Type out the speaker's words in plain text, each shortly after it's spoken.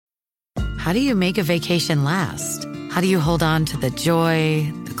how do you make a vacation last? How do you hold on to the joy,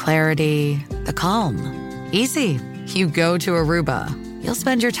 the clarity, the calm? Easy. You go to Aruba. You'll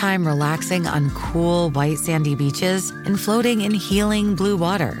spend your time relaxing on cool, white, sandy beaches and floating in healing blue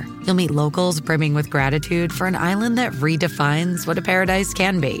water. You'll meet locals brimming with gratitude for an island that redefines what a paradise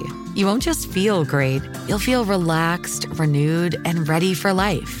can be. You won't just feel great, you'll feel relaxed, renewed, and ready for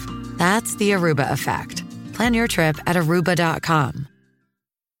life. That's the Aruba effect. Plan your trip at Aruba.com.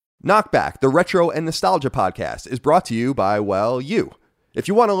 Knockback, the retro and nostalgia podcast, is brought to you by, well, you. If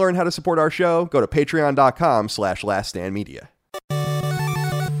you want to learn how to support our show, go to patreon.com/laststandmedia.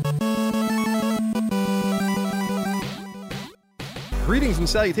 Greetings and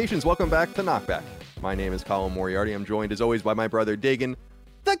salutations. Welcome back to Knockback. My name is Colin Moriarty. I'm joined, as always, by my brother, Dagan,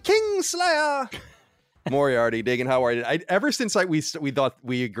 the Kingslayer. Moriarty, Dagan, how are you? Ever since we thought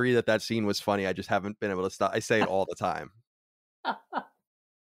we agreed that scene was funny, I just haven't been able to stop. I say it all the time.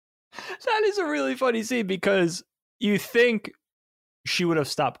 That is a really funny scene because you think she would have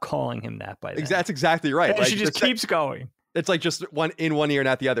stopped calling him that by then. That's exactly right. And she just keeps going. It's like just one in one ear,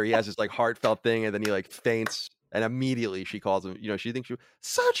 not the other. He has this like heartfelt thing, and then he like faints, and immediately she calls him. She thinks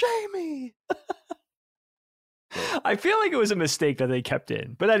Sir Jamie. I feel like it was a mistake that they kept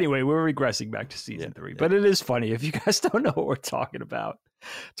in. But anyway, we're regressing back to season 3. But it is funny. If you guys don't know what we're talking about,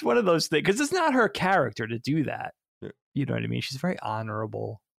 it's one of those things. Because it's not her character to do that. Yeah. You know what I mean? She's very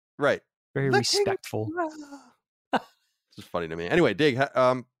honorable. Right. Very respectful. This is funny to me. Anyway, Dig,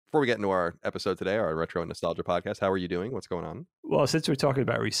 before we get into our episode today, our retro and nostalgia podcast, how are you doing? What's going on? Well, since we're talking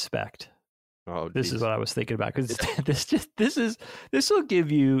about respect, this is what I was thinking about, because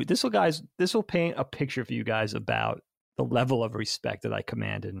this will paint a picture for you guys about the level of respect that I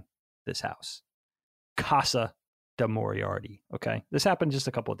command in this house. Casa de Moriarty. Okay, this happened just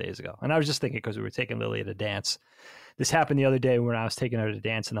a couple of days ago, and I was just thinking because we were taking Lily to dance. This happened the other day when I was taking her to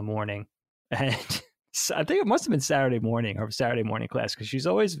dance in the morning, and I think it must have been Saturday morning, her Saturday morning class, because she's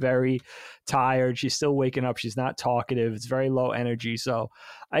always very tired. She's still waking up. She's not talkative. It's very low energy. So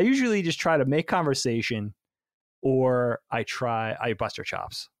I usually just try to make conversation, or I bust her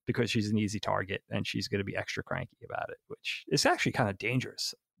chops because she's an easy target and she's going to be extra cranky about it, which is actually kind of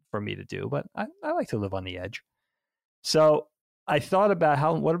dangerous for me to do. But I like to live on the edge. So I thought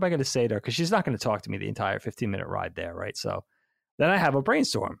about what am I going to say to her? Because she's not going to talk to me the entire 15-minute ride there, right? So then I have a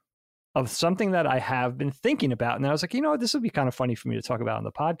brainstorm of something that I have been thinking about. And I was like, this would be kind of funny for me to talk about on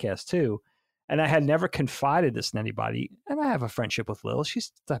the podcast too. And I had never confided this in anybody. And I have a friendship with Lil.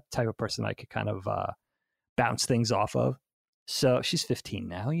 She's the type of person I could kind of bounce things off of. So she's 15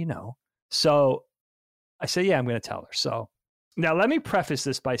 now, So I said, yeah, I'm going to tell her. So now let me preface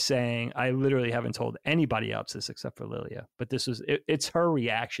this by saying I literally haven't told anybody else this except for Lilia. But it's her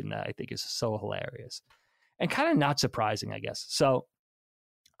reaction that I think is so hilarious and kind of not surprising, I guess. So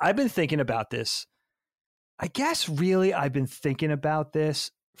I've been thinking about this. I guess really I've been thinking about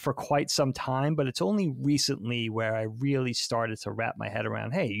this for quite some time, but it's only recently where I really started to wrap my head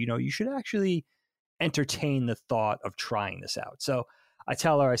around, hey, you should actually entertain the thought of trying this out. So I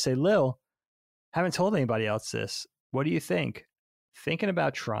tell her, I say, Lil, haven't told anybody else this. What do you think? Thinking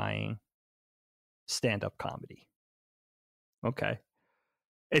about trying stand-up comedy. Okay.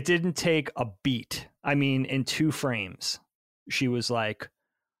 It didn't take a beat. I mean, in 2 frames, she was like,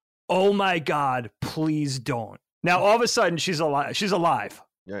 oh my God, please don't. Now, all of a sudden, she's alive.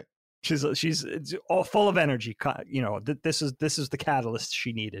 Right. She's all full of energy. This is the catalyst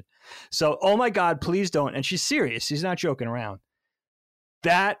she needed. So, oh my God, please don't. And she's serious. She's not joking around.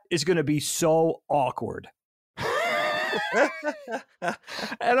 That is going to be so awkward.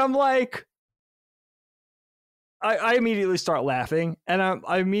 And I'm like, I immediately start laughing, and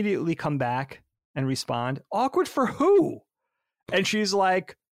I immediately come back and respond, awkward for who? And she's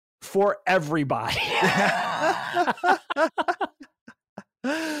like, for everybody.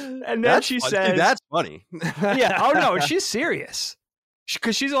 And then she says, that's funny. Yeah. Oh no, she's serious.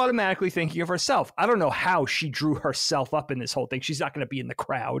 Because she's automatically thinking of herself. I don't know how she drew herself up in this whole thing. She's not going to be in the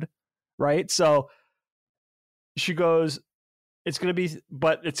crowd, right? So she goes, it's going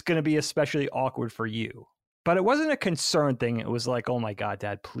to be especially awkward for you. But it wasn't a concern thing. It was like, oh my God,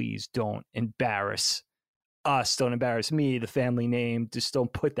 Dad, please don't embarrass us. Don't embarrass me, the family name. Just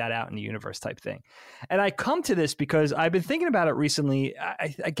don't put that out in the universe type thing. And I come to this because I've been thinking about it recently. I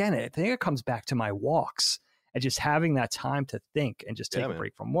think it comes back to my walks and just having that time to think and just take a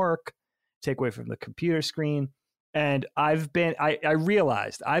break from work, take away from the computer screen. And I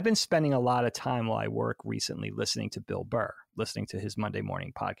realized I've been spending a lot of time while I work recently listening to Bill Burr, listening to his Monday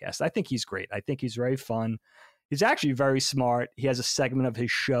morning podcast. I think he's great. I think he's very fun. He's actually very smart. He has a segment of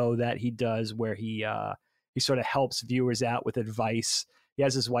his show that he does where he sort of helps viewers out with advice. He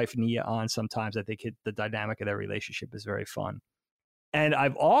has his wife Nia on sometimes. I think the dynamic of their relationship is very fun. And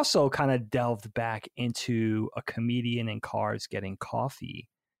I've also kind of delved back into a comedian in cars getting coffee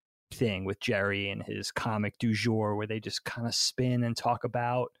thing with Jerry and his comic du jour, where they just kind of spin and talk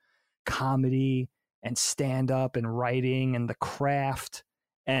about comedy and stand up and writing and the craft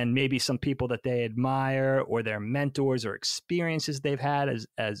and maybe some people that they admire or their mentors or experiences they've had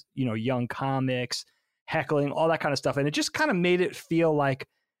as young comics, heckling, all that kind of stuff. And it just kind of made it feel like,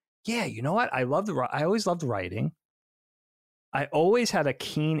 yeah, you know what? I always loved writing. I always had a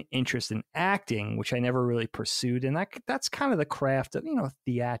keen interest in acting, which I never really pursued. And that's kind of the craft of,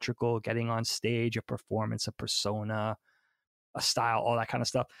 theatrical, getting on stage, a performance, a persona, a style, all that kind of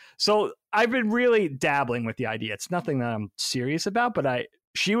stuff. So I've been really dabbling with the idea. It's nothing that I'm serious about, but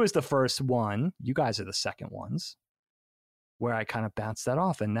she was the first one. You guys are the second ones where I kind of bounced that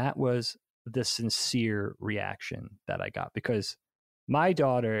off. And that was the sincere reaction that I got, because my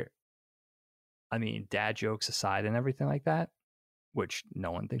daughter, dad jokes aside and everything like that, which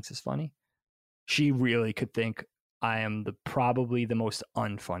no one thinks is funny, she really could think I am probably the most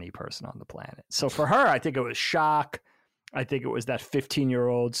unfunny person on the planet. So for her, I think it was shock. I think it was that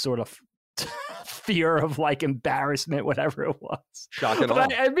 15-year-old sort of fear of like embarrassment, whatever it was. Shock and awe.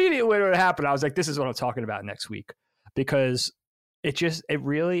 Immediately when it happened, I was like, this is what I'm talking about next week, because it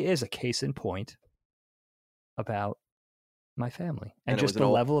really is a case in point about my family and just the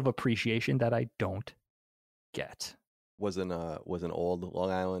level of appreciation that I don't get. Was an old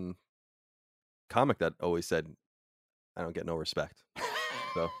Long Island comic that always said, I don't get no respect.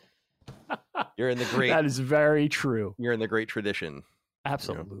 So you're in the great. That is very true. You're in the great tradition.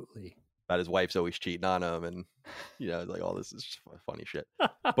 Absolutely. That his wife's always cheating on him, and like all this is just funny shit.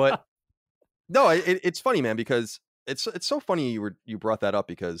 But no, it's funny, man, because it's so funny you brought that up,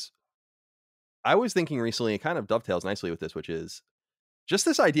 because I was thinking recently, it kind of dovetails nicely with this, which is just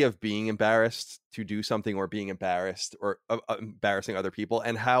this idea of being embarrassed to do something, or being embarrassed or embarrassing other people,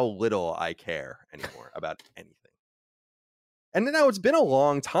 and how little I care anymore about anything. And now it's been a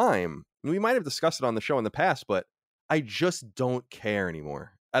long time. We might have discussed it on the show in the past, but I just don't care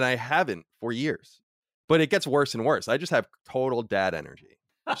anymore. And I haven't for years. But it gets worse and worse. I just have total dad energy.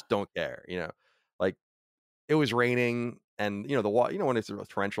 I just don't care, Like, it was raining, and the water, when it's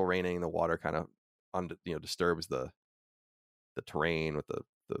torrential raining, the water kind of disturbs the terrain with the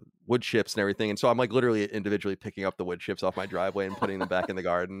wood chips and everything. And so I'm like literally individually picking up the wood chips off my driveway and putting them back in the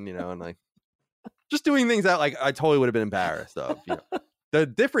garden, and like just doing things that like I totally would have been embarrassed of. The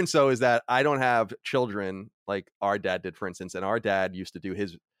difference though is that I don't have children like our dad did, for instance, and our dad used to do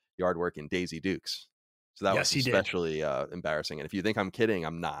his yard work in Daisy Dukes. So that was especially embarrassing. And if you think I'm kidding,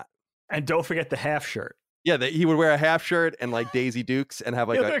 I'm not. And don't forget the half shirt. Yeah, he would wear a half shirt and like Daisy Dukes and have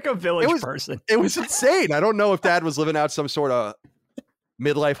like a village person. It was insane. I don't know if dad was living out some sort of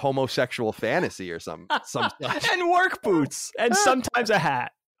midlife homosexual fantasy or some stuff. And work boots and sometimes a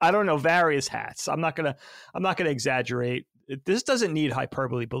hat. I don't know, various hats. I'm not gonna exaggerate. This doesn't need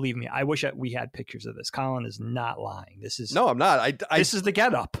hyperbole. Believe me. I wish we had pictures of this. Colin is not lying. No, I'm not. This is the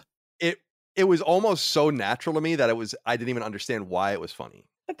getup. It was almost so natural to me that I didn't even understand why it was funny.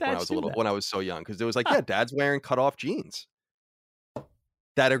 When I was so young, because it was like, yeah, dad's wearing cut off jeans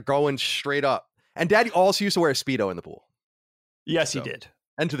that are going straight up, and dad also used to wear a Speedo in the pool. Yes, he did,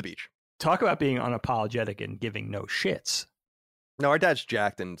 and to the beach. Talk about being unapologetic and giving no shits. No, our dad's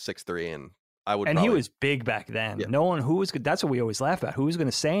jacked and 6'3", and he was big back then. Yeah. No one who was good. That's what we always laugh at. Who was going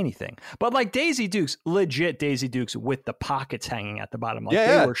to say anything? But like Daisy Dukes, legit Daisy Dukes with the pockets hanging at the bottom, like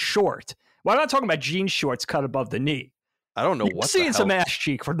they were short. Well, I'm not talking about jean shorts cut above the knee. I don't know what seeing some ass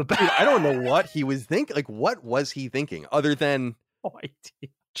cheek from the back. Dude, I don't know what he was thinking. Like, what was he thinking other than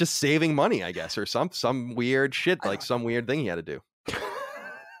just saving money, I guess, or some weird shit, like some weird thing he had to do.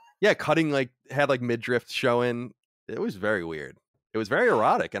 Yeah, cutting had midriff showing. It was very weird. It was very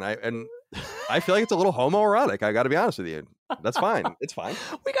erotic, and I feel like it's a little homoerotic. I got to be honest with you. That's fine. It's fine.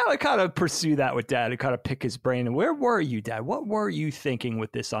 We got to kind of pursue that with Dad and kind of pick his brain. And where were you, Dad? What were you thinking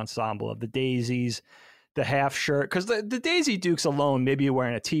with this ensemble of the Daisies, the half shirt? Because the Daisy Dukes alone, maybe you're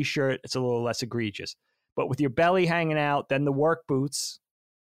wearing a T-shirt, it's a little less egregious. But with your belly hanging out, then the work boots,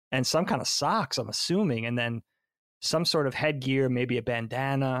 and some kind of socks, I'm assuming, and then some sort of headgear, maybe a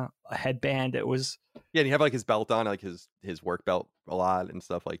bandana, a headband. It was... Yeah, and you have his belt on, his work belt a lot and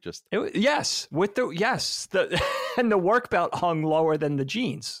stuff, and the work belt hung lower than the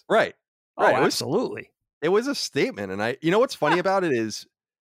jeans. Right. Oh, absolutely. It was a statement, and you know what's funny about it is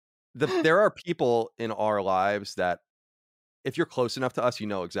there are people in our lives that if you're close enough to us, you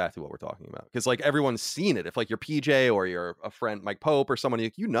know exactly what we're talking about, because everyone's seen it. If you're PJ or you're a friend, Mike Pope or someone,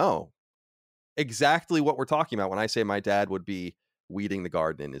 you know exactly what we're talking about when I say my dad would be weeding the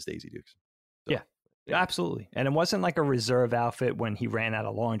garden in his Daisy Dukes. So, yeah, absolutely. And it wasn't like a reserve outfit when he ran out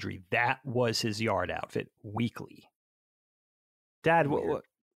of laundry. That was his yard outfit weekly. Dad,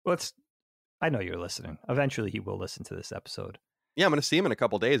 let's. I know you're listening. Eventually, he will listen to this episode. Yeah, I'm going to see him in a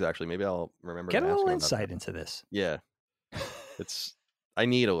couple days. Actually, maybe I'll remember. Get a little insight into this. Yeah, I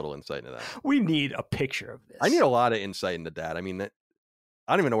need a little insight into that. We need a picture of this. I need a lot of insight into Dad. I mean, I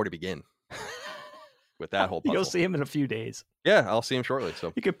don't even know where to begin with that whole puzzle. You'll see him in a few days. Yeah, I'll see him shortly.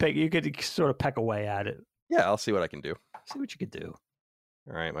 So you could sort of peck away at it. Yeah, I'll see what I can do. See what you could do.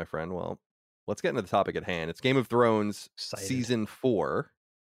 All right, my friend. Well, let's get into the topic at hand. It's Game of Thrones season 4,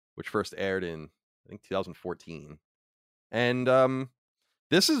 which first aired in, I think, 2014. And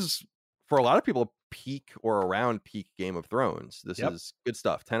this is, for a lot of people, peak or around peak Game of Thrones. This is good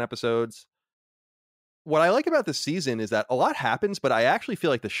stuff. 10 episodes. What I like about this season is that a lot happens, but I actually feel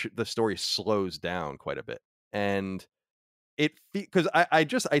like the story slows down quite a bit. And because I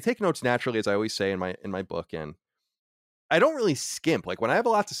take notes naturally, as I always say in my book, and I don't really skimp. Like when I have a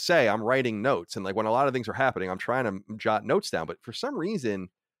lot to say, I'm writing notes, and like when a lot of things are happening, I'm trying to jot notes down. But for some reason,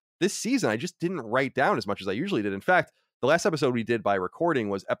 this season, I just didn't write down as much as I usually did. In fact, the last episode we did by recording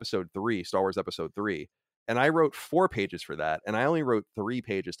was episode 3, Star Wars episode 3. And I wrote 4 pages for that. And I only wrote 3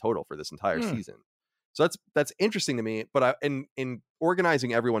 pages total for this entire season. So that's interesting to me. But in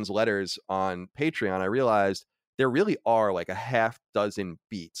organizing everyone's letters on Patreon, I realized there really are like a half dozen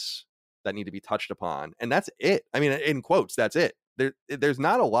beats that need to be touched upon. And that's it. I mean, in quotes, that's it. There's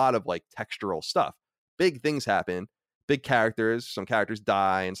not a lot of like textural stuff. Big things happen. Big characters. Some characters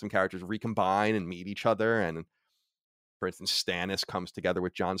die and some characters recombine and meet each other. And for instance, Stannis comes together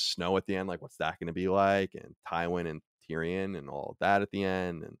with Jon Snow at the end. Like, what's that going to be like? And Tywin and Tyrion and all of that at the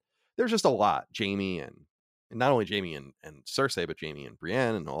end. And there's just a lot. Jaime and not only Jaime and Cersei, but Jaime and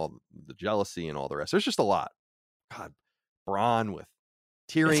Brienne and all the jealousy and all the rest. There's just a lot. God, Bronn with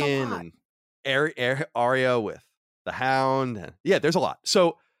Tyrion and Arya with the Hound. And yeah, there's a lot.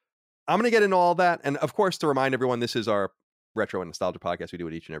 So I'm going to get into all that. And of course, to remind everyone, this is our retro and nostalgia podcast. We do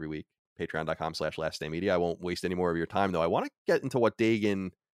it each and every week. Patreon.com/LastDayMedia. I won't waste any more of your time, though. I want to get into what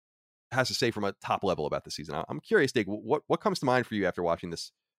Dagan has to say from a top level about the season. I'm curious, Dag, what comes to mind for you after watching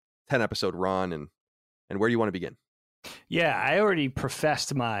this 10 episode run, and where do you want to begin? Yeah, I already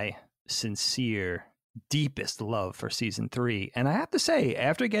professed my sincere, deepest love for season 3. And I have to say,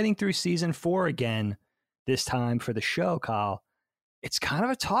 after getting through season 4 again, this time for the show, Kyle, it's kind of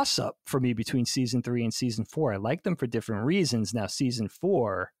a toss up for me between season 3 and season 4. I like them for different reasons. Now, season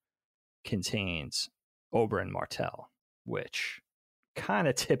 4 contains Oberyn Martell, which kind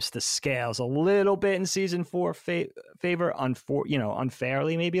of tips the scales a little bit in season 4 favor,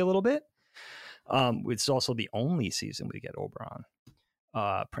 unfairly, maybe a little bit. It's also the only season we get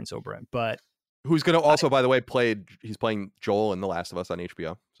Prince Oberyn, but who's going to also, by the way, he's playing Joel in The Last of Us on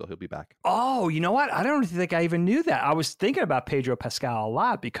HBO, so he'll be back. Oh, you know what? I don't think I even knew that. I was thinking about Pedro Pascal a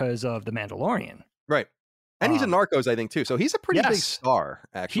lot because of The Mandalorian. Right. And he's in Narcos, I think, too. So he's a pretty big star,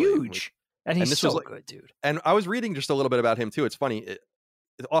 actually. Huge. And he's so good, dude. And I was reading just a little bit about him, too. It's funny.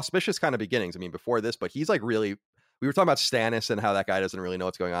 Auspicious kind of beginnings. I mean, before this, but he's like really... We were talking about Stannis and how that guy doesn't really know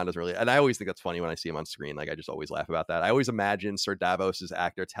what's going on, and I always think that's funny when I see him on screen. Like, I just always laugh about that. I always imagine Sir Davos's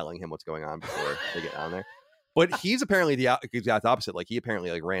actor telling him what's going on before they get on there. But he's apparently the exact opposite. Like, he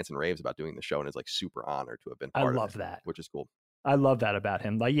apparently like rants and raves about doing the show and is like super honored to have been part of it. I love that. Which is cool. I love that about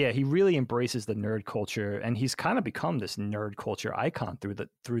him. Like, yeah, he really embraces the nerd culture, and he's kind of become this nerd culture icon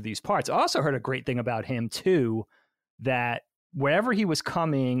through these parts. I also heard a great thing about him too, that wherever he was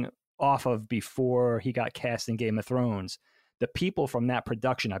coming off of before he got cast in Game of Thrones, the people from that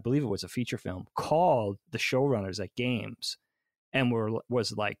production, I believe it was a feature film, called the showrunners at Games and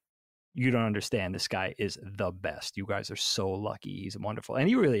was like, you don't understand. This guy is the best. You guys are so lucky. He's wonderful. And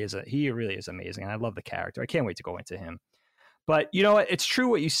he really is amazing. And I love the character. I can't wait to go into him. But you know what? It's true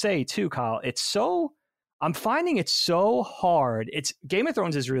what you say too, Kyle. I'm finding it so hard. Game of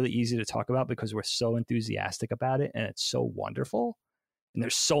Thrones is really easy to talk about because we're so enthusiastic about it and it's so wonderful. And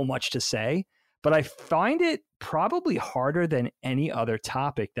there's so much to say, but I find it probably harder than any other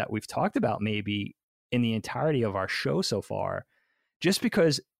topic that we've talked about maybe in the entirety of our show so far, just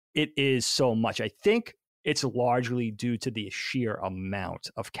because it is so much. I think it's largely due to the sheer amount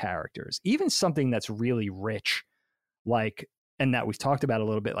of characters, even something that's really rich, like, and that we've talked about a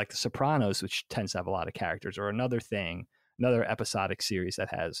little bit, like The Sopranos, which tends to have a lot of characters, or another episodic series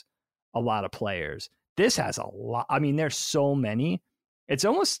that has a lot of players. This has a lot. I mean, there's so many. It's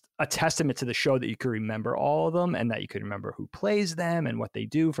almost a testament to the show that you can remember all of them and that you can remember who plays them and what they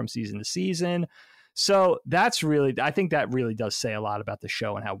do from season to season. So I think that really does say a lot about the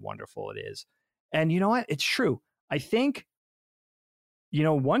show and how wonderful it is. And you know what? It's true. I think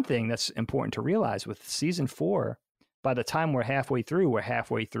one thing that's important to realize with season 4, by the time we're halfway through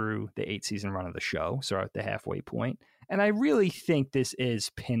the 8-season run of the show. So we're at the halfway point. And I really think this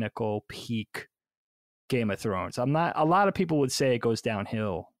is pinnacle, peak Game of Thrones. A lot of people would say it goes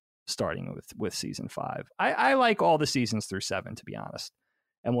downhill starting with season 5. I like all the seasons through 7, to be honest.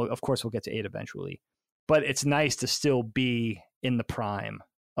 And of course, we'll get to 8 eventually. But it's nice to still be in the prime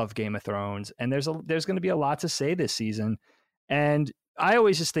of Game of Thrones. And there's going to be a lot to say this season. And I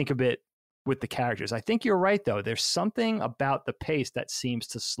always just think of it with the characters. I think you're right, though. There's something about the pace that seems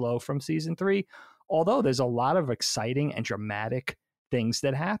to slow from season 3, although there's a lot of exciting and dramatic things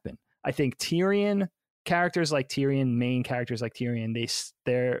that happen. I think main characters like Tyrion,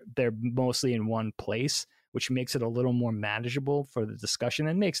 they're mostly in one place, which makes it a little more manageable for the discussion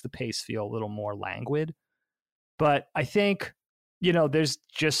and makes the pace feel a little more languid. But I think, there's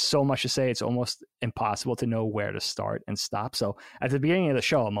just so much to say. It's almost impossible to know where to start and stop. So at the beginning of the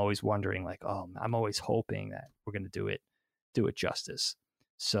show, I'm always wondering, I'm always hoping that we're going to do it justice.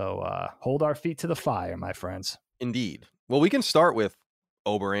 So hold our feet to the fire, my friends. Indeed. Well, we can start with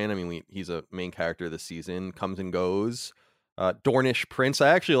Oberyn. I mean, he's a main character this season, comes and goes. Dornish Prince. I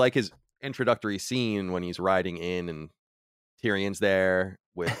actually like his introductory scene when he's riding in and Tyrion's there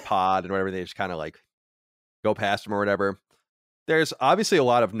with Pod and whatever. They just kind of go past him or whatever. There's obviously a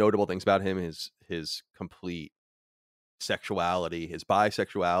lot of notable things about him. His complete sexuality, his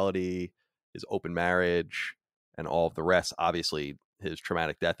bisexuality, his open marriage, and all of the rest. Obviously, his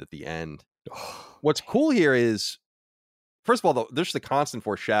traumatic death at the end. What's cool here is, first of all, there's the constant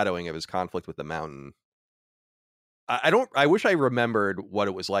foreshadowing of his conflict with the Mountain. I wish I remembered what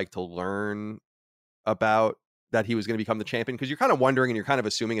it was like to learn about that he was going to become the champion, because you're kind of wondering and you're kind of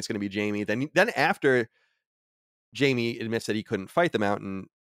assuming it's going to be Jaime. Then after Jaime admits that he couldn't fight the Mountain,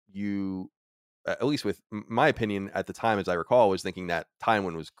 you, at least with my opinion at the time, as I recall, was thinking that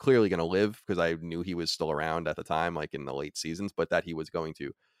Tywin was clearly going to live, because I knew he was still around at the time, like in the late seasons, but that he was going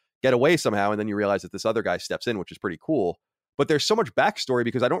to get away somehow. And then you realize that this other guy steps in, which is pretty cool. But there's so much backstory,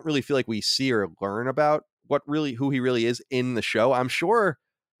 because I don't really feel like we see or learn about who he really is in the show. I'm sure,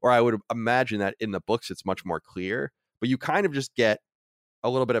 or I would imagine that in the books it's much more clear, but you kind of just get a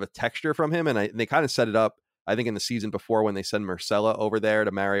little bit of a texture from him. And they kind of set it up, I think, in the season before when they send Myrcella over there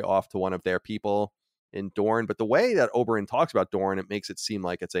to marry off to one of their people in Dorne. But the way that Oberyn talks about Dorne, it makes it seem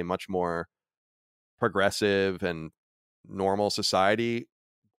like it's a much more progressive and normal society.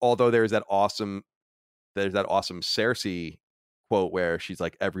 Although there's that awesome Cersei quote where she's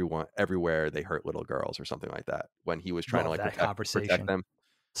like, everywhere they hurt little girls, or something like that, when he was trying to protect them.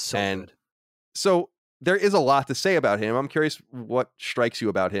 So there is a lot to say about him. I'm curious what strikes you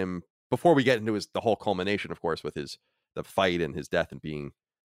about him before we get into the whole culmination, of course, with the fight and his death and being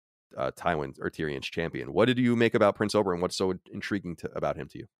Tywin or Tyrion's champion. What did you make about Prince Oberyn? What's so intriguing about him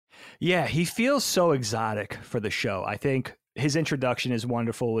to you? Yeah, he feels so exotic for the show. I think his introduction is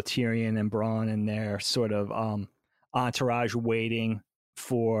wonderful with Tyrion and Bronn and their sort of entourage waiting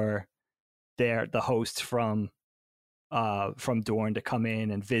for the hosts from Dorne to come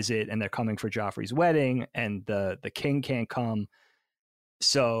in and visit, and they're coming for Joffrey's wedding, and the king can't come.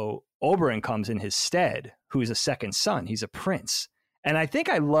 So Oberyn comes in his stead, who's a second son. He's a prince. And I think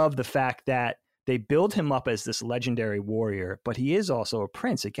I love the fact that they build him up as this legendary warrior, but he is also a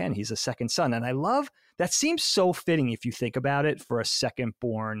prince. Again, he's a second son. And I love that. Seems so fitting if you think about it for a second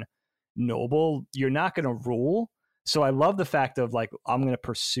born noble. You're not going to rule. So I love the fact of I'm going to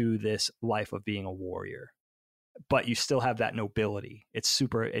pursue this life of being a warrior, but you still have that nobility. It's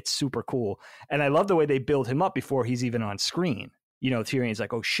super cool. And I love the way they build him up before he's even on screen. Tyrion's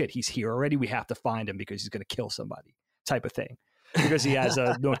like, oh shit, he's here already. We have to find him because he's going to kill somebody, type of thing. Because he has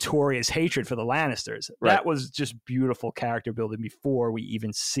a notorious hatred for the Lannisters. Right. That was just beautiful character building before we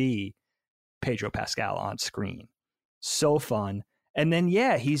even see Pedro Pascal on screen. So fun. And then,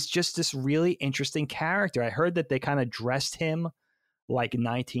 he's just this really interesting character. I heard that they kind of dressed him like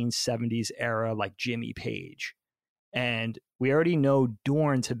 1970s era, like Jimmy Page. And we already know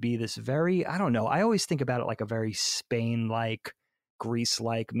Dorne to be this very, I don't know, I always think about it like a very Spain-like,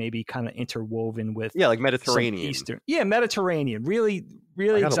 Greece-like, maybe kind of interwoven with like Mediterranean, Eastern, Mediterranean, really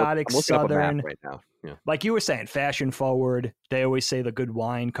exotic Southern. Right now, like you were saying, fashion forward. They always say the good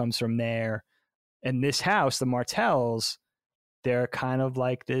wine comes from there. And this house, the Martells, they're kind of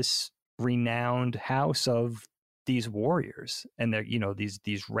like this renowned house of these warriors, and they're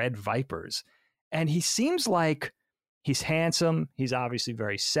these red vipers. And he seems like he's handsome. He's obviously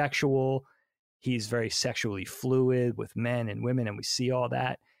very sexual. He's very sexually fluid with men and women, and we see all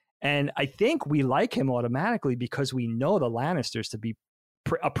that. And I think we like him automatically because we know the Lannisters to be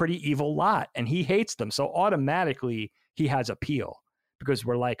a pretty evil lot, and he hates them. So automatically he has appeal because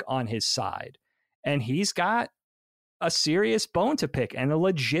we're like on his side. And he's got a serious bone to pick, and a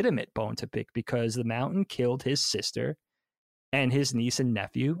legitimate bone to pick, because the Mountain killed his sister and his niece and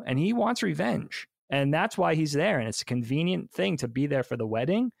nephew, and he wants revenge. And that's why he's there. And it's a convenient thing to be there for the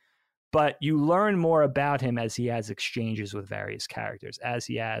wedding. But you learn more about him as he has exchanges with various characters, as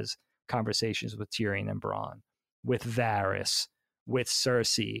he has conversations with Tyrion and Bronn, with Varys, with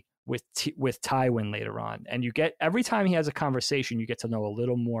Cersei, with Tywin later on. And you get, every time he has a conversation, you get to know a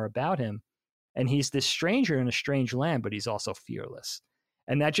little more about him. And he's this stranger in a strange land, but he's also fearless.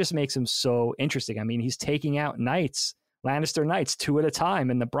 And that just makes him so interesting. I mean, he's taking out knights, Lannister knights, 2 at a time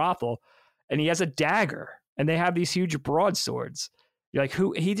in the brothel, and he has a dagger, and they have these huge broadswords. You're like,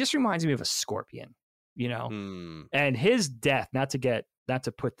 who? He just reminds me of a scorpion, you know? And his death, not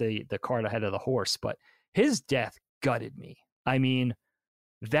to put the cart ahead of the horse, but his death gutted me. I mean,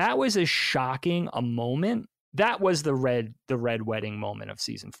 that was as shocking a moment. That was the red wedding moment of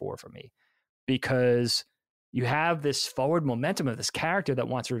season 4 for me, because you have this forward momentum of this character that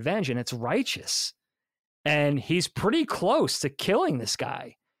wants revenge, and it's righteous. And he's pretty close to killing this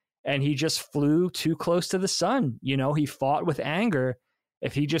guy. And he just flew too close to the sun. You know, he fought with anger.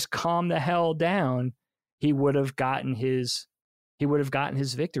 If he just calmed the hell down, he would have gotten his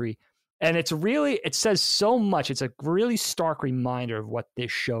victory. And it says so much. It's a really stark reminder of what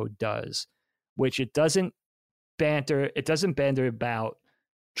this show does, which it doesn't banter about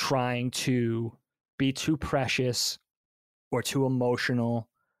trying to be too precious or too emotional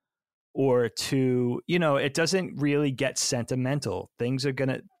or too, you know, it doesn't really get sentimental. Things are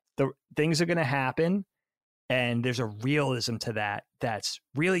going to happen, and there's a realism to that that's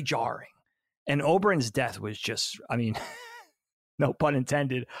really jarring. And Oberyn's death was just, I mean, no pun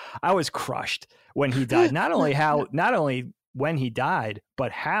intended, I was crushed when he died. Not only when he died,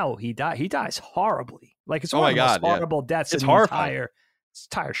 but how he died. He dies horribly. Like, it's one of the most horrible deaths in the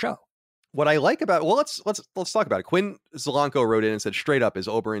entire show. What I like about, well, let's talk about it. Quinn Zelenko wrote in and said, straight up, is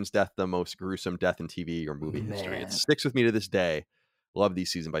Oberyn's death the most gruesome death in TV or movie history? It sticks with me to this day. Love these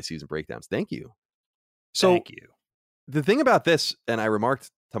season by season breakdowns. Thank you. So thank you. The thing about this, and I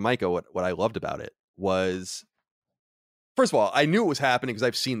remarked to Micah what I loved about it, was, first of all, I knew it was happening because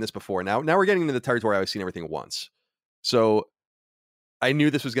I've seen this before. Now we're getting into the territory I've seen everything once. So I knew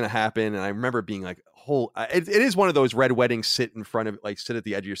this was going to happen, and I remember being like, it is one of those red weddings, sit at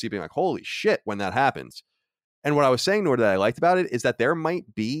the edge of your seat being like, holy shit, when that happens. And what I was saying, Nora, that I liked about it is that there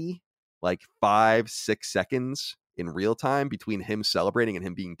might be like 5-6 seconds in real time between him celebrating and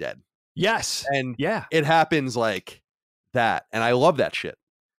him being dead. Yes. And it happens like that. And I love that shit.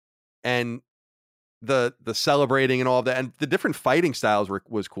 And the celebrating and all of that, and the different fighting styles were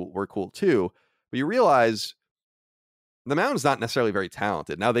cool too. But you realize the Mountain's not necessarily very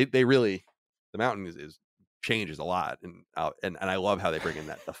talented. Now they really, the Mountain is changes a lot, and I love how they bring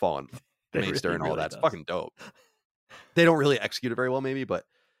in the fallen Maester really, and all that. It's fucking dope. They don't really execute it very well, maybe, but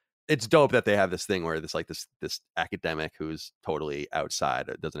it's dope that they have this thing where this academic who's totally outside,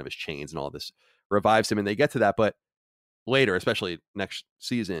 doesn't have his chains and all this, revives him, and they get to that, but later, especially next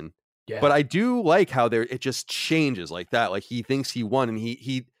season. Yeah. But I do like how it just changes like that. Like, he thinks he won, and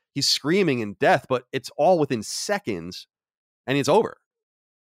he's screaming in death, but it's all within seconds, and it's over.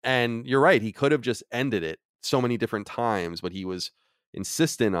 And you're right, he could have just ended it so many different times, but he was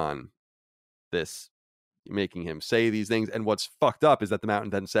insistent on this, making him say these things. And what's fucked up is that the Mountain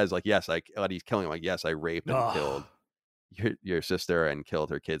then says, like, yes, he's killing him, like, yes, I raped and killed your sister and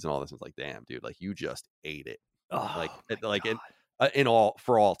killed her kids and all this. And it's like, damn, dude, like, you just ate it. For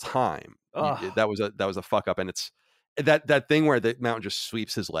all time. That was a fuck up. And it's that thing where the Mountain just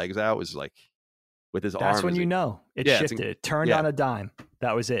sweeps his legs out was like, with his arm. That's when you know it shifted. It turned on a dime.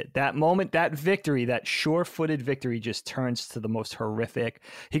 That was it. That moment, that victory, that sure-footed victory, just turns to the most horrific.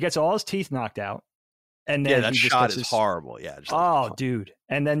 He gets all his teeth knocked out, and then that shot is horrible. Yeah. Dude.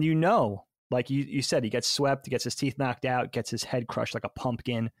 And then like you said, he gets swept, he gets his teeth knocked out, gets his head crushed like a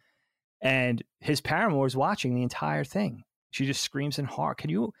pumpkin, and his paramour is watching the entire thing. She just screams in horror.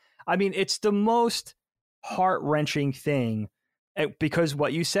 It's the most heart-wrenching thing. Because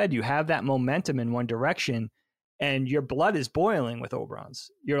what you said, you have that momentum in one direction, and your blood is boiling with Oberyn's.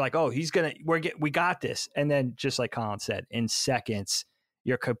 You're like, oh, we got this. And then, just like Colin said, in seconds,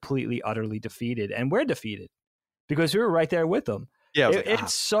 you're completely, utterly defeated. And we're defeated because we were right there with them. Yeah.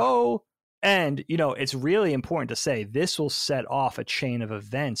 And, it's really important to say this will set off a chain of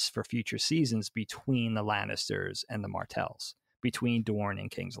events for future seasons between the Lannisters and the Martells, between Dorne and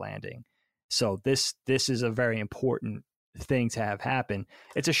King's Landing. So this is a very important thing to have happen.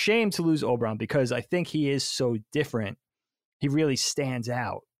 It's a shame to lose Oberyn because I think he is so different. He really stands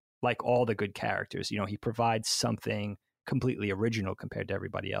out like all the good characters. He provides something completely original compared to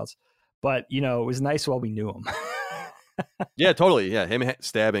everybody else. But, you know, it was nice while we knew him. Yeah, totally. Yeah, him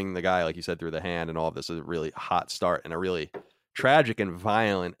stabbing the guy, like you said, through the hand and all of this is a really hot start and a really tragic and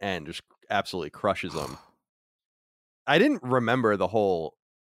violent end. Just absolutely crushes him. I didn't remember the whole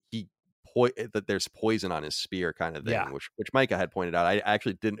that there's poison on his spear kind of thing, which Micah had pointed out. I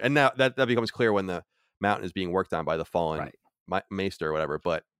actually didn't, and now that becomes clear when the mountain is being worked on by the fallen maester or whatever.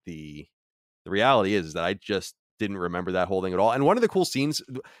 But the reality is that I just didn't remember that whole thing at all. And one of the cool scenes,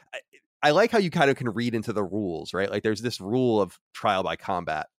 I like how you kind of can read into the rules, right? Like there's this rule of trial by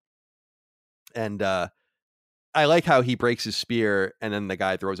combat, and I like how he breaks his spear and then the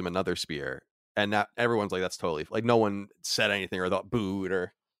guy throws him another spear, and now everyone's like, that's totally, like, no one said anything or thought booed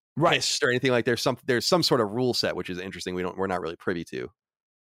or pissed or anything. Like there's some sort of rule set, which is interesting. We're not really privy to,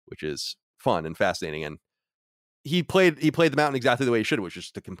 which is fun and fascinating. And he played the mountain exactly the way he should, which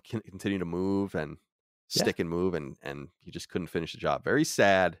is to continue to move and stick and move, and he just couldn't finish the job. Very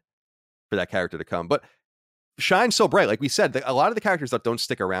sad for that character to come, but shines so bright. Like we said, a lot of the characters that don't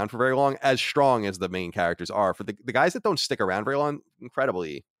stick around for very long, as strong as the main characters are, for the guys that don't stick around very long,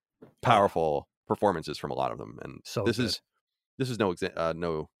 incredibly powerful performances from a lot of them. And so this is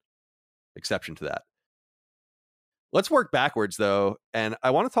no exception to that. Let's work backwards though, and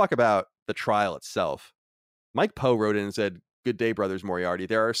I want to talk about the trial itself. Mike Poe wrote in and said, "Good day, Brothers Moriarty.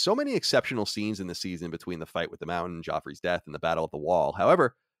 There are so many exceptional scenes in the season between the fight with the mountain, Joffrey's death, and the battle at the wall.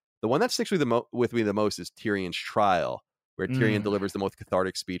 However, the one that sticks with me the most is Tyrion's trial, where Tyrion delivers the most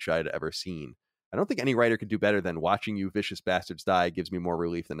cathartic speech I had ever seen. I don't think any writer could do better than watching you vicious bastards die gives me more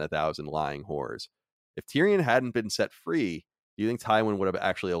relief than 1,000 lying whores. If Tyrion hadn't been set free, do you think Tywin would have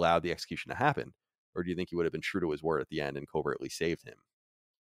actually allowed the execution to happen? Or do you think he would have been true to his word at the end and covertly saved him?"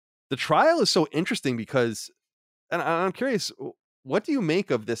 The trial is so interesting because, and I'm curious, what do you make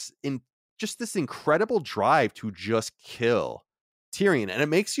of this this incredible drive to just kill Tyrion? And it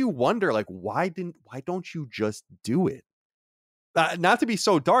makes you wonder, like, why don't you just do it? Not to be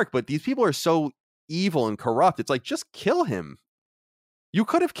so dark, but these people are so evil and corrupt. It's like, just kill him. You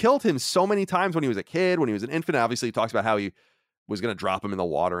could have killed him so many times when he was a kid, when he was an infant. Obviously, he talks about how he was going to drop him in the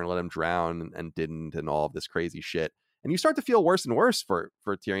water and let him drown and didn't, and all of this crazy shit. And you start to feel worse and worse for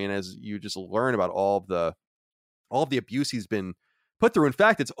Tyrion as you just learn about all of the abuse he's been put through. In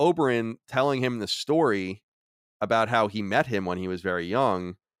fact, it's Oberyn telling him the story about how he met him when he was very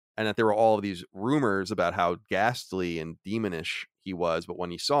young, and that there were all of these rumors about how ghastly and demonish he was, but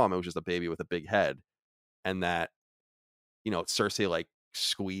when he saw him, it was just a baby with a big head, and that, you know, Cersei like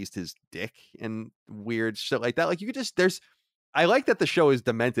squeezed his dick and weird shit like that. Like, you could just, I like that the show is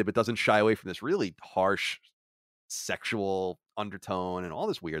demented but doesn't shy away from this really harsh sexual undertone and all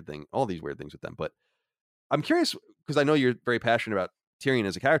these weird things with them. But I'm curious, because I know you're very passionate about Tyrion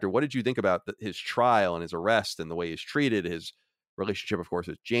as a character. What did you think about his trial and his arrest and the way he's treated, his relationship, of course,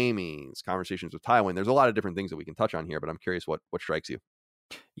 with Jaime, his conversations with Tywin? There's a lot of different things that we can touch on here, but I'm curious what strikes you.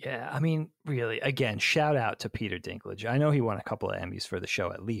 Yeah, I mean, really, again, shout out to Peter Dinklage. I know he won a couple of Emmys for the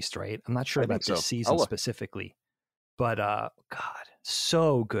show at least, right? I'm not sure about this season specifically, but God,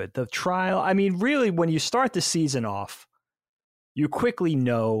 so good. The trial, I mean, really, when you start the season off, you quickly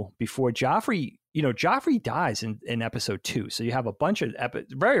know before Joffrey dies in episode 2. So you have a bunch of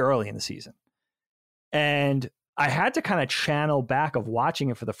very early in the season. And I had to kind of channel back of watching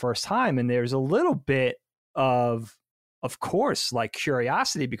it for the first time. And there's a little bit of course, like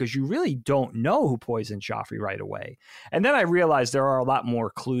curiosity, because you really don't know who poisoned Joffrey right away. And then I realized there are a lot more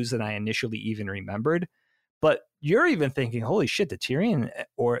clues than I initially even remembered. But you're even thinking, holy shit, did Tyrion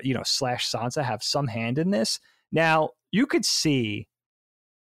or, / Sansa have some hand in this? Now, you could see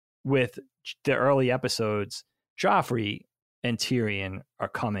with the early episodes, Joffrey and Tyrion are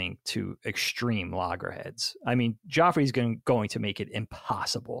coming to extreme loggerheads. I mean, Joffrey's going to make it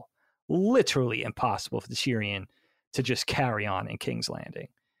impossible, literally impossible for Tyrion to just carry on in King's Landing.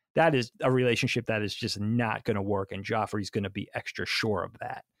 That is a relationship that is just not going to work, and Joffrey's going to be extra sure of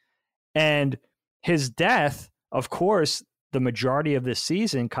that. And his death, of course, the majority of this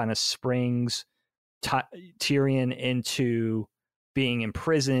season kind of springs Tyrion into being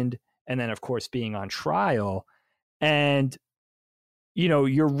imprisoned and then, of course, being on trial. And,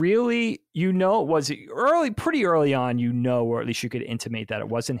 you're really, it was pretty early on, or at least you could intimate that it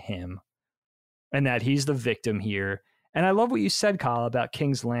wasn't him and that he's the victim here. And I love what you said, Kyle, about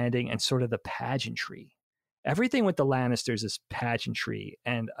King's Landing and sort of the pageantry. Everything with the Lannisters is pageantry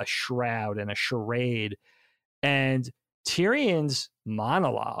and a shroud and a charade. And Tyrion's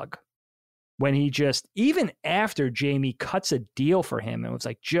monologue, when he even after Jaime cuts a deal for him and was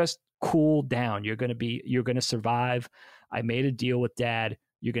like, just cool down. You're going to survive. I made a deal with Dad.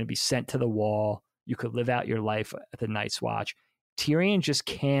 You're going to be sent to the wall. You could live out your life at the Night's Watch. Tyrion just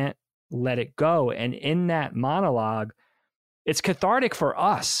can't let it go. And in that monologue, it's cathartic for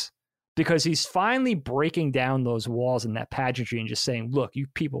us because he's finally breaking down those walls and that pageantry and just saying, look, you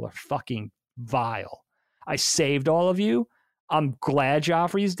people are fucking vile. I saved all of you. I'm glad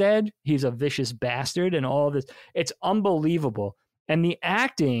Joffrey's dead. He's a vicious bastard and all of this. It's unbelievable. And the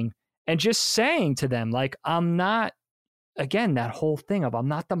acting and just saying to them, like, I'm not, again, that whole thing of I'm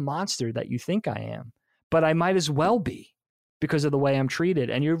not the monster that you think I am, but I might as well be because of the way I'm treated.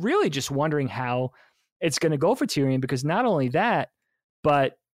 And you're really just wondering how it's going to go for Tyrion, because not only that,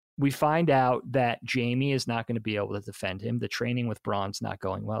 but we find out that Jaime is not going to be able to defend him. The training with Bronn's not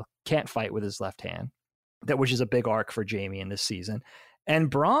going well. Can't fight with his left hand, which is a big arc for Jaime in this season. And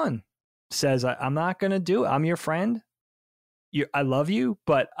Bronn says, I'm not going to do it. I'm your friend. I love you,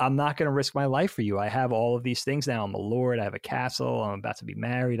 but I'm not going to risk my life for you. I have all of these things now. I'm a lord. I have a castle. I'm about to be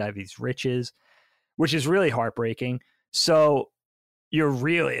married. I have these riches, which is really heartbreaking. So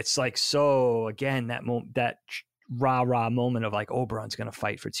it's like, so again, that rah-rah moment of like, Oberyn's going to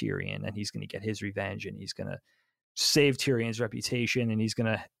fight for Tyrion and he's going to get his revenge and he's going to save Tyrion's reputation and he's going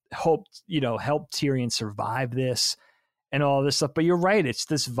to help Tyrion survive this and all this stuff. But you're right. It's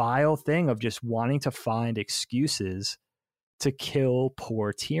this vile thing of just wanting to find excuses to kill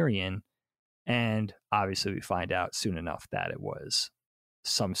poor Tyrion. And obviously we find out soon enough that it was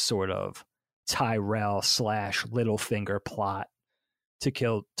some sort of Tyrell / Littlefinger plot to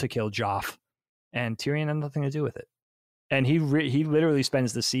kill Joff, and Tyrion had nothing to do with it. And he literally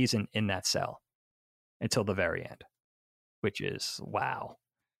spends the season in that cell until the very end, which is wow.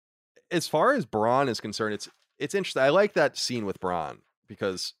 As far as Bronn is concerned, it's interesting. I like that scene with Bronn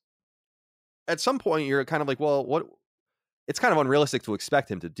because at some point you're kind of like, well, what? It's kind of unrealistic to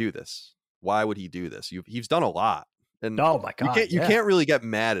expect him to do this. Why would he do this? He's done a lot, and oh my god, you can't really get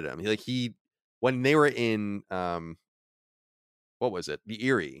mad at him. When they were in what was it, the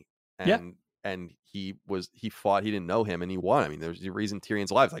Eyrie, and he fought. He didn't know him, and he won. I mean, there's a reason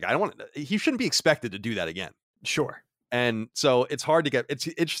Tyrion's alive. Like, he shouldn't be expected to do that again. Sure. And so it's hard to it's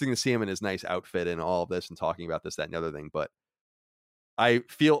interesting to see him in his nice outfit and all of this and talking about this, that, and the other thing. But I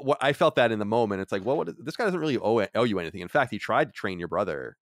felt that in the moment. It's like, well, this guy doesn't really owe you anything. In fact, he tried to train your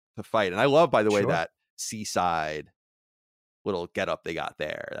brother to fight. And I love, by the way, that seaside little getup they got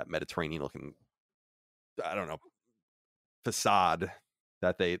there, that Mediterranean looking, I don't know, facade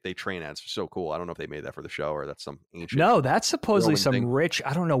that they train at. It's so cool. I don't know if they made that for the show or that's some ancient. No, that's supposedly some thing. Rich.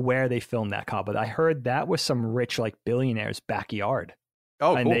 I don't know where they filmed that, Kyle, but I heard that was some rich, like, billionaire's backyard.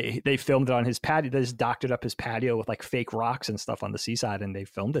 Oh, and cool. they filmed it on his patio. They just doctored up his patio with like fake rocks and stuff on the seaside, and they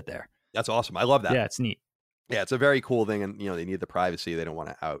filmed it there. That's awesome. I love that. Yeah, it's neat. Yeah, it's a very cool thing, and they need the privacy. They don't want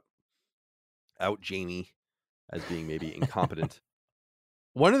to out Jaime as being maybe incompetent.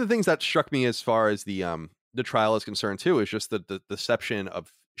 One of the things that struck me as far as the trial is concerned too is just the deception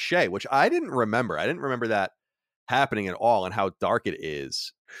of Shae, which I didn't remember. I didn't remember that happening at all, and how dark it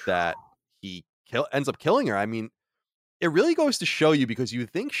is that he ends up killing her. I mean, it really goes to show you, because you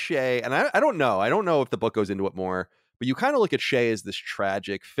think Shae, and I don't know if the book goes into it more, but you kind of look at Shae as this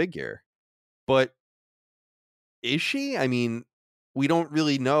tragic figure. But is she? I mean, we don't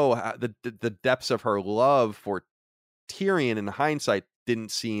really know how the depths of her love for Tyrion in hindsight didn't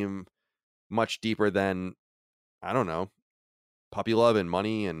seem much deeper than, I don't know, puppy love and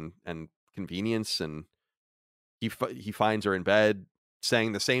money and convenience. And he finds her in bed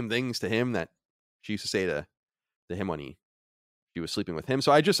saying the same things to him that she used to say to him when she was sleeping with him.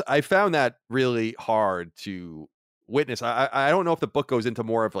 So I found that really hard to witness. I don't know if the book goes into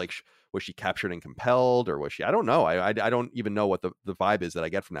more of like, was she captured and compelled, or was she, I don't know. I don't even know what the vibe is that I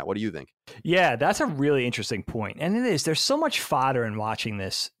get from that. What do you think? Yeah, that's a really interesting point. And it is, there's so much fodder in watching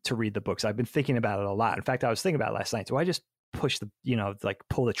this to read the books. I've been thinking about it a lot. In fact, I was thinking about it last night. Do I just push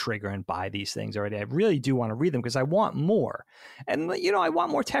pull the trigger and buy these things already? I really do want to read them because I want more. And, I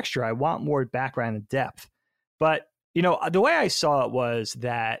want more texture. I want more background and depth. But, the way I saw it was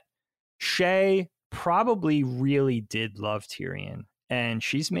that Shae probably really did love Tyrion, and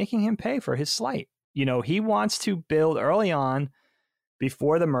she's making him pay for his slight. He wants to build early on,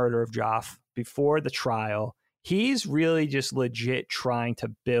 before the murder of Joff, before the trial. He's really just legit trying to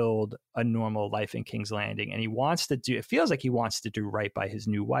build a normal life in King's Landing. And it feels like he wants to do right by his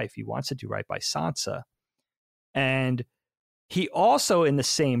new wife. He wants to do right by Sansa. And he also, in the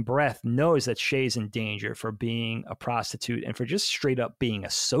same breath, knows that Shae's in danger for being a prostitute and for just straight up being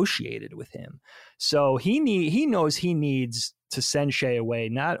associated with him. So he knows he needs to send Shae away,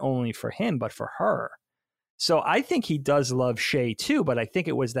 not only for him, but for her. So I think he does love Shae too, but I think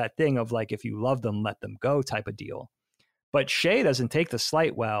it was that thing of like, if you love them, let them go type of deal. But Shae doesn't take the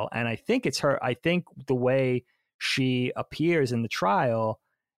slight well. And I think it's her. I think the way she appears in the trial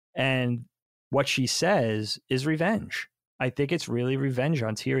and what she says is revenge. I think it's really revenge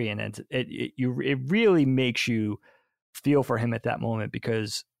on Tyrion. And it really makes you feel for him at that moment,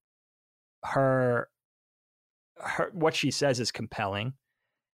 because her what she says is compelling,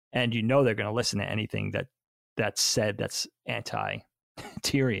 and you know they're going to listen to anything that's said that's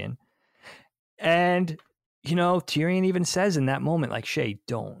anti-Tyrion. And, you know, Tyrion even says in that moment, like, Shae,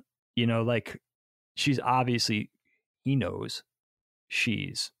 don't. You know, like, she's obviously, he knows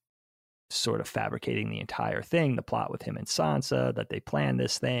she's sort of fabricating the entire thing, the plot with him and Sansa, that they planned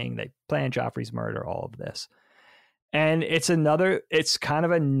this thing, they planned Joffrey's murder, all of this. And it's kind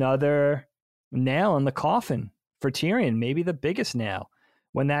of another nail in the coffin for Tyrion, maybe the biggest nail.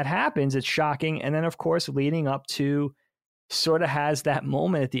 When that happens, it's shocking. And then, of course, leading up to, sort of has that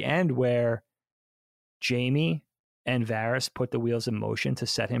moment at the end where Jaime and Varys put the wheels in motion to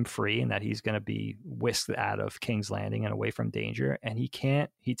set him free, and that he's going to be whisked out of King's Landing and away from danger. And he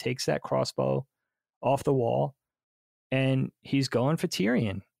takes that crossbow off the wall and he's going for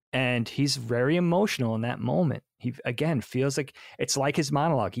Tyrion. And he's very emotional in that moment. He, again, feels like it's like his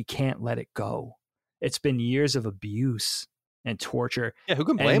monologue. He can't let it go. It's been years of abuse and torture. Yeah, who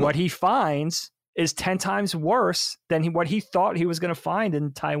can blame him? What he finds is 10 times worse than what he thought he was going to find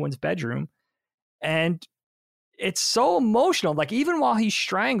in Tywin's bedroom. And it's so emotional. Like, even while he's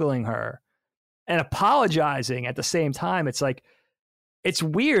strangling her and apologizing at the same time, it's like, it's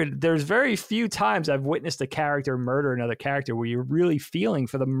weird. There's very few times I've witnessed a character murder another character where you're really feeling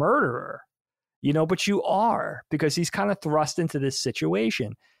for the murderer, you know, but you are, because he's kind of thrust into this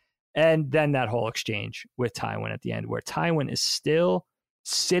situation. And then that whole exchange with Tywin at the end, where Tywin is still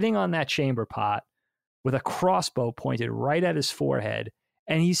sitting on that chamber pot with a crossbow pointed right at his forehead,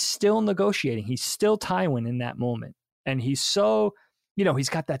 and he's still negotiating. He's still Tywin in that moment. And he's so, you know, he's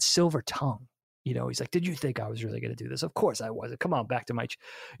got that silver tongue. You know, he's like, did you think I was really going to do this? Of course I wasn't. Come on, back to my,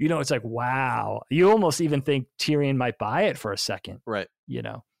 you know, it's like, wow. You almost even think Tyrion might buy it for a second. Right. You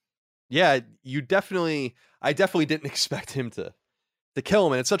know? Yeah, I definitely didn't expect him to kill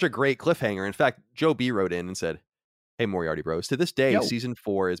him. And it's such a great cliffhanger. In fact, Joe B wrote in and said, hey, Moriarty bros, to this day, season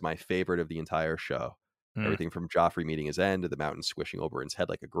 4 is my favorite of the entire show. Everything from Joffrey meeting his end to the mountain squishing over his head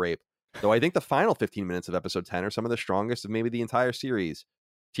like a grape. Though I think the final 15 minutes of episode 10 are some of the strongest of maybe the entire series.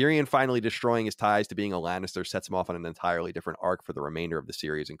 Tyrion finally destroying his ties to being a Lannister sets him off on an entirely different arc for the remainder of the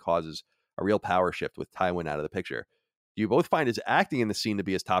series and causes a real power shift with Tywin out of the picture. Do you both find his acting in the scene to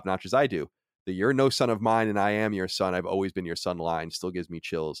be as top-notch as I do? The "you're no son of mine and I am your son, I've always been your son" line still gives me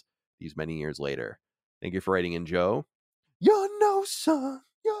chills these many years later. Thank you for writing in, Joe. You're no son,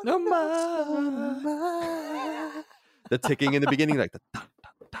 you're no mine. The ticking in the beginning, like the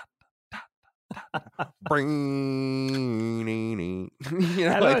you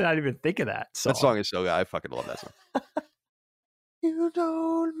know, I don't even think of that song. That song is so good. I fucking love that song. You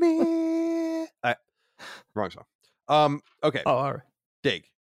told me. Wrong song. Okay. Oh, all right. Dig.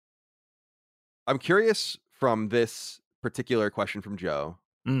 I'm curious from this particular question from Joe.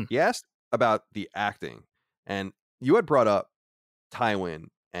 He asked about the acting, and you had brought up Tywin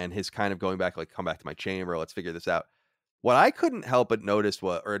and his kind of going back, like, come back to my chamber, let's figure this out. What I couldn't help but notice,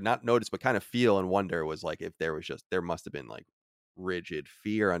 not notice, but kind of feel and wonder was, like, if there must have been, like, rigid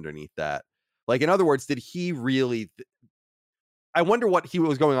fear underneath that. Like, in other words, did he really, I wonder what he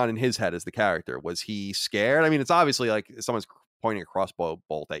was going on in his head as the character. Was he scared? I mean, it's obviously like someone's pointing a crossbow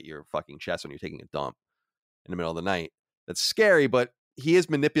bolt at your fucking chest when you're taking a dump in the middle of the night. That's scary, but he is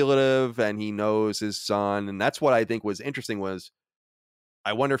manipulative and he knows his son. And that's what I think was interesting, was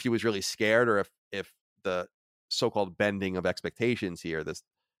I wonder if he was really scared, or if the so-called bending of expectations here, this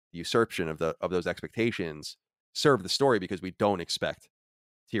usurpation of those expectations, served the story, because we don't expect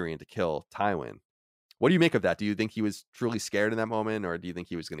Tyrion to kill Tywin. What do you make of that? Do you think he was truly scared in that moment, or do you think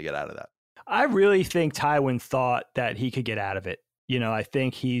he was going to get out of that? I really think Tywin thought that he could get out of it. You know, I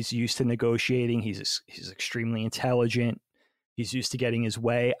think he's used to negotiating. He's extremely intelligent. He's used to getting his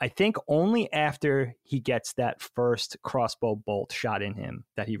way. I think only after he gets that first crossbow bolt shot in him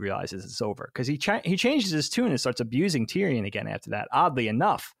that he realizes it's over. Because he changes his tune and starts abusing Tyrion again after that, oddly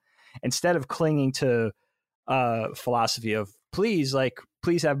enough. Instead of clinging to philosophy of please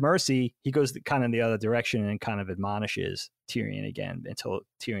have mercy, he goes kind of the other direction and kind of admonishes Tyrion again until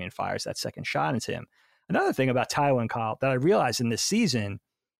Tyrion fires that second shot into him. Another thing about Tywin, Kyle, that I realized in this season,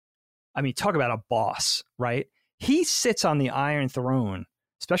 I mean, talk about a boss, right? He sits on the Iron Throne,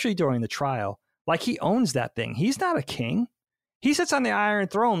 especially during the trial, like he owns that thing. He's not a king. He sits on the Iron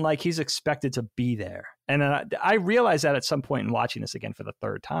Throne like he's expected to be there. And I realized that at some point in watching this again for the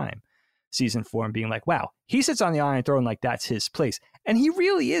third time. season 4 and being like, wow, he sits on the Iron Throne like that's his place. And he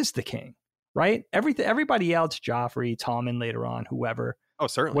really is the king, right? Everybody else, Joffrey, Tommen later on, whoever,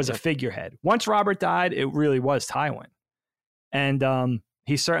 certainly was a figurehead. Once Robert died, it really was Tywin. And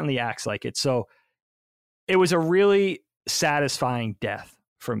he certainly acts like it. So it was a really satisfying death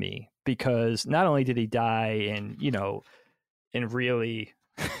for me, because not only did he die in really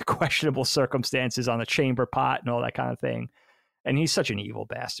questionable circumstances on the chamber pot and all that kind of thing, and he's such an evil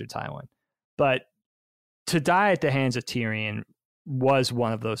bastard, Tywin, but to die at the hands of Tyrion was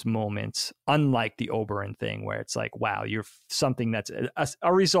one of those moments, unlike the Oberyn thing, where it's like, wow, you're something that's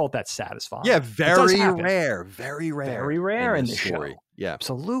a result that's satisfying. Yeah, very rare in this story. Show. Yeah,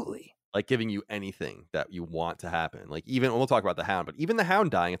 absolutely. Like giving you anything that you want to happen. Like, even we'll talk about the Hound, but even the Hound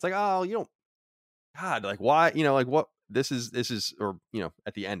dying, it's like, oh, you don't, God, like why, like what this is, or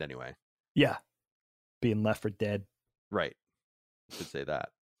at the end anyway. Yeah, being left for dead. Right, I should say that.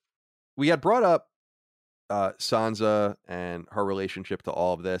 We had brought up Sansa and her relationship to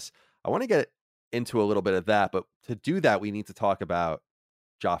all of this. I want to get into a little bit of that, but to do that, we need to talk about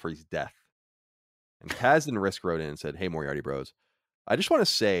Joffrey's death. And Kaz and Risk wrote in and said, "Hey, Moriarty Bros, I just want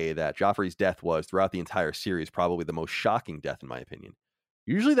to say that Joffrey's death was, throughout the entire series, probably the most shocking death in my opinion.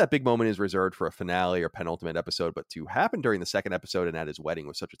 Usually that big moment is reserved for a finale or penultimate episode, but to happen during the second episode and at his wedding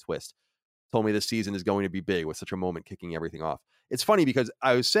was such a twist. Told me this season is going to be big with such a moment kicking everything off." It's funny because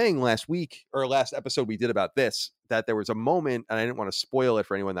I was saying last episode we did about this, that there was a moment, and I didn't want to spoil it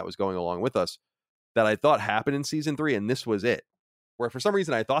for anyone that was going along with us, that I thought happened in season 3, and this was it. Where for some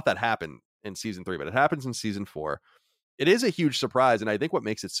reason I thought that happened in season 3, but it happens in season 4. It is a huge surprise, and I think what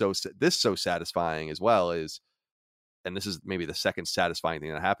makes it so satisfying as well is, and this is maybe the second satisfying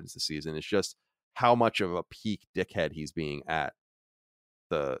thing that happens this season, is just how much of a peak dickhead he's being at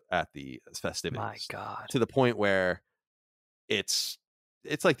the festivities. My God. To the point where it's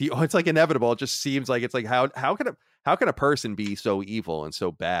like inevitable. It just seems like it's like how can a person be so evil and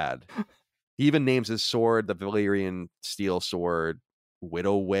so bad? He even names his sword the Valyrian steel sword,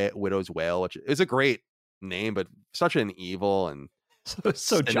 Widow's Wail, which is a great name, but such an evil and so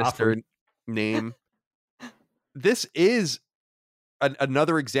sinister name. This is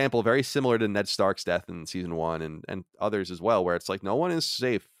another example very similar to Ned Stark's death in season 1 and others as well, where it's like no one is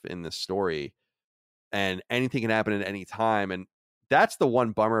safe in this story and anything can happen at any time. And that's the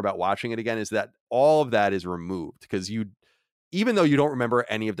one bummer about watching it again, is that all of that is removed, because even though you don't remember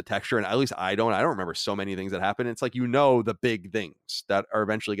any of the texture, and at least I don't remember so many things that happen, it's like, the big things that are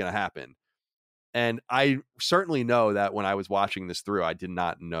eventually going to happen. And I certainly know that when I was watching this through, I did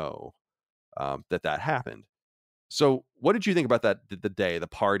not know that happened. So what did you think about that, the day, the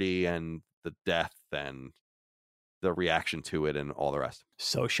party and the death and the reaction to it and all the rest?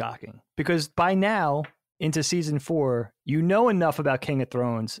 So shocking, because by now into season 4, you know enough about King of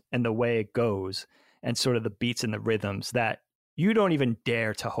Thrones and the way it goes and sort of the beats and the rhythms that you don't even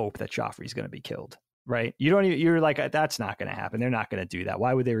dare to hope that Joffrey's going to be killed, right? You're like, that's not going to happen. They're not going to do that.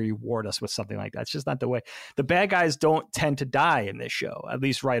 Why would they reward us with something like that? It's just not the way. The bad guys don't tend to die in this show, at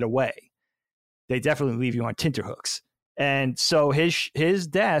least right away. They definitely leave you on tenterhooks. And so his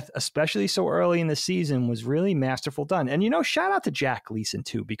death, especially so early in the season, was really masterful done. And, shout out to Jack Gleeson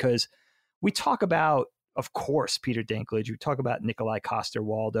too, because we talk about, of course, Peter Dinklage. We talk about Nikolai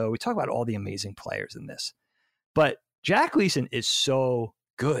Coster-Waldau. We talk about all the amazing players in this. But Jack Gleeson is so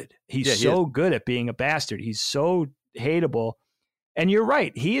good. He's good at being a bastard. He's so hateable. And you're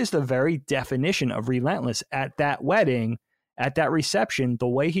right. He is the very definition of relentless at that wedding, at that reception, the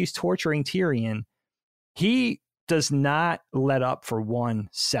way he's torturing Tyrion. He does not let up for 1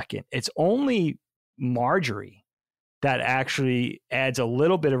 second. It's only Marjorie that actually adds a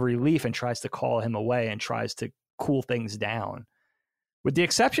little bit of relief and tries to call him away and tries to cool things down. With the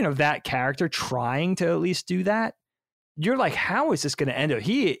exception of that character trying to at least do that, you're like, how is this going to end up?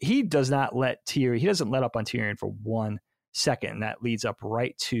 He does not let Tyrion, he doesn't let up on Tyrion for 1 second. And that leads up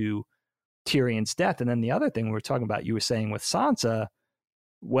right to Tyrion's death. And then the other thing we were talking about, you were saying with Sansa,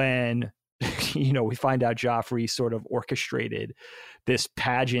 when we find out Joffrey sort of orchestrated this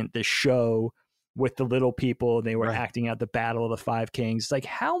pageant, this show with the little people. They were acting out the Battle of the Five Kings. It's like,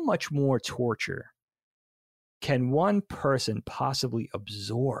 how much more torture can one person possibly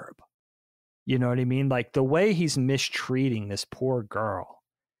absorb? You know what I mean? Like the way he's mistreating this poor girl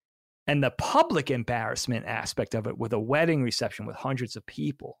and the public embarrassment aspect of it with a wedding reception with hundreds of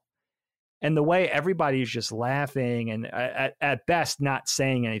people. And the way everybody's just laughing and at best not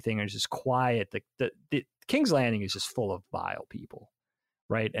saying anything or just quiet. The King's Landing is just full of vile people,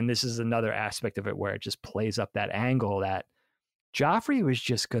 right? And this is another aspect of it where it just plays up that angle that Joffrey was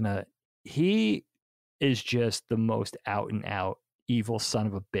just he is just the most out and out evil son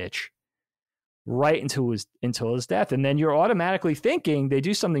of a bitch right until his death. And then you're automatically thinking they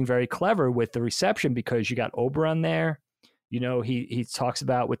do something very clever with the reception, because you got Oberyn there. He talks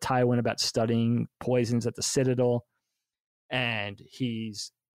about with Tywin about studying poisons at the Citadel, and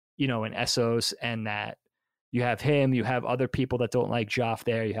he's, in Essos, and that you have him, you have other people that don't like Joff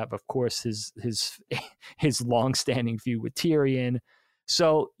there. You have, of course, his longstanding feud with Tyrion.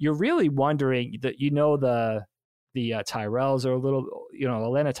 So you're really wondering that, the Tyrells are a little,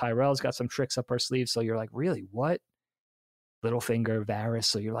 Olenna Tyrell's got some tricks up her sleeve. So you're like, really, what? Littlefinger, Varys.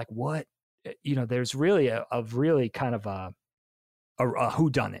 So you're like, what? There's really a really kind of a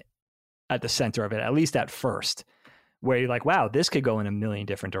whodunit at the center of it, at least at first, where you're like, wow, this could go in a million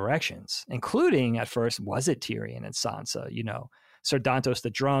different directions, including at first, was it Tyrion and Sansa? Ser Dantos the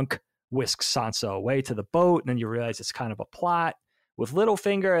drunk whisks Sansa away to the boat, and then you realize it's kind of a plot with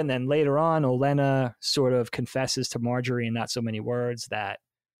Littlefinger, and then later on, Olenna sort of confesses to Marjorie in not so many words that,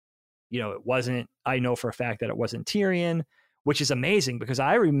 it wasn't, I know for a fact that it wasn't Tyrion, which is amazing, because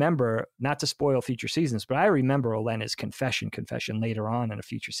I remember, not to spoil future seasons, but I remember Olenna's confession later on in a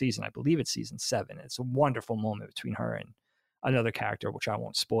future season. I believe it's season 7. It's a wonderful moment between her and another character, which I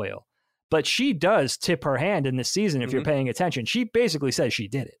won't spoil. But she does tip her hand in this season, if you're paying attention. She basically says she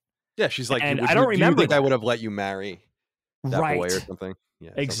did it. Yeah, she's like, and I don't remember. Do you think I would have let you marry that boy or something?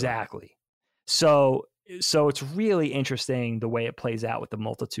 Yeah, exactly. So it's really interesting the way it plays out with the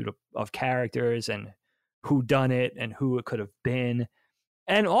multitude of characters and who done it and who it could have been.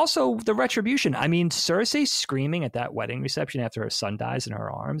 And also the retribution. I mean, Cersei screaming at that wedding reception after her son dies in her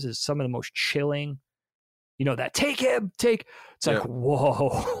arms is some of the most chilling, that take him. It's like, whoa,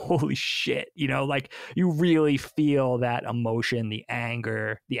 holy shit. Like you really feel that emotion, the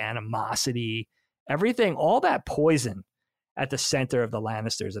anger, the animosity, everything, all that poison at the center of the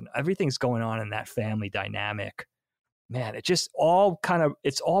Lannisters, and everything's going on in that family dynamic. Man, it just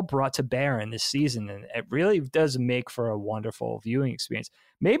it's all brought to bear in this season, and it really does make for a wonderful viewing experience.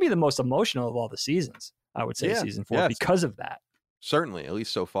 Maybe the most emotional of all the seasons, I would say, season 4, because of that. Certainly, at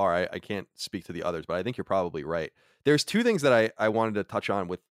least so far. I can't speak to the others, but I think you're probably right. There's two things that I wanted to touch on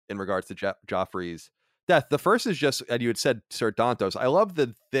in regards to Joffrey's death. The first is just, as you had said, Ser Dantos. I love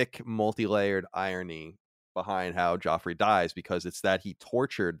the thick, multi-layered irony behind how Joffrey dies, because it's that he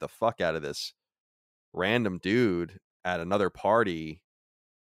tortured the fuck out of this random dude at another party.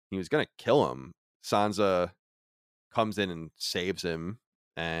 He was gonna kill him. Sansa comes in and saves him,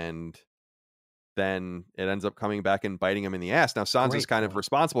 and then it ends up coming back and biting him in the ass. Now Sansa's kind of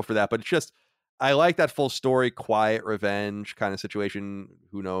responsible for that, but it's just, I like that full story, quiet revenge kind of situation.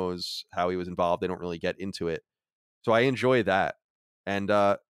 Who knows how he was involved? They don't really get into it, so I enjoy that. And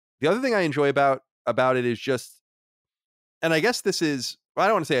the other thing I enjoy about it is just, and I guess this is, I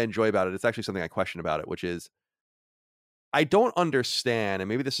don't want to say I enjoy about it, it's actually something I question about it, which is, I don't understand, and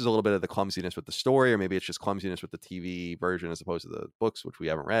maybe this is a little bit of the clumsiness with the story, or maybe it's just clumsiness with the TV version as opposed to the books, which we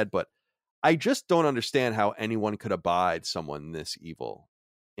haven't read, but I just don't understand how anyone could abide someone this evil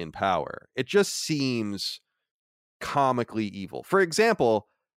in power. It just seems comically evil. For example,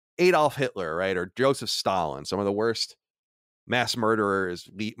 Adolf Hitler, right, or Joseph Stalin, some of the worst mass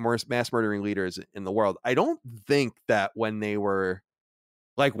murdering leaders in the world. I don't think that when they were,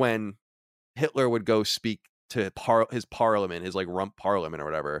 like, when Hitler would go speak to his parliament, his like rump parliament or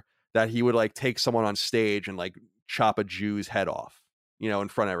whatever, that he would like take someone on stage and like chop a Jew's head off, in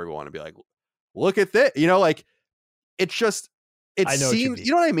front of everyone and be like, look at this, like, it's just, it seems,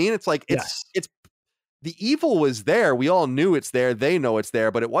 you know what I mean? It's like, it's the evil was there. We all knew it's there. They know it's there,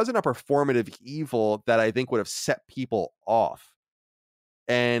 but it wasn't a performative evil that I think would have set people off.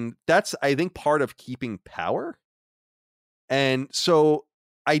 And that's, I think, part of keeping power. And so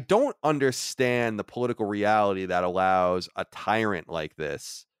I don't understand the political reality that allows a tyrant like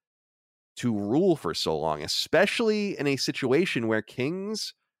this to rule for so long, especially in a situation where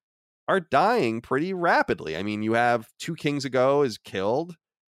kings are dying pretty rapidly. I mean, you have 2 kings ago is killed,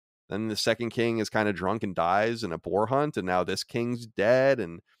 then the second king is kind of drunk and dies in a boar hunt, and now this king's dead,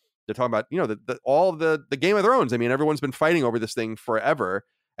 and they're talking about, all of the Game of Thrones. I mean, everyone's been fighting over this thing forever,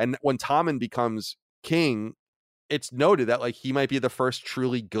 and when Tommen becomes king, it's noted that like he might be the first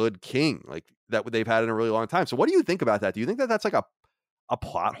truly good king like that they've had in a really long time. So what do you think about that? Do you think that that's like a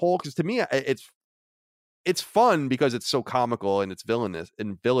plot hole? Because to me, it's fun because it's so comical and it's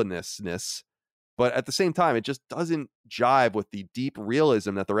villainousness, but at the same time, it just doesn't jive with the deep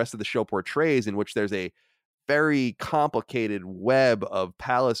realism that the rest of the show portrays, in which there's a very complicated web of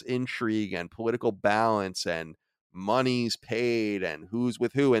palace intrigue and political balance and money's paid and who's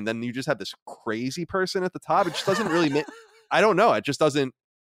with who, and then you just have this crazy person at the top. It just doesn't really I don't know, it just doesn't,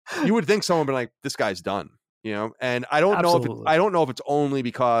 you would think someone would be like, this guy's done, and I don't know if it's only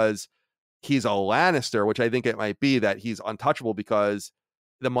because he's a Lannister, which I think it might be that he's untouchable because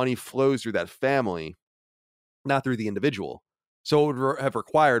the money flows through that family, not through the individual. So it would have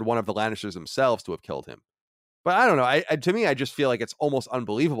required one of the Lannisters themselves to have killed him. But I don't know. To me, I just feel like it's almost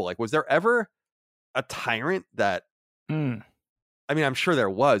unbelievable. Like, was there ever a tyrant that... I mean, I'm sure there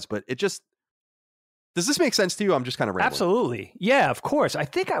was, but it just... Does this make sense to you? I'm just kind of rambling. Absolutely. Yeah, of course. I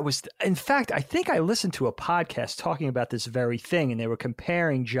think I listened to a podcast talking about this very thing, and they were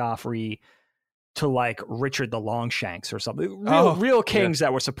comparing Joffrey to like Richard the Longshanks or something. Real kings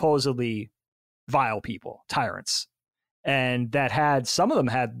that were supposedly vile people, tyrants, and that had, some of them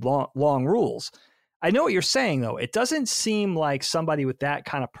had long rules. I know what you're saying, though. It doesn't seem like somebody with that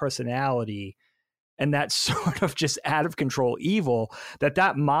kind of personality and that sort of just out of control evil,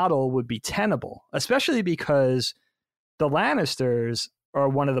 that model would be tenable, especially because the Lannisters are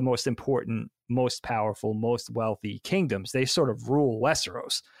one of the most important, most powerful, most wealthy kingdoms. They sort of rule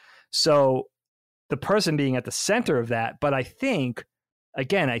Westeros. So the person being at the center of that, but I think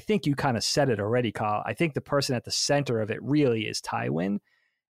you kind of said it already, Kyle. I think the person at the center of it really is Tywin.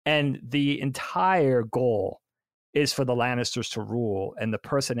 And the entire goal is for the Lannisters to rule, and the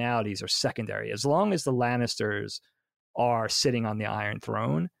personalities are secondary. As long as the Lannisters are sitting on the Iron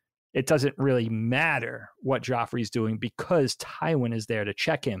Throne, it doesn't really matter what Joffrey's doing because Tywin is there to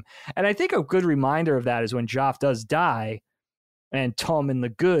check him. And I think a good reminder of that is when Joff does die and Tommen the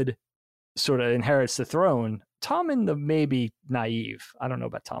Good sort of inherits the throne. Tommen the maybe naive. I don't know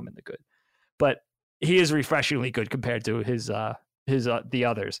about Tommen the Good, but he is refreshingly good compared to the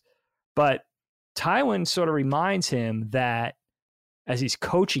others. But Tywin sort of reminds him that, as he's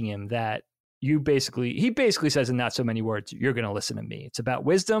coaching him, that he basically says in not so many words, you're going to listen to me. It's about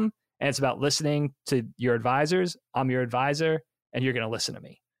wisdom, and it's about listening to your advisors. I'm your advisor, and you're going to listen to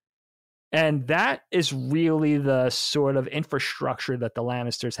me. And that is really the sort of infrastructure that the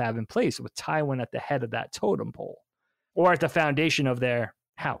Lannisters have in place, with Tywin at the head of that totem pole, or at the foundation of their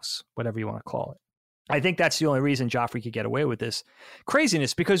house, whatever you want to call it. I think that's the only reason Joffrey could get away with this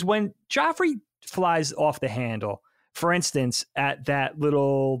craziness, because when Joffrey flies off the handle, for instance, at that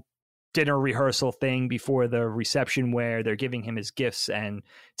little dinner rehearsal thing before the reception where they're giving him his gifts and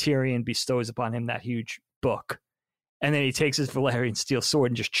Tyrion bestows upon him that huge book, and then he takes his Valyrian steel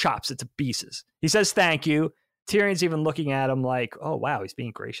sword and just chops it to pieces. He says, thank you. Tyrion's even looking at him like, oh, wow, he's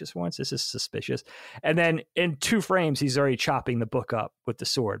being gracious once. This is suspicious. And then in 2 frames, he's already chopping the book up with the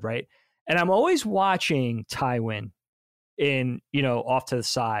sword, right? And I'm always watching Tywin off to the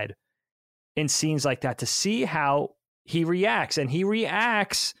side in scenes like that to see how he reacts. And he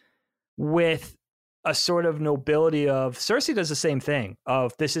reacts with a sort of nobility of, Cersei does the same thing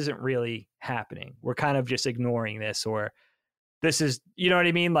of, this isn't really happening. We're kind of just ignoring this, or this is, you know what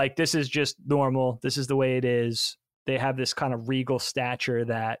I mean? Like, this is just normal. This is the way it is. They have this kind of regal stature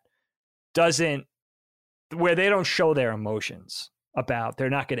that where they don't show their emotions about, they're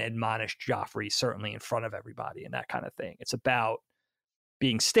not going to admonish Joffrey, certainly in front of everybody and that kind of thing. It's about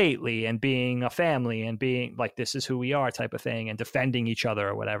being stately and being a family and being like, this is who we are type of thing, and defending each other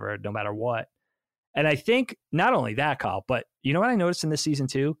or whatever, no matter what. And I think not only that, Kyle, but you know what I noticed in this season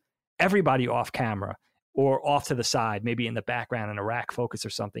too? Everybody off camera or off to the side, maybe in the background in a rack focus or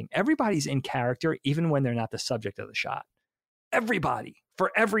something, everybody's in character, even when they're not the subject of the shot. Everybody,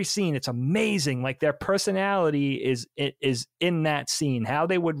 for every scene, it's amazing. Like, their personality is in that scene, how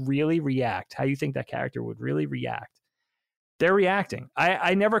they would really react, how you think that character would really react. They're reacting.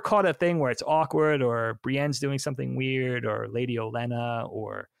 I never caught a thing where it's awkward, or Brienne's doing something weird, or Lady Olenna,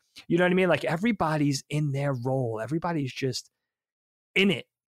 or, you know what I mean? Like, everybody's in their role. Everybody's just in it.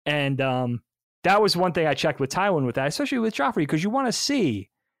 And that was one thing I checked with Tywin with that, especially with Joffrey, because you want to see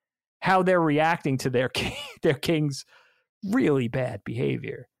how they're reacting to their king's really bad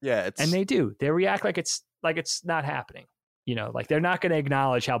behavior. Yeah, and they do. They react like it's not happening. You know, like, they're not going to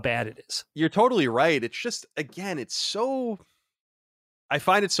acknowledge how bad it is. You're totally right. It's just, again, I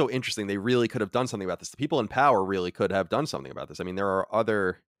find it so interesting. They really could have done something about this. The people in power really could have done something about this. I mean, there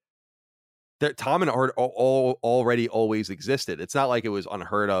are Tommen already always existed. It's not like it was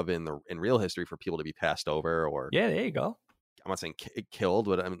unheard of in real history for people to be passed over, or, yeah, there you go. I'm not saying killed,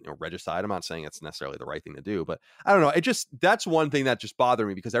 but I mean, regicide. I'm not saying it's necessarily the right thing to do, but I don't know. That's one thing that just bothered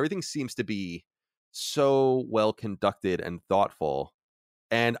me, because everything seems to be so well conducted and thoughtful.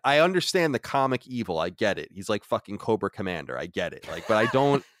 And I understand the comic evil. I get it. He's like fucking Cobra Commander. I get it. Like, but I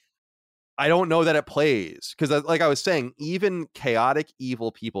don't know that it plays, because, like I was saying, even chaotic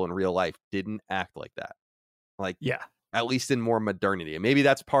evil people in real life didn't act like that. Like, yeah, at least in more modernity. And maybe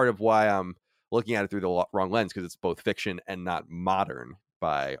that's part of why I'm looking at it through the wrong lens, because it's both fiction and not modern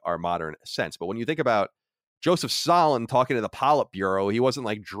by our modern sense. But when you think about Joseph Stalin talking to the Politburo. He wasn't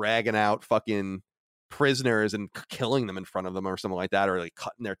like dragging out fucking prisoners and killing them in front of them or something like that, or like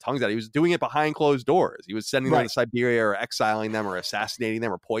cutting their tongues out. He was doing it behind closed doors. He was sending them to Siberia or exiling them or assassinating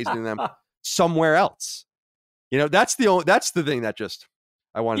them or poisoning them somewhere else. That's the thing that just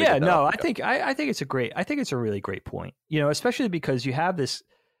I wanted. Yeah, no, I think it's a really great point. Especially because you have this.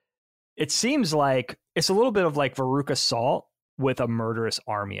 It seems like it's a little bit of like Veruca Salt with a murderous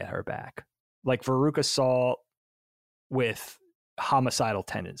army at her back, like Veruca Salt with homicidal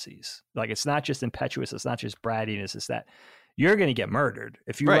tendencies. Like, it's not just impetuous, it's not just brattiness, it's that you're going to get murdered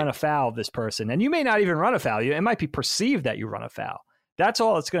if you run afoul of this person. And you may not even run afoul. It might be perceived that you run afoul. That's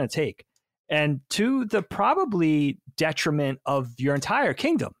all it's going to take. And to the probably detriment of your entire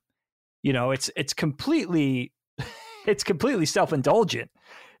kingdom. It's completely self-indulgent.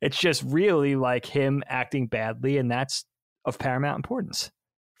 It's just really like him acting badly, and that's of paramount importance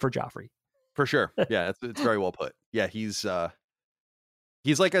for Joffrey. For sure. Yeah, it's very well put. Yeah, he's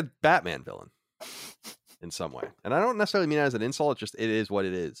like a Batman villain in some way. And I don't necessarily mean that as an insult. It is what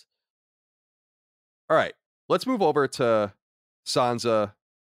it is. All right, let's move over to Sansa,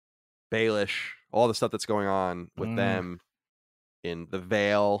 Baelish, all the stuff that's going on with them in the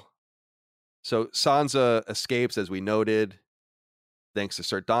Vale. So Sansa escapes, as we noted, thanks to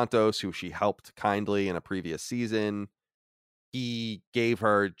Ser Dantos, who she helped kindly in a previous season. He gave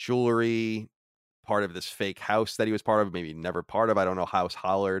her jewelry, part of this fake house that he was part of, maybe never part of. I don't know, House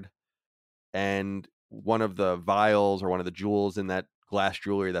Hollard. And one of the vials or one of the jewels in that glass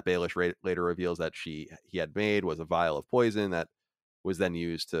jewelry that Baelish later reveals that he had made was a vial of poison that was then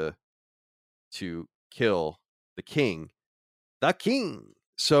used to kill the king. The king.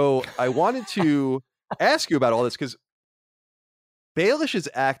 So I wanted to ask you about all this because Baelish is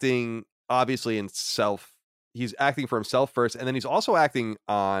acting obviously in self. He's acting for himself first, and then he's also acting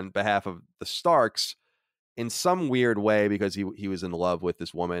on behalf of the Starks in some weird way because he was in love with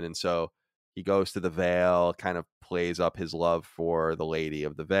this woman, and so he goes to the Vale, kind of plays up his love for the Lady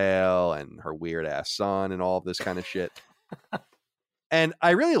of the Vale and her weird ass son and all of this kind of shit. And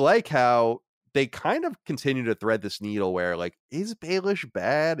I really like how they kind of continue to thread this needle where, like, is Baelish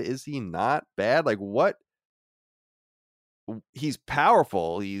bad? Is he not bad? Like, what? He's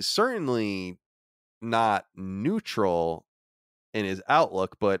powerful. He's certainly not neutral in his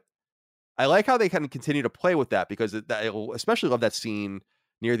outlook, but I like how they kind of continue to play with that because I especially love that scene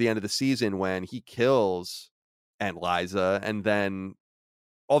near the end of the season when he kills Aunt Lysa, and then,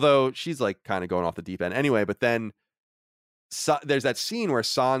 although she's like kind of going off the deep end anyway, but then there's that scene where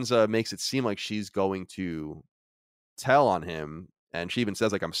Sansa makes it seem like she's going to tell on him, and she even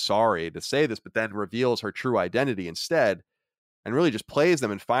says like, I'm sorry to say this, but then reveals her true identity instead and really just plays them.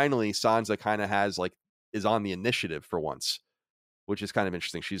 And finally Sansa kind of is on the initiative for once, which is kind of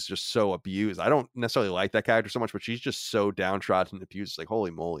interesting. She's just so abused. I don't necessarily like that character so much, but she's just so downtrodden and abused. It's like, holy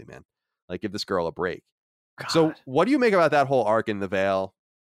moly, man. Like, give this girl a break. God. So what do you make about that whole arc in the Vale?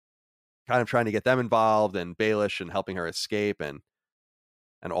 Kind of trying to get them involved and Baelish and helping her escape and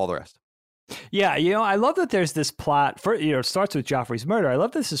all the rest. Yeah, I love that there's this plot for, it starts with Joffrey's murder. I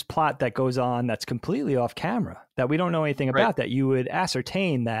love this plot that goes on that's completely off camera, that we don't know anything about, that you would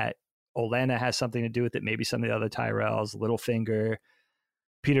ascertain that Olenna has something to do with it, maybe some of the other Tyrells, Littlefinger,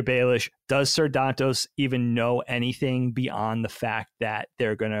 Peter Baelish. Does Ser Dantos even know anything beyond the fact that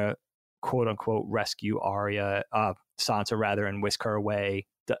they're going to, quote unquote, rescue Sansa rather, and whisk her away?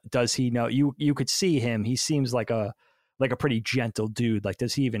 Does he know? You could see him. He seems like a pretty gentle dude. Like,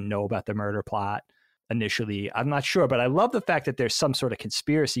 does he even know about the murder plot initially? I'm not sure, but I love the fact that there's some sort of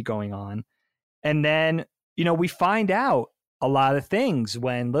conspiracy going on. And then, we find out a lot of things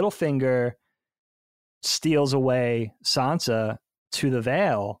when Littlefinger steals away Sansa to the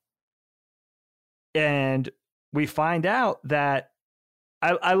Vale. And we find out that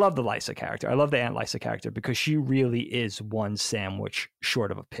I love the Lysa character. I love the Aunt Lysa character because she really is one sandwich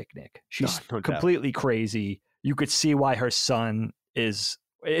short of a picnic. She's completely crazy. You could see why her son is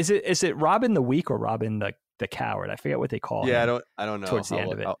it Robin the Weak or Robin the Coward? I forget what they call him. Yeah, I don't know. Towards the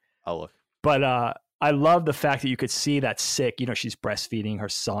end of it. I'll look. But I love the fact that you could see that sick, she's breastfeeding her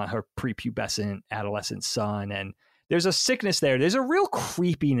son, her prepubescent adolescent son. And there's a sickness there. There's a real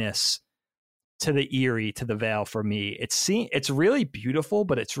creepiness to the Eyrie, to the Vale for me. It's really beautiful,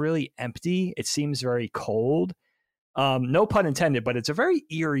 but it's really empty. It seems very cold. No pun intended, but it's a very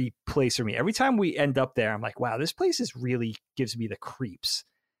eerie place for me. Every time we end up there, I'm like, wow, this place really gives me the creeps.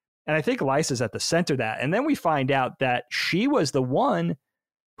 And I think Lysa's at the center of that. And then we find out that she was the one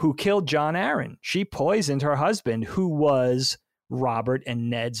who killed Jon Arryn. She poisoned her husband, who was Robert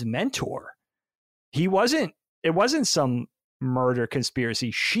and Ned's mentor. It wasn't some murder conspiracy.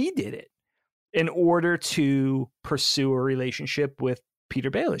 She did it. in order to pursue a relationship with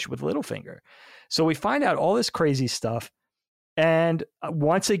Peter Baelish, with Littlefinger. So we find out all this crazy stuff. And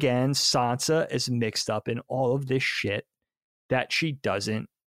once again, Sansa is mixed up in all of this shit that she doesn't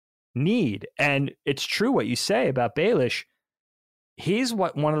need. And it's true what you say about Baelish. He's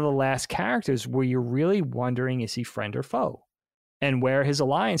one of the last characters where you're really wondering, is he friend or foe? And where his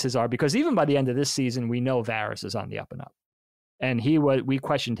alliances are. Because even by the end of this season, we know Varys is on the up and up. And we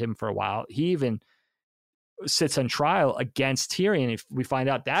questioned him for a while. He even sits on trial against Tyrion. If we find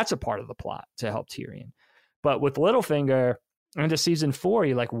out that's a part of the plot to help Tyrion. But with Littlefinger, into season 4,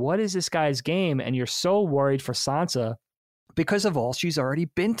 you're like, what is this guy's game? And you're so worried for Sansa because of all she's already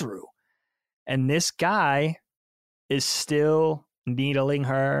been through. And this guy is still needling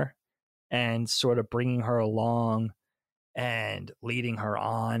her and sort of bringing her along and leading her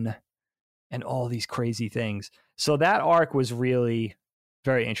on and all these crazy things. So that arc was really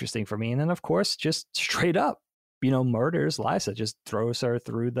very interesting for me. And then, of course, just straight up, murders Lysa, just throws her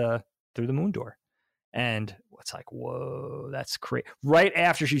through the moon door. And it's like, whoa, that's crazy. Right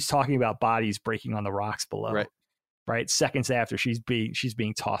after she's talking about bodies breaking on the rocks below, right? Seconds after she's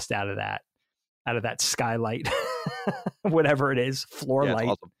being tossed out of that skylight, whatever it is, floor light.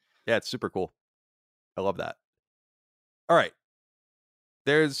 It's awesome. Yeah, it's super cool. I love that. All right.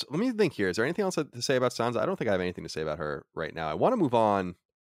 Let me think here. Is there anything else to say about Sansa? I don't think I have anything to say about her right now. I want to move on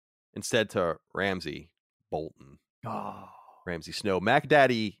instead to Ramsay Bolton. Oh. Ramsay Snow. Mac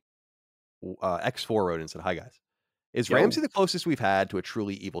Daddy X4 wrote in and said, hi guys. Is Ramsay the closest we've had to a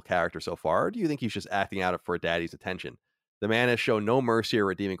truly evil character so far, or do you think he's just acting out for a daddy's attention? The man has shown no mercy or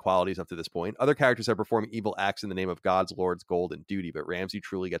redeeming qualities up to this point. Other characters have performed evil acts in the name of God's, Lord's gold and duty, but Ramsay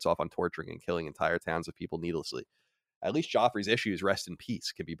truly gets off on torturing and killing entire towns of people needlessly. At least Joffrey's issues, rest in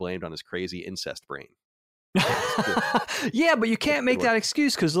peace, can be blamed on his crazy incest brain. Yeah, but you can't make that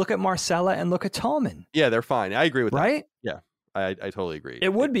excuse because look at Marcella and look at Tommen. Yeah, they're fine. I agree with that. Right? Yeah, I totally agree.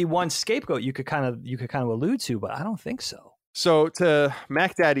 It would be one scapegoat you could kind of allude to, but I don't think so. So to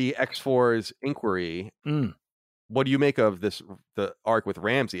Mac Daddy X4's inquiry, what do you make of the arc with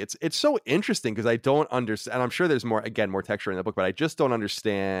Ramsay? It's so interesting because I don't understand. And I'm sure there's more texture in the book, but I just don't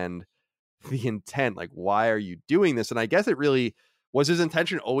understand the intent. Like, why are you doing this? And I guess it really was his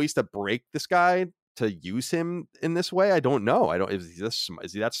intention always to break this guy, to use him in this way. I don't know. Is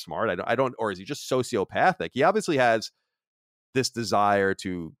he that smart? I don't, or is he just sociopathic? He obviously has this desire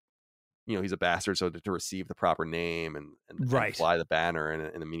to, he's a bastard, so to receive the proper name and fly the banner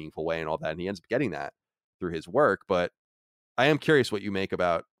in a meaningful way and all that. And he ends up getting that through his work. But I am curious what you make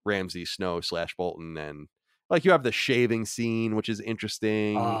about Ramsay Snow / Bolton. And like, you have the shaving scene, which is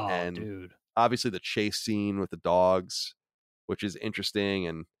interesting. Dude. Obviously the chase scene with the dogs, which is interesting,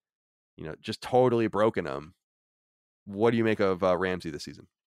 and just totally broken him. What do you make of Ramsay this season?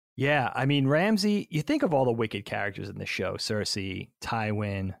 Yeah, I mean, Ramsay, you think of all the wicked characters in the show, Cersei,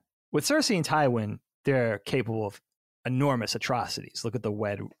 Tywin. With Cersei and Tywin, they're capable of enormous atrocities. Look at the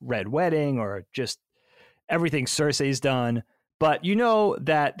Red Wedding, or just everything Cersei's done. But you know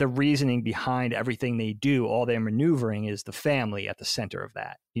that the reasoning behind everything they do, all their maneuvering, is the family at the center of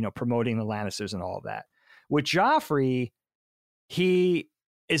that, promoting the Lannisters and all of that. With Joffrey, he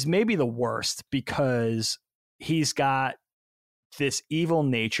is maybe the worst because he's got this evil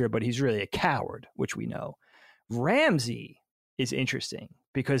nature, but he's really a coward, which we know. Ramsay is interesting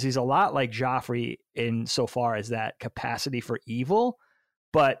because he's a lot like Joffrey in so far as that capacity for evil,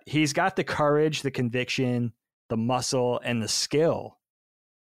 but he's got the courage, the conviction, the muscle, and the skill,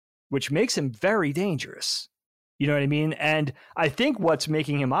 which makes him very dangerous. You know what I mean? And I think what's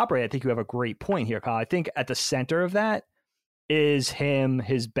making him operate, I think you have a great point here, Kyle. I think at the center of that is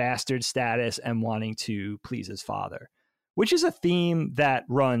his bastard status and wanting to please his father, which is a theme that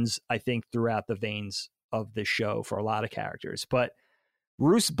runs, I think, throughout the veins of this show for a lot of characters. But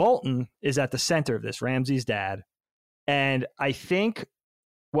Roose Bolton is at the center of this, Ramsay's dad. And I think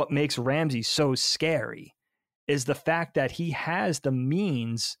what makes Ramsay so scary is the fact that he has the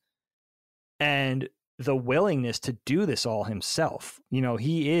means and the willingness to do this all himself.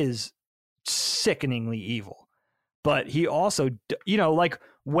 He is sickeningly evil, but he also, like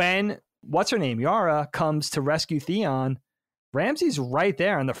when what's her name, Yara, comes to rescue Theon, Ramsay's right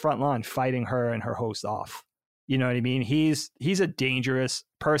there on the front line fighting her and her host off. You know what I mean? He's a dangerous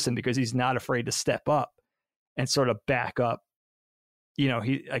person because he's not afraid to step up and sort of back up.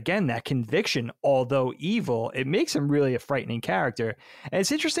 That conviction, although evil, it makes him really a frightening character. And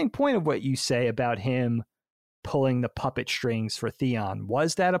it's an interesting point of what you say about him pulling the puppet strings for Theon.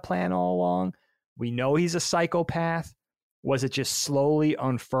 Was that a plan all along? We know he's a psychopath. Was it just slowly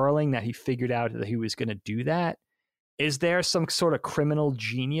unfurling that he figured out that he was going to do that? is there some sort of criminal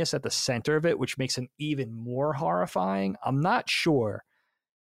genius at the center of it, which makes him even more horrifying? I'm not sure.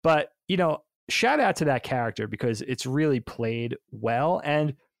 But, shout out to that character because it's really played well.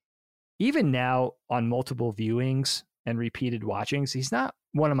 And even now on multiple viewings and repeated watchings, he's not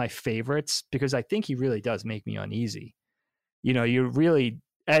one of my favorites because I think he really does make me uneasy.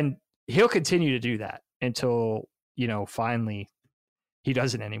 And he'll continue to do that until, finally he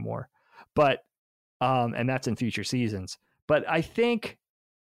doesn't anymore. But, and that's in future seasons. But I think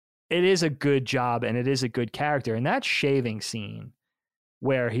it is a good job and it is a good character. And that shaving scene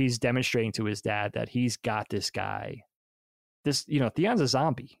where he's demonstrating to his dad that he's got this guy, Theon's a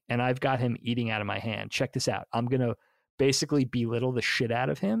zombie and I've got him eating out of my hand. Check this out. I'm going to basically belittle the shit out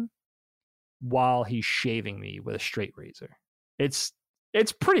of him while he's shaving me with a straight razor. It's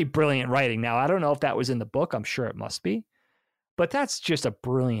pretty brilliant writing. Now, I don't know if that was in the book. I'm sure it must be. But that's just a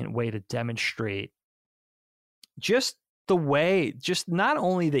brilliant way to demonstrate just the way, just not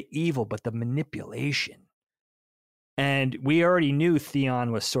only the evil, but the manipulation. And we already knew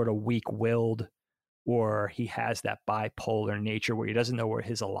Theon was sort of weak-willed, or he has that bipolar nature where he doesn't know where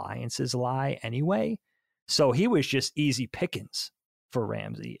his alliances lie anyway. So he was just easy pickings for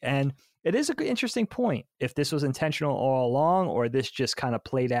Ramsay. And it is an interesting point if this was intentional all along or this just kind of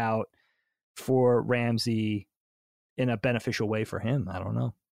played out for Ramsay in a beneficial way for him. I don't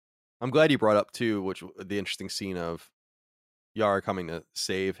know. I'm glad you brought up too, the interesting scene of Yara coming to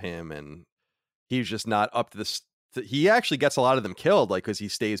save him, and he's just not up to this. He actually gets a lot of them killed, like because he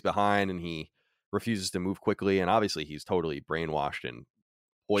stays behind and he refuses to move quickly, and obviously he's totally brainwashed and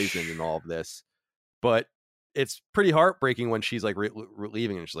poisoned and all of this. But it's pretty heartbreaking when she's like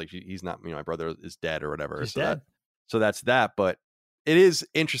leaving, and she's like, "He's not, my brother is dead or whatever." He's dead. So that's that. But it is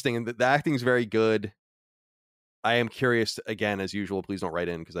interesting, and the acting is very good. I am curious, again, as usual, please don't write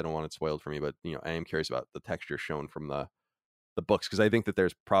in because I don't want it spoiled for me, but I am curious about the texture shown from the books because I think that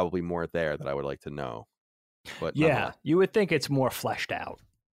there's probably more there that I would like to know. But yeah, you would think it's more fleshed out.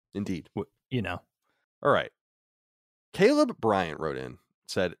 Indeed. All right. Caleb Bryant wrote in,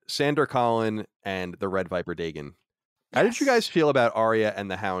 said, Sandor Collin and the Red Viper Dagon. How did you guys feel about Arya and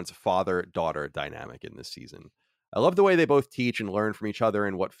the Hound's father-daughter dynamic in this season? I love the way they both teach and learn from each other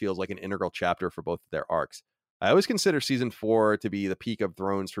in what feels like an integral chapter for both of their arcs. I always consider season 4 to be the peak of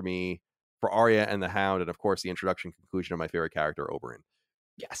Thrones for me, for Arya and the Hound, and of course the introduction and conclusion of my favorite character, Oberyn.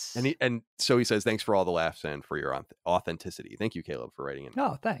 Yes. And so he says, thanks for all the laughs and for your authenticity. Thank you, Caleb, for writing in.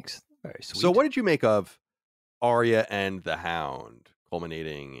 Oh, thanks. Very sweet. So what did you make of Arya and the Hound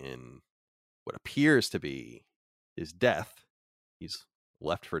culminating in what appears to be his death? He's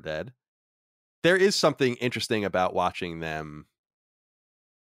left for dead. There is something interesting about watching them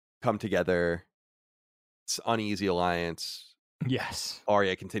come together. It's uneasy alliance. Yes.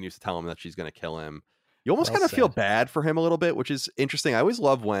 Arya continues to tell him that she's going to kill him. You almost kind of feel bad for him a little bit, which is interesting. I always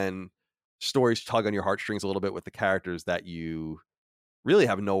love when stories tug on your heartstrings a little bit with the characters that you really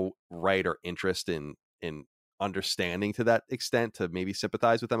have no right or interest in understanding to that extent to maybe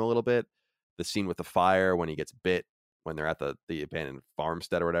sympathize with them a little bit. The scene with the fire when he gets bit when they're at the abandoned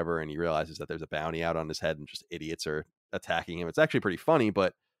farmstead or whatever, and he realizes that there's a bounty out on his head and just idiots are attacking him. It's actually pretty funny,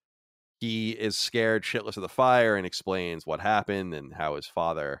 but he is scared shitless of the fire and explains what happened and how his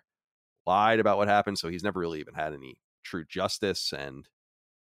father lied about what happened. So he's never really even had any true justice. And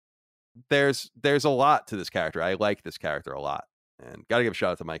there's a lot to this character. I like this character a lot, and got to give a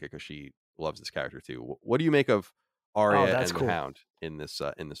shout out to Micah because she loves this character too. What do you make of Arya and the Hound in this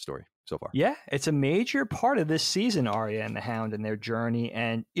story so far? Yeah, it's a major part of this season, Arya and the Hound and their journey.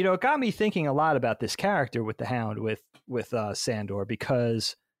 And, it got me thinking a lot about this character with the Hound, with Sandor,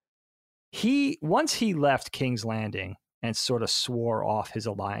 because once he left King's Landing and sort of swore off his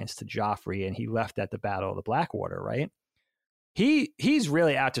alliance to Joffrey, and he left at the Battle of the Blackwater, right? He's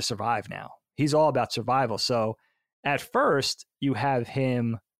really out to survive now. He's all about survival. So at first, you have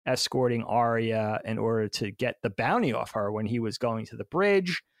him escorting Arya in order to get the bounty off her when he was going to the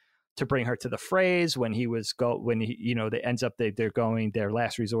bridge to bring her to the Freys. When he ends up their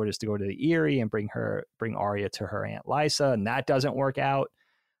last resort is to go to the Eyrie and bring Arya to her Aunt Lysa, and that doesn't work out.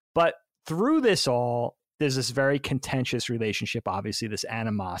 But through this all, there's this very contentious relationship, obviously this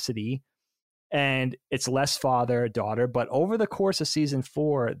animosity, and it's less father-daughter, but over the course of season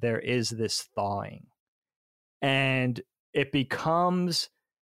 4, there is this thawing, and it becomes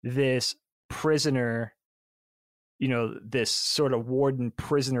this prisoner, this sort of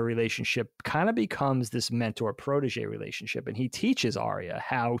warden-prisoner relationship kind of becomes this mentor-protege relationship, and he teaches Arya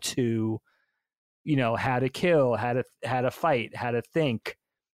how to kill, how to fight, how to think,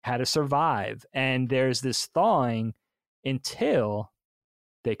 how to survive. And there's this thawing until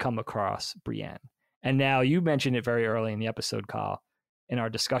they come across Brienne. And now you mentioned it very early in the episode, Kyle, in our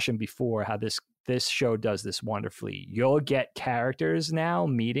discussion before, how this show does this wonderfully. You'll get characters now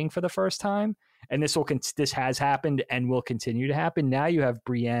meeting for the first time, and this has happened and will continue to happen. Now you have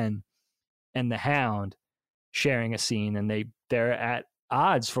Brienne and the Hound sharing a scene, and they're at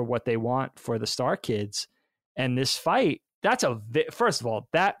odds for what they want for the Stark kids. And this fight, first of all,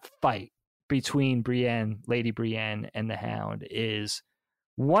 that fight between Lady Brienne and the Hound is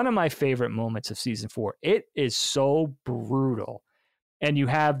one of my favorite moments of season 4. It is so brutal. And you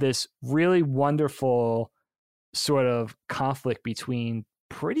have this really wonderful sort of conflict between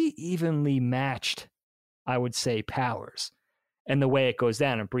pretty evenly matched, I would say, powers, and the way it goes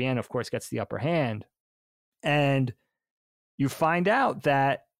down. And Brienne, of course, gets the upper hand. And you find out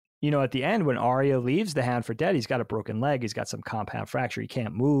that, at the end, when Arya leaves the Hound for dead, he's got a broken leg. He's got some compound fracture. He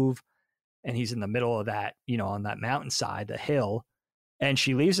can't move. And he's in the middle of that, on that mountainside, the hill. And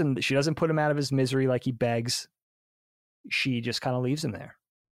she leaves him. She doesn't put him out of his misery like he begs. She just kind of leaves him there.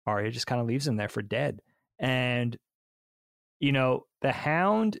 Arya just kind of leaves him there for dead. And, the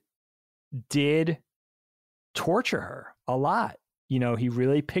Hound did torture her a lot. He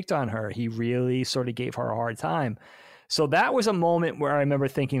really picked on her. He really sort of gave her a hard time. So that was a moment where I remember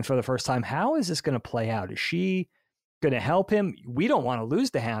thinking for the first time, how is this going to play out? Is she going to help him? We don't want to lose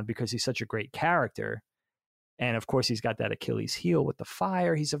the Hound because he's such a great character. And of course, he's got that Achilles heel with the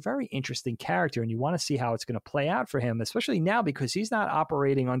fire. He's a very interesting character, and you want to see how it's going to play out for him, especially now because he's not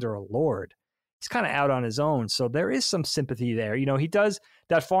operating under a lord. He's kind of out on his own. So there is some sympathy there. He does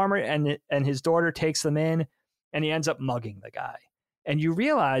that farmer and his daughter takes them in, and he ends up mugging the guy. And you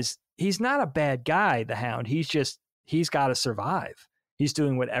realize he's not a bad guy, the Hound. He's got to survive. He's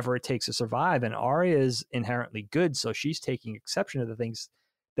doing whatever it takes to survive. And Arya is inherently good, so she's taking exception to the things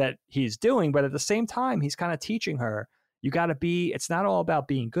that he's doing. But at the same time, he's kind of teaching her, it's not all about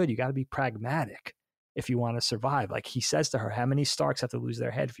being good. You got to be pragmatic if you want to survive. Like he says to her, how many Starks have to lose their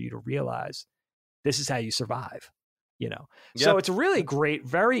head for you to realize this is how you survive? Yep. So it's really great,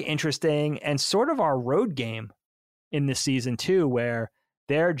 very interesting, and sort of our road game in this season too, where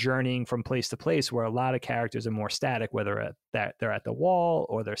they're journeying from place to place, where a lot of characters are more static, whether they're at the Wall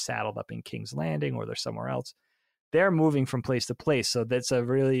or they're saddled up in King's Landing or they're somewhere else. They're moving from place to place. So that's a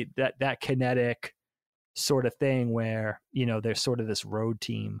really that kinetic sort of thing where, there's sort of this road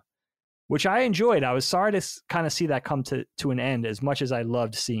team, which I enjoyed. I was sorry to kind of see that come to an end, as much as I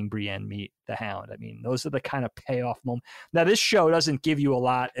loved seeing Brienne meet the Hound. I mean, those are the kind of payoff moments. Now, this show doesn't give you a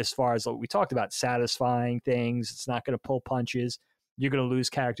lot as far as what we talked about, satisfying things. It's not going to pull punches. You're going to lose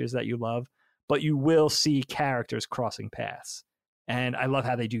characters that you love, but you will see characters crossing paths. And I love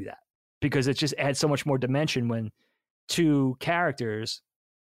how they do that, because it just adds so much more dimension when two characters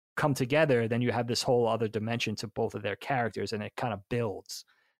come together. Then you have this whole other dimension to both of their characters, and it kind of builds.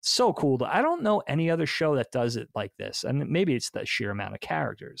 So cool. I don't know any other show that does it like this. And maybe it's the sheer amount of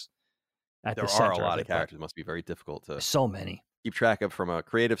characters. There are a lot of characters. It must be very difficult to so many keep track of from a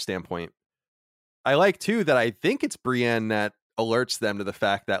creative standpoint. I like too that I think it's Brienne that alerts them to the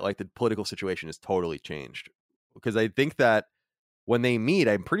fact that like the political situation has totally changed, because I think that when they meet,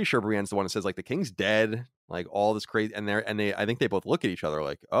 I'm pretty sure Brienne's the one that says like the king's dead, like all this crazy, and I think they both look at each other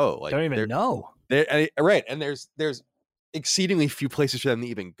like, oh, like don't even know. Right. And there's exceedingly few places for them to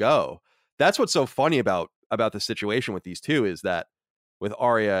even go. That's what's so funny about the situation with these two, is that with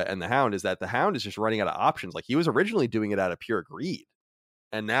Arya and the Hound, is that the Hound is just running out of options. Like he was originally doing it out of pure greed.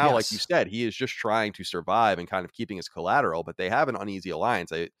 And now, like you said, he is just trying to survive and kind of keeping his collateral, but they have an uneasy alliance.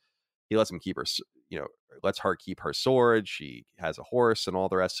 He lets him keep her, lets her keep her sword. She has a horse and all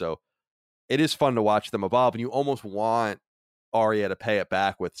the rest. So it is fun to watch them evolve, and you almost want Arya to pay it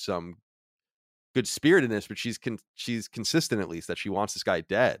back with some good spiritedness, but she's consistent, at least, that she wants this guy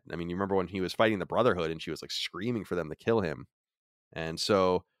dead. I mean, you remember when he was fighting the Brotherhood and she was like screaming for them to kill him. And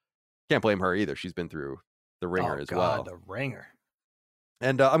so can't blame her either. She's been through the ringer as well. The ringer.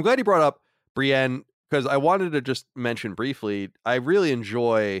 And I'm glad he brought up Brienne, because I wanted to just mention briefly, I really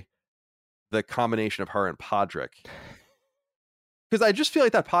enjoy the combination of her and Podrick, because I just feel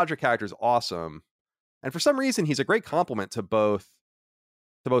like that Podrick character is awesome. And for some reason, he's a great compliment to both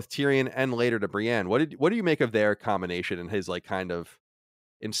Tyrion and later to Brienne. What do you make of their combination and his like kind of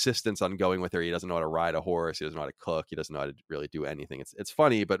insistence on going with her? He doesn't know how to ride a horse. He doesn't know how to cook. He doesn't know how to really do anything. It's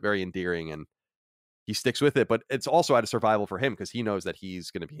funny, but very endearing, and he sticks with it. But it's also out of survival for him, because he knows that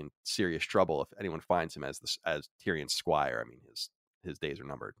he's going to be in serious trouble if anyone finds him as Tyrion's squire. I mean, his days are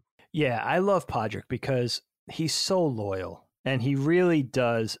numbered. Yeah, I love Podrick because he's so loyal, and he really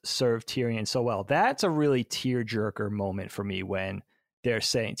does serve Tyrion so well. That's a really tearjerker moment for me when they're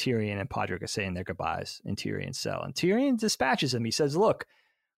saying, Tyrion and Podrick are saying their goodbyes in Tyrion's cell, and Tyrion dispatches him. He says, look,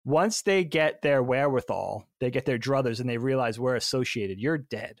 once they get their wherewithal, they get their druthers and they realize we're associated, you're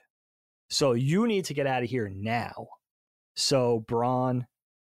dead. So you need to get out of here now. So Bronn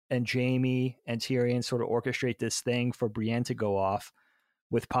and Jaime and Tyrion sort of orchestrate this thing for Brienne to go off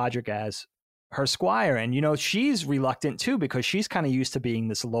with Podrick as her squire. And, she's reluctant too, because she's kind of used to being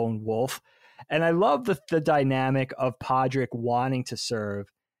this lone wolf. And I love the dynamic of Podrick wanting to serve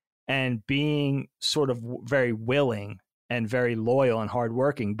and being sort of very willing and very loyal and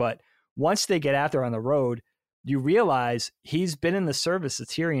hardworking. But once they get out there on the road, you realize he's been in the service of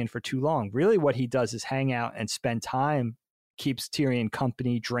Tyrion for too long. Really what he does is hang out and spend time, keeps Tyrion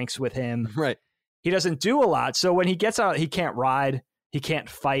company, drinks with him. Right. He doesn't do a lot. So when he gets out, he can't ride. He can't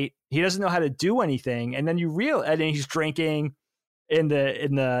fight. He doesn't know how to do anything. And then and then he's drinking in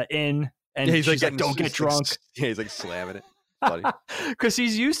the inn. And he's like, don't get drunk. He's like slamming it. Funny. Because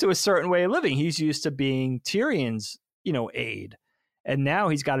he's used to a certain way of living. He's used to being Tyrion's, aide. And now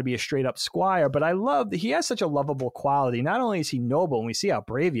he's got to be a straight up squire. But I love that he has such a lovable quality. Not only is he noble, and we see how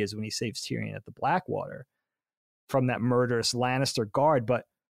brave he is when he saves Tyrion at the Blackwater from that murderous Lannister guard, but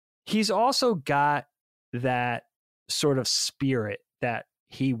he's also got that sort of spirit that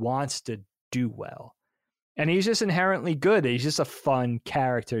he wants to do well. And he's just inherently good. He's just a fun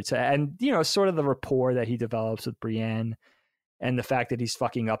character and sort of the rapport that he develops with Brienne and the fact that he's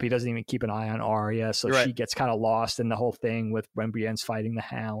fucking up. He doesn't even keep an eye on Arya. So she gets kind of lost in the whole thing with when Brienne's fighting the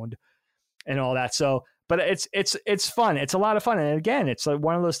Hound and all that. So, but it's fun. It's a lot of fun. And again, it's like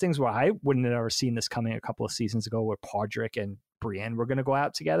one of those things where I wouldn't have ever seen this coming a couple of seasons ago where Podrick and Brienne were going to go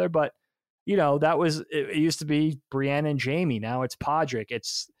out together. But, it used to be Brienne and Jaime. Now it's Podrick.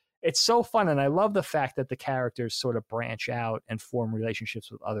 It's so fun. And I love the fact that the characters sort of branch out and form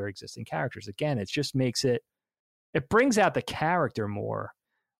relationships with other existing characters. Again, it just makes it brings out the character more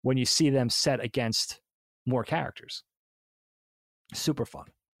when you see them set against more characters. Super fun.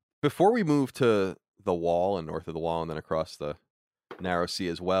 Before we move to the Wall and north of the Wall and then across the Narrow Sea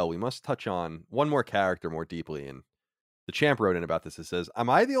as well, we must touch on one more character more deeply. And the champ wrote in about this. It says, am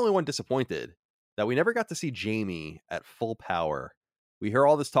I the only one disappointed that we never got to see Jaime at full power? We hear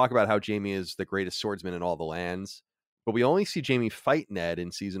all this talk about how Jaime is the greatest swordsman in all the lands, but we only see Jaime fight Ned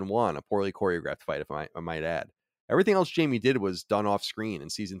in season 1, a poorly choreographed fight, if I might add. Everything else Jaime did was done off screen. In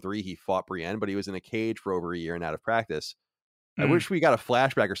season 3, he fought Brienne, but he was in a cage for over a year and out of practice. I wish we got a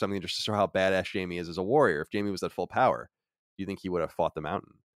flashback or something just to show how badass Jaime is as a warrior. If Jaime was at full power, do you think he would have fought the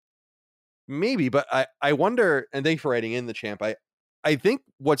Mountain? Maybe, but I wonder, and thanks for writing in the champ. I think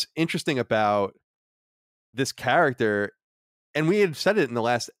what's interesting about this character, and we had said it in the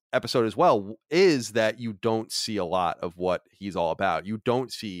last episode as well, is that you don't see a lot of what he's all about. You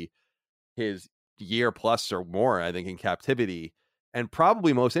don't see his year plus or more, I think, in captivity. And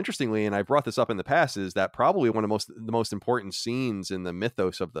probably most interestingly, and I brought this up in the past, is that probably one of the most important scenes in the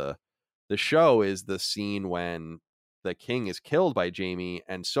mythos of the show is the scene when the king is killed by Jaime,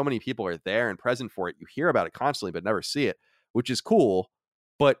 and so many people are there and present for it. You hear about it constantly, but never see it, which is cool.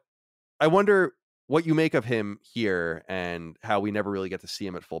 But I wonder what you make of him here and how we never really get to see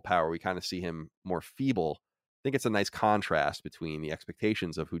him at full power. We kind of see him more feeble. I think it's a nice contrast between the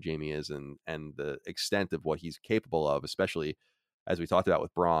expectations of who Jaime is and the extent of what he's capable of, especially as we talked about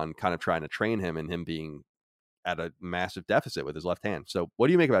with Bronn, kind of trying to train him and him being at a massive deficit with his left hand. So what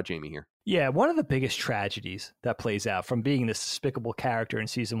do you make about Jaime here? Yeah, one of the biggest tragedies that plays out from being this despicable character in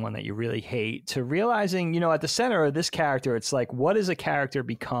season 1 that you really hate to realizing, at the center of this character, it's like, what does a character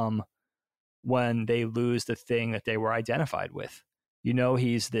become when they lose the thing that they were identified with?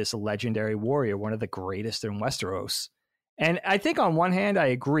 He's this legendary warrior, one of the greatest in Westeros. And I think on one hand, I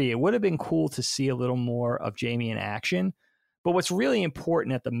agree. It would have been cool to see a little more of Jaime in action. But what's really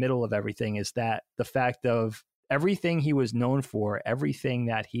important at the middle of everything is that the fact of everything he was known for, everything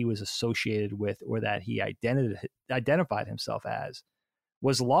that he was associated with or that he identified himself as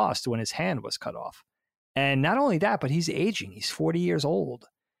was lost when his hand was cut off. And not only that, but he's aging. He's 40 years old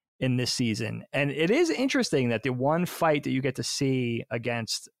in this season. And it is interesting that the one fight that you get to see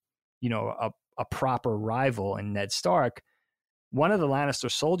against, a proper rival in Ned Stark, one of the Lannister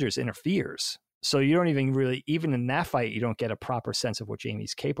soldiers interferes. So you don't even in that fight, you don't get a proper sense of what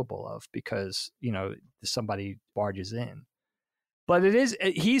Jaime's capable of because, somebody barges in. But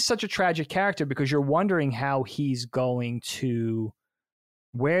he's such a tragic character because you're wondering how he's going to,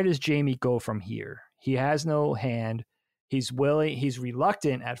 where does Jaime go from here? He has no hand. He's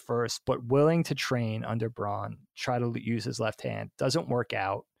reluctant at first, but willing to train under Bronn, try to use his left hand. Doesn't work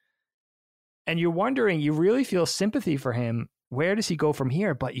out. And you're wondering, you really feel sympathy for him. Where does he go from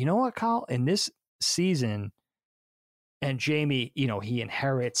here? But you know what, Kyle? In this season, and Jaime, he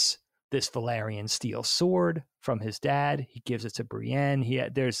inherits this Valyrian steel sword from his dad. He gives it to Brienne.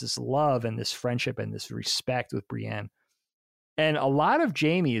 There's this love and this friendship and this respect with Brienne. And a lot of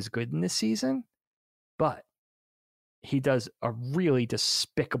Jaime is good in this season, but he does a really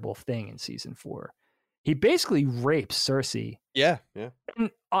despicable thing in season 4. He basically rapes Cersei. Yeah.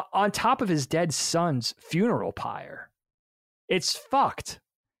 On top of his dead son's funeral pyre. It's fucked.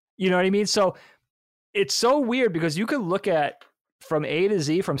 You know what I mean? So it's so weird because you could look at from A to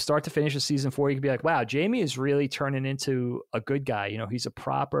Z, from start to finish of season 4, you could be like, wow, Jaime is really turning into a good guy. You know, he's a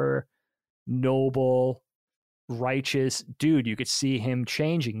proper, noble, righteous dude. You could see him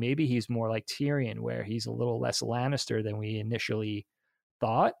changing. Maybe he's more like Tyrion, where he's a little less Lannister than we initially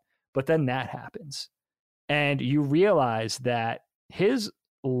thought. But then that happens. And you realize that his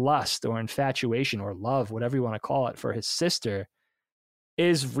lust or infatuation or love, whatever you want to call it, for his sister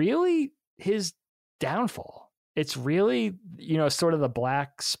is really his downfall. It's really, you know, sort of the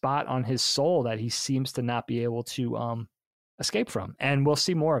black spot on his soul that he seems to not be able to escape from. And we'll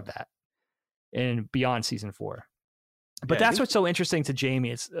see more of that in beyond season 4. But that's what's so interesting to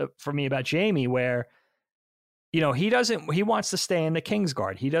Jaime. It's for me about Jaime, where, you know, he wants to stay in the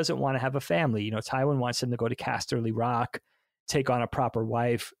Kingsguard. He doesn't want to have a family. You know, Tywin wants him to go to Casterly Rock, take on a proper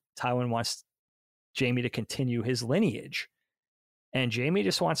wife. Tywin wants Jaime to continue his lineage. And Jaime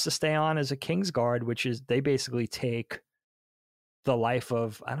just wants to stay on as a Kingsguard, which is, they basically take the life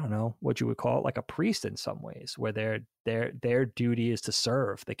of, I don't know what you would call it, like a priest in some ways, where their duty is to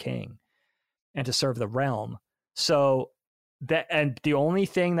serve the king and to serve the realm. So that, and the only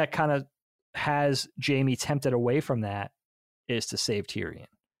thing that kind of has Jaime tempted away from that is to save Tyrion.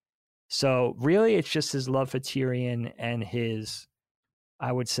 So really it's just his love for Tyrion and his,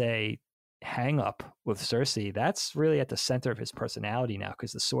 I would say, hang up with Cersei. That's really at the center of his personality now,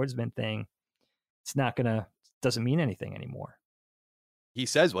 because the swordsman thing, doesn't mean anything anymore. He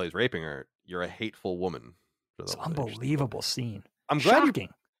says while he's raping her, "You're a hateful woman." It's an unbelievable scene. Shocking.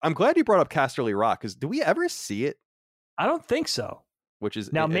 I'm glad you brought up Casterly Rock, because do we ever see it? I don't think so. Which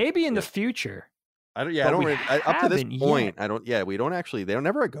is now maybe in the future. Up to this point, we don't actually, they don't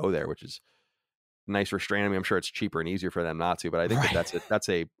never go there, which is a nice restraint. I mean, I'm sure it's cheaper and easier for them not to, but I think that's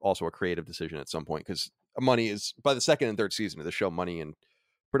also a creative decision at some point, because money is, by the second and third season of the show, money and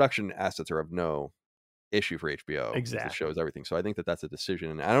production assets are of no issue for HBO. Exactly. It shows everything. So I think that's a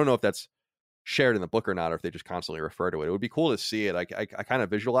decision. And I don't know if that's shared in the book or not, or if they just constantly refer to it. It would be cool to see it. I kind of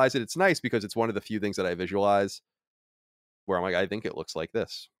visualize it. It's nice because it's one of the few things that I visualize where I'm like, I think it looks like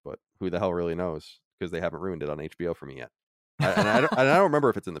this, but who the hell really knows? Because they haven't ruined it on HBO for me yet. I don't remember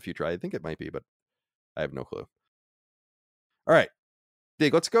if it's in the future. I think it might be, but I have no clue. All right,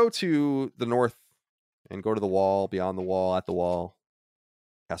 Dig, let's go to the north and go to the wall, beyond the wall, at the wall,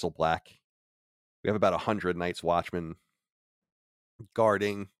 Castle Black. We have about 100 Night's Watchmen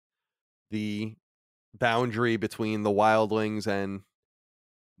guarding the boundary between the wildlings and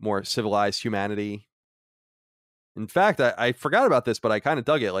more civilized humanity. In fact, I forgot about this, but I kind of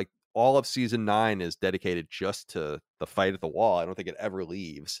dug it. Like, all of season 9 is dedicated just to the fight at the wall. I don't think it ever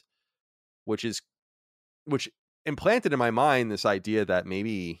leaves, which implanted in my mind this idea that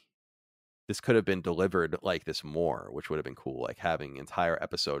maybe this could have been delivered like this more, which would have been cool. Like having entire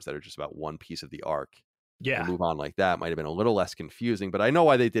episodes that are just about one piece of the arc. Yeah. And move on like that might have been a little less confusing, but I know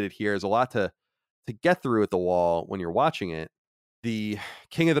why they did it here. There's a lot to get through at the wall when you're watching it. The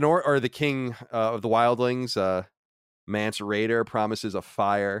King of the North, or the King of the Wildlings, Mance Rayder, promises a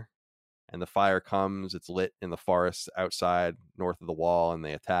fire, and the fire comes. It's lit in the forest outside north of the wall, and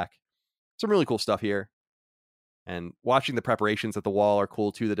they attack. Some really cool stuff here. And watching the preparations at the wall are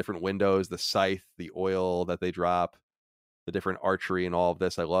cool too. The different windows, the scythe, the oil that they drop, the different archery and all of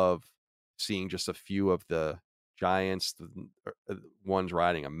this. I love seeing just a few of the giants. One's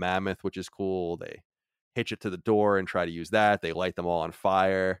riding a mammoth, which is cool. They hitch it to the door and try to use that. They light them all on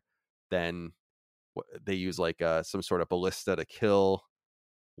fire. Then they use like some sort of ballista to kill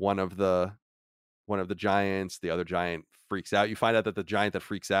one of the giants. The other giant freaks out. You find out that the giant that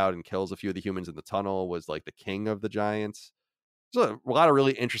freaks out and kills a few of the humans in the tunnel was like the king of the giants. So a lot of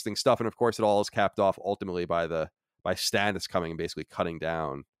really interesting stuff, and of course it all is capped off ultimately by Stannis coming and basically cutting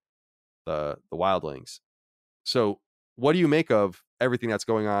down the wildlings. So what do you make of everything that's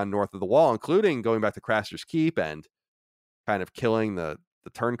going on north of the wall, including going back to Craster's Keep and kind of killing the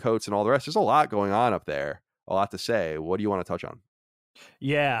turncoats and all the rest? There's a lot going on up there, a lot to say. What do you want to touch on?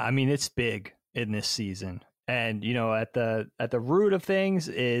 Yeah, I mean, it's big in this season. And, you know, at the root of things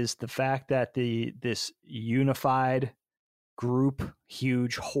is the fact that this unified group,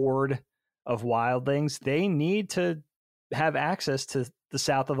 huge horde of wildlings, they need to have access to the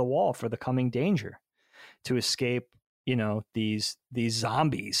south of the wall for the coming danger, to escape, you know, these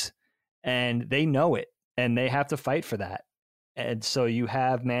zombies and they know it, and they have to fight for that. And so you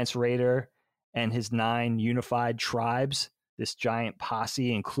have Mance Rayder and his 9 unified tribes, this giant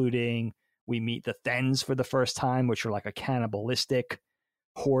posse, including we meet the Thens for the first time, which are like a cannibalistic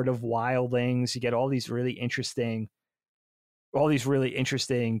horde of wildlings. You get all these really interesting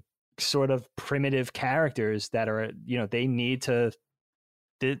sort of primitive characters that are, they need to,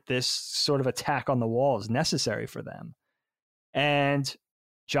 this sort of attack on the wall is necessary for them. And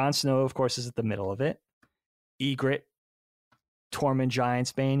Jon Snow, of course, is at the middle of it. Ygritte, Tormund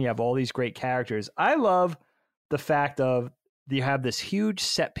Giantsbane, you have all these great characters. I love the fact of you have this huge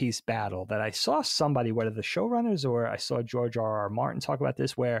set piece battle that I saw somebody, whether the showrunners or I saw George R.R. Martin talk about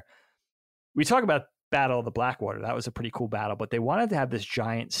this, where we talk about Battle of the Blackwater. That was a pretty cool battle, but they wanted to have this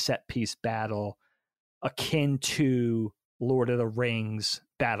giant set piece battle akin to Lord of the Rings,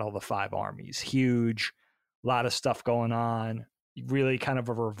 Battle of the Five Armies. Huge, a lot of stuff going on, really kind of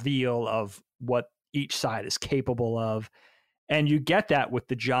a reveal of what each side is capable of. And you get that with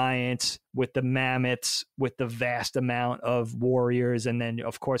the giants, with the mammoths, with the vast amount of warriors. And then,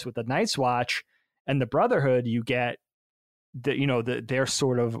 of course, with the Night's Watch and the Brotherhood, you get their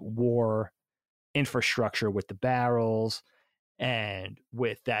sort of war infrastructure with the barrels and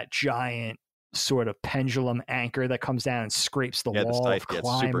with that giant sort of pendulum anchor that comes down and scrapes the wall of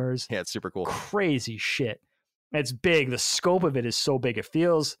climbers. It's super cool. Crazy shit. It's big. The scope of it is so big. It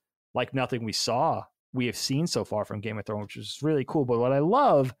feels like nothing we have seen so far from Game of Thrones, which is really cool. But what I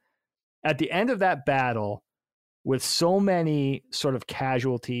love at the end of that battle, with so many sort of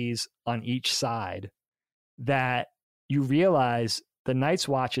casualties on each side, that you realize the Night's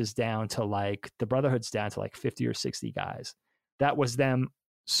Watch is down to the Brotherhood's down to 50 or 60 guys. That was them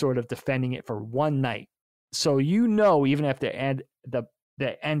sort of defending it for one night. So even at the end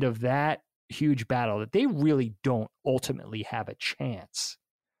of that huge battle, that they really don't ultimately have a chance.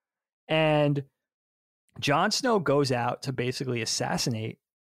 And Jon Snow goes out to basically assassinate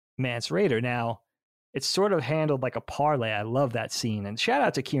Mance Rayder. Now, it's sort of handled like a parlay. I love that scene. And shout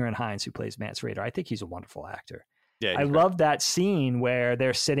out to Kieran Hines, who plays Mance Rayder. I think he's a wonderful actor. Yeah, I love that scene where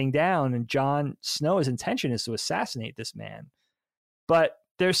they're sitting down and Jon Snow's intention is to assassinate this man. But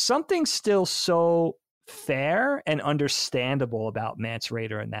there's something still so fair and understandable about Mance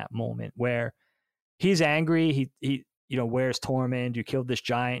Rayder in that moment, where he's angry. He where's Tormund? You killed this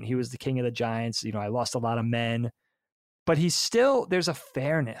giant. He was the king of the giants. I lost a lot of men. But there's a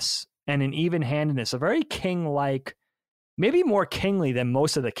fairness and an even-handedness, a very king-like, maybe more kingly than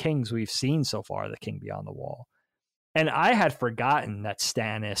most of the kings we've seen so far, the King Beyond the Wall. And I had forgotten that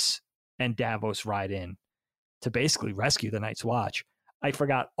Stannis and Davos ride in to basically rescue the Night's Watch. I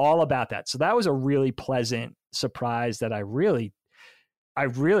forgot all about that. So that was a really pleasant surprise that I really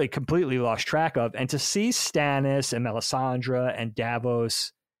completely lost track of. And to see Stannis and Melisandre and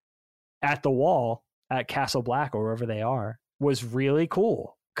Davos at the wall at Castle Black or wherever they are was really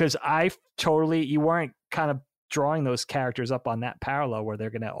cool. Because you weren't kind of drawing those characters up on that parallel where they're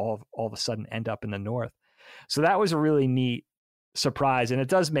going to all of a sudden end up in the North. So that was a really neat surprise. And it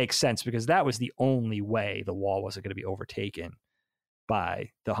does make sense because that was the only way the wall wasn't going to be overtaken by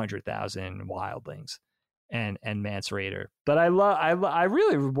the 100,000 wildlings and Mance Rayder. But I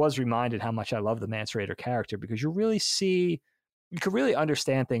really was reminded how much I love the Mance Rayder character, because you could really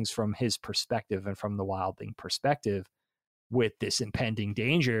understand things from his perspective and from the wildling perspective with this impending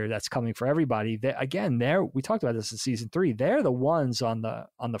danger that's coming for everybody. We talked about this in season 3. They're the ones on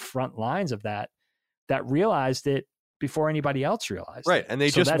the front lines of that realized it before anybody else realized. Right. And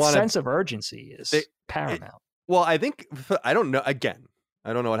they just that sense of urgency is paramount. Well, I think, I don't know. Again,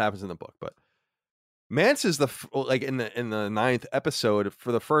 I don't know what happens in the book, but Mance is in the 9th episode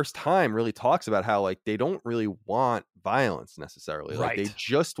for the first time really talks about how they don't really want violence necessarily. Right. They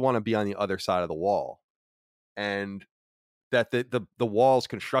just want to be on the other side of the wall, and that the wall's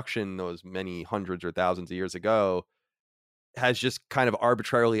construction those many hundreds or thousands of years ago has just kind of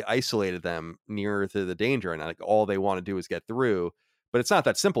arbitrarily isolated them nearer to the danger, and all they want to do is get through. But it's not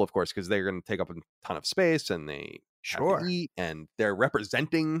that simple, of course, because they're going to take up a ton of space, and they have to eat, and they're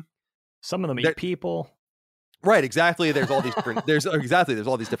representing. Some of them eat people. Right, exactly. There's all these different. there's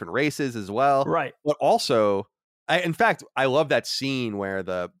all these different races as well. Right, but also, in fact, I love that scene where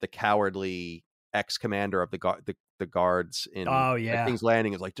the cowardly ex-commander of the guards in King's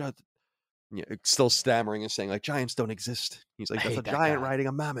Landing is still stammering and saying giants don't exist. He's like, that's a giant riding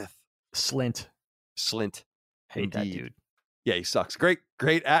a mammoth. Slint. Hate Indeed. That dude. Yeah, he sucks. Great.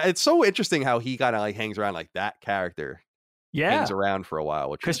 It's so interesting how he kind of hangs around that character. Yeah, hangs around for a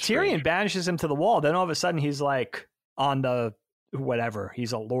while, because Tyrion banishes him to the wall. Then all of a sudden he's on the whatever.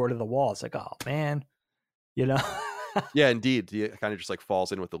 He's a lord of the wall. It's oh man, Yeah, indeed. He kind of just like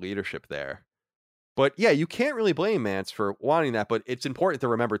falls in with the leadership there. But yeah, you can't really blame Mance for wanting that. But it's important to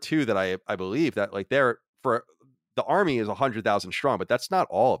remember too that I believe that like for the army is 100,000 strong, but that's not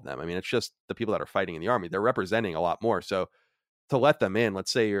all of them. I mean, it's just the people that are fighting in the army. They're representing a lot more. So to let them in,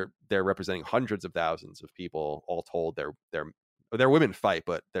 let's say they're representing hundreds of thousands of people all told. Their women fight,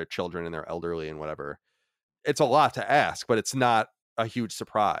 but their children and their elderly and whatever. It's a lot to ask, but it's not a huge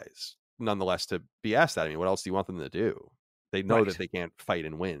surprise nonetheless to be asked that. I mean, what else do you want them to do? They know that they can't fight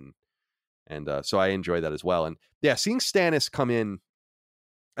and win. And so I enjoy that as well. And yeah, seeing Stannis come in,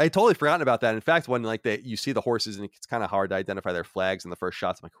 I had totally forgotten about that. In fact, when like you see the horses and it's kind of hard to identify their flags in the first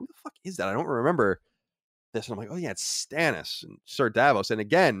shots, I'm like, who the fuck is that? I don't remember this. And I'm like, oh yeah, it's Stannis and Sir Davos. And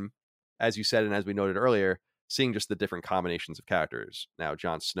again, as you said, and as we noted earlier, seeing just the different combinations of characters. Now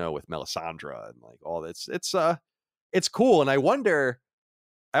Jon Snow with Melisandre and like all this. It's cool. And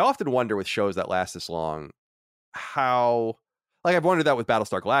I often wonder with shows that last this long, how, like I've wondered that with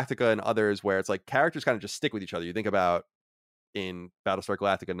Battlestar Galactica and others where it's like characters kind of just stick with each other. You think about in Battlestar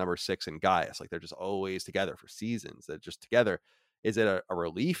Galactica #6 and Gaius, like they're just always together for seasons. They're just together. Is it a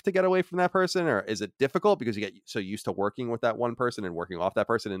relief to get away from that person, or is it difficult because you get so used to working with that one person and working off that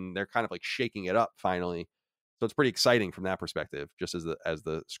person, and they're kind of like shaking it up finally? So it's pretty exciting from that perspective, just as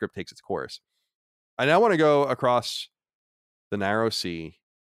the script takes its course. I now want to go across the Narrow Sea,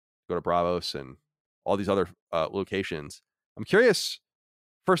 go to Braavos and all these other locations. I'm curious,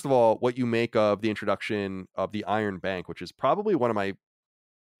 first of all, what you make of the introduction of the Iron Bank, which is probably one of my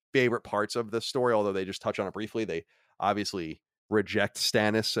favorite parts of the story, although they just touch on it briefly. They obviously reject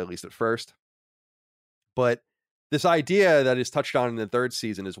Stannis, at least at first. But this idea that is touched on in the third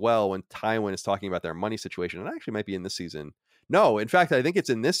season as well, when Tywin is talking about their money situation, and it actually might be in this season. No, in fact, I think it's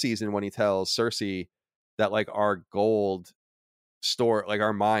in this season when he tells Cersei that like our gold store, like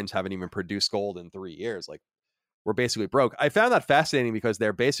our mines haven't even produced gold in 3 years. Like we're basically broke. I found that fascinating because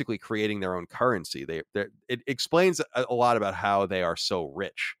they're basically creating their own currency. It explains a lot about how they are so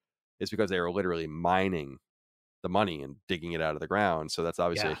rich. It's because they are literally mining the money and digging it out of the ground. So that's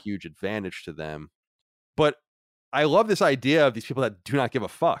obviously a huge advantage to them. But I love this idea of these people that do not give a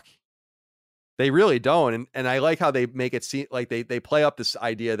fuck. They really don't. And I like how they make it seem like they play up this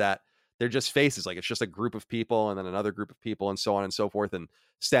idea that they're just faces. Like it's just a group of people and then another group of people and so on and so forth. And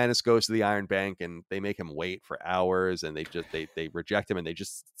Stannis goes to the Iron Bank and they make him wait for hours and they reject him and they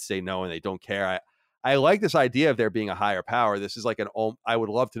just say no and they don't care. I like this idea of there being a higher power. This is like I would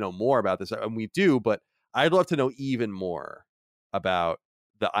love to know more about this, and we do, but I'd love to know even more about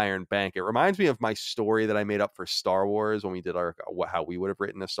the Iron Bank. It reminds me of my story that I made up for Star Wars when we did how we would have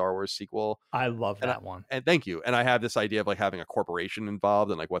written a Star Wars sequel. I love that one. And thank you. And I have this idea of like having a corporation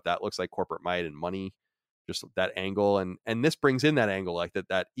involved and like what that looks like, corporate might and money, just that angle. And this brings in that angle, like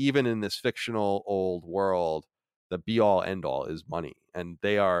that even in this fictional old world, the be all end all is money. And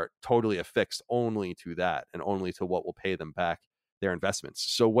they are totally affixed only to that and only to what will pay them back their investments.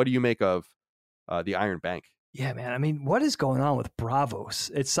 So what do you make of the Iron Bank? Yeah, man. I mean, what is going on with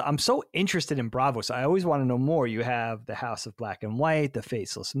Braavos? I'm so interested in Braavos. I always want to know more. You have the House of Black and White, the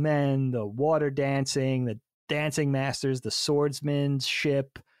Faceless Men, the water dancing, the dancing masters, the swordsman's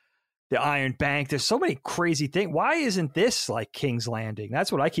ship, the Iron Bank. There's so many crazy things. Why isn't this like King's Landing?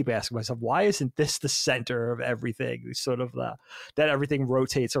 That's what I keep asking myself. Why isn't this the center of everything? Sort of that everything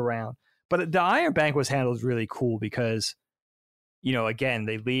rotates around. But the Iron Bank was handled really cool because, again,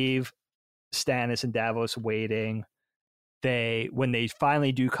 they leave Stannis and Davos waiting. When they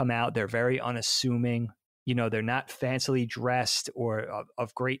finally do come out, they're very unassuming. They're not fancily dressed or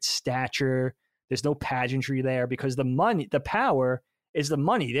of great stature. There's no pageantry there because the power is the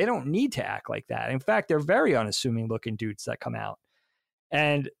money. They don't need to act like that. In fact, they're very unassuming looking dudes that come out.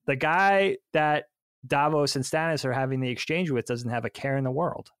 And the guy that Davos and Stannis are having the exchange with doesn't have a care in the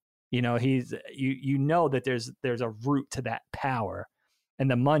world. He's that there's a root to that power and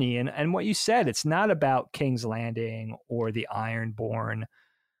the money. And what you said, it's not about King's Landing or the Ironborn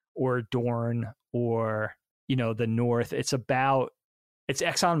or Dorne or, the North. It's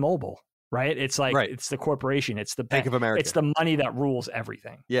ExxonMobil, right? It's like, It's the corporation. It's the Bank of America. It's the money that rules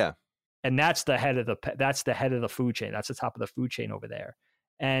everything. Yeah. And that's the head of the food chain. That's the top of the food chain over there.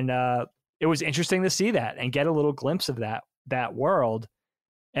 And it was interesting to see that and get a little glimpse of that world.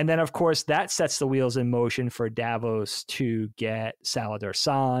 And then, of course, that sets the wheels in motion for Davos to get Salladhor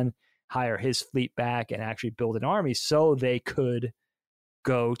Saan, hire his fleet back, and actually build an army so they could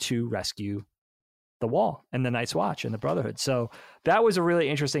go to rescue the Wall and the Night's Watch and the Brotherhood. So that was a really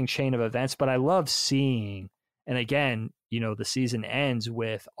interesting chain of events. But I love seeing, and again, the season ends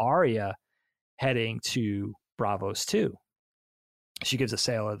with Arya heading to Braavos 2. She gives a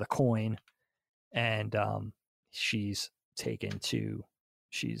sailor the coin, and she's taken to,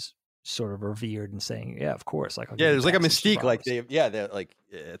 she's sort of revered and saying, yeah, of course. Like, there's like a mystique. Like they're like,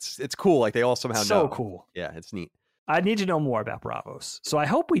 it's cool. Like they all somehow know. So cool. Yeah, it's neat. I need to know more about Braavos. So I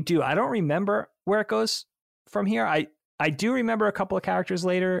hope we do. I don't remember where it goes from here. I do remember a couple of characters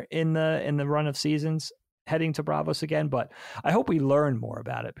later in the run of seasons heading to Braavos again, but I hope we learn more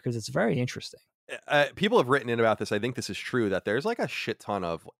about it because it's very interesting. People have written in about this. I think this is true, that there's like a shit ton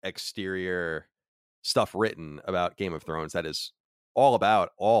of exterior stuff written about Game of Thrones that is all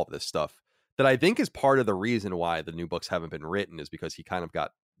about all of this stuff, that I think is part of the reason why the new books haven't been written, is because he kind of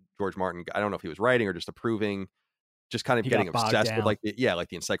got George Martin, I don't know if he was writing or just approving, just kind of getting obsessed with like the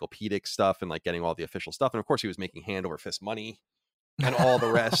encyclopedic stuff and like getting all the official stuff. And of course he was making hand over fist money and all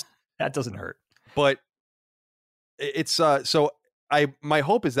the rest. That doesn't hurt. But it's so my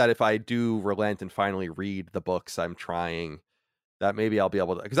hope is that if I do relent and finally read the books I'm trying, that maybe I'll be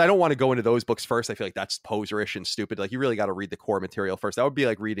able to, because I don't want to go into those books first. I feel like that's poserish and stupid. Like you really got to read the core material first. That would be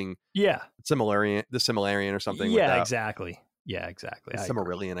like reading the Silmarillion or something. Yeah, exactly. Yeah, exactly.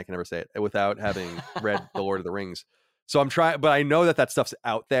 Silmarillion, I can never say it without having read The Lord of the Rings. So I'm trying, but I know that stuff's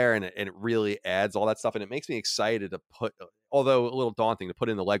out there, and it really adds all that stuff, and it makes me excited to put, although a little daunting, to put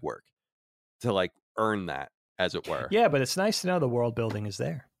in the legwork to like earn that, as it were. Yeah, but it's nice to know the world building is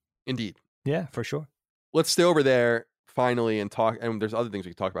there. Indeed. Yeah, for sure. Let's stay over there finally and talk, and there's other things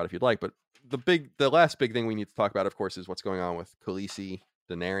we can talk about if you'd like, but the last big thing we need to talk about, of course, is what's going on with Khaleesi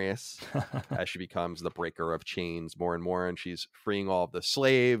Daenerys as she becomes the breaker of chains more and more, and she's freeing all of the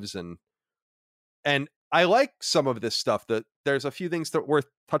slaves, and I like some of this stuff. That there's a few things that worth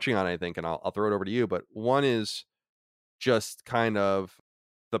touching on, I think, and I'll throw it over to you. But one is just kind of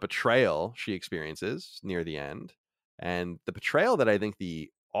the betrayal she experiences near the end, and the betrayal that I think the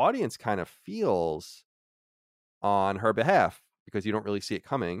audience kind of feels on her behalf, because you don't really see it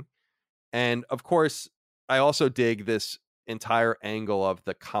coming. And of course, I also dig this entire angle of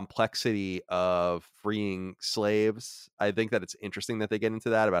the complexity of freeing slaves. I think that it's interesting that they get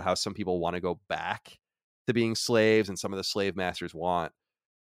into that, about how some people want to go back to being slaves, and some of the slave masters want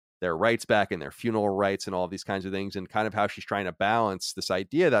their rights back and their funeral rights and all of these kinds of things, and kind of how she's trying to balance this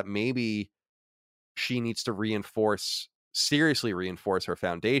idea that maybe she needs to seriously reinforce her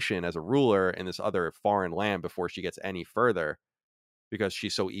foundation as a ruler in this other foreign land before she gets any further, because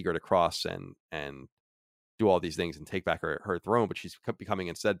she's so eager to cross and do all these things and take back her throne, but she's becoming,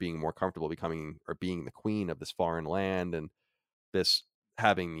 instead, being more comfortable being the queen of this foreign land, and this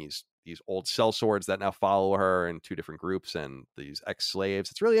having these old sellswords that now follow her in two different groups, and these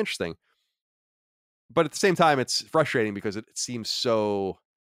ex-slaves. It's really interesting, but at the same time it's frustrating because it seems so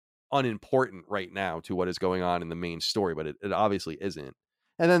unimportant right now to what is going on in the main story, but it obviously isn't.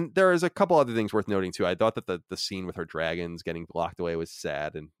 And then there is a couple other things worth noting too. I thought that the scene with her dragons getting locked away was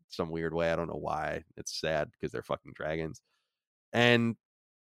sad in some weird way. I don't know why it's sad, because they're fucking dragons. And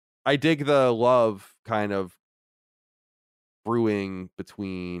I dig the love kind of brewing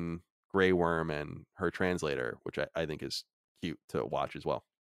between Grey Worm and her translator, which I think is cute to watch as well.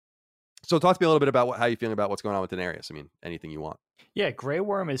 So talk to me a little bit about how you feeling about what's going on with Daenerys. I mean, anything you want. Yeah, Grey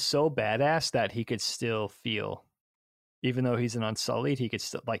Worm is so badass that he could still feel, even though he's an Unsullied, he could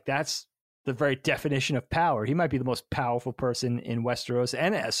still, like, that's the very definition of power. He might be the most powerful person in Westeros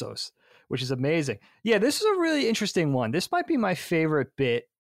and Essos, which is amazing. Yeah, this is a really interesting one. This might be my favorite bit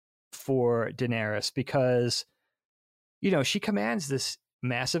for Daenerys, because, she commands this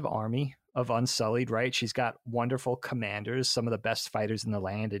massive army of Unsullied, right? She's got wonderful commanders, some of the best fighters in the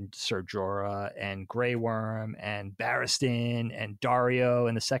land, and Ser Jorah and Grey Worm and Barristan and Daario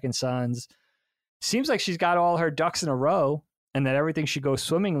and the Second Sons. Seems like she's got all her ducks in a row and that everything should go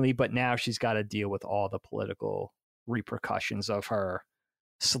swimmingly, but now she's got to deal with all the political repercussions of her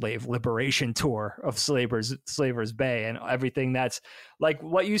slave liberation tour of Slaver's Bay and everything. That's like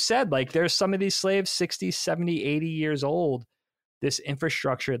what you said, like there's some of these slaves 60, 70, 80 years old. This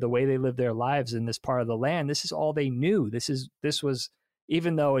infrastructure, the way they live their lives in this part of the land, this is all they knew. This was,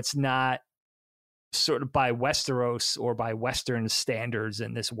 even though it's not sort of by Westeros or by Western standards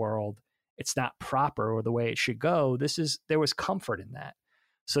in this world, it's not proper or the way it should go. There was comfort in that.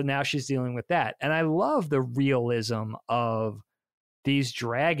 So now she's dealing with that. And I love the realism of these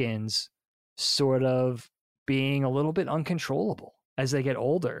dragons sort of being a little bit uncontrollable as they get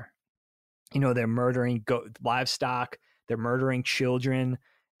older. They're murdering livestock. They're murdering children.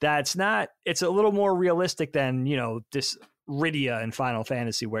 It's a little more realistic than, this Rydia in Final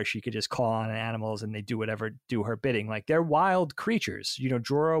Fantasy, where she could just call on animals and they do her bidding. Like, they're wild creatures.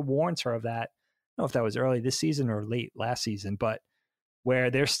 Jorah warns her of that. I don't know if that was early this season or late last season, but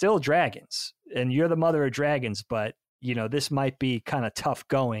where they're still dragons and you're the mother of dragons, but this might be kind of tough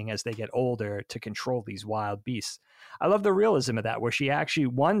going as they get older to control these wild beasts. I love the realism of that, where she actually,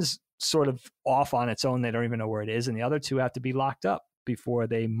 one's sort of off on its own. They don't even know where it is. And the other two have to be locked up before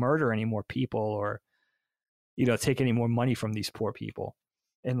they murder any more people or, take any more money from these poor people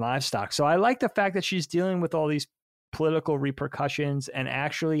and livestock. So I like the fact that she's dealing with all these political repercussions and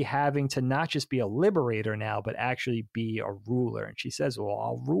actually having to not just be a liberator now, but actually be a ruler. And she says, well,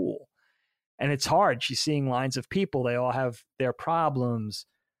 I'll rule. And it's hard. She's seeing lines of people. They all have their problems.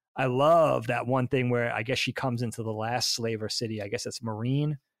 I love that one thing where I guess she comes into the last slaver city. I guess it's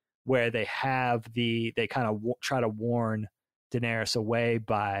Marine, where they kind of try to warn Daenerys away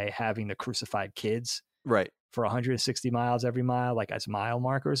by having the crucified kids. Right. For 160 miles every mile, like as mile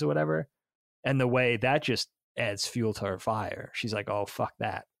markers or whatever. And the way that just adds fuel to her fire. She's like, oh, fuck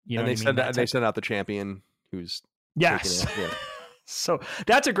that. And they send out the champion who's. Yes. So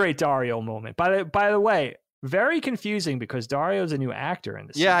that's a great Daario moment. By the way, very confusing because Dario's a new actor in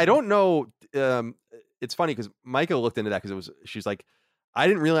this. Yeah, season. I don't know. It's funny because Micah looked into that because she's like, I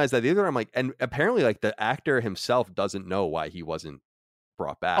didn't realize that either. I'm like, and apparently like the actor himself doesn't know why he wasn't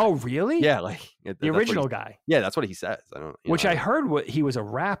brought back. Oh, really? Yeah, like the original guy. Yeah, that's what he says. I don't. I heard he was a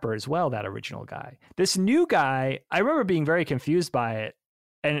rapper as well. That original guy. This new guy, I remember being very confused by it,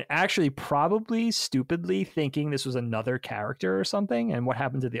 and actually probably stupidly thinking this was another character or something. And what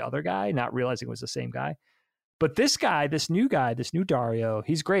happened to the other guy? Not realizing it was the same guy. But this new Daario,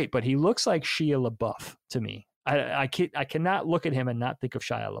 he's great, but he looks like Shia LaBeouf to me. I cannot look at him and not think of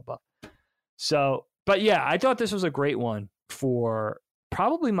Shia LaBeouf. So, but yeah, I thought this was a great one for.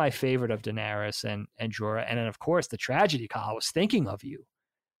 Probably my favorite of Daenerys and Jorah. And then, of course, the tragedy, Kyle, I was thinking of you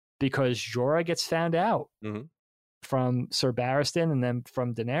because Jorah gets found out from Ser Barristan and then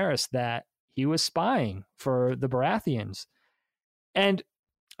from Daenerys that he was spying for the Baratheons. And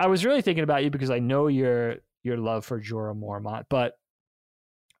I was really thinking about you because I know your love for Jorah Mormont, but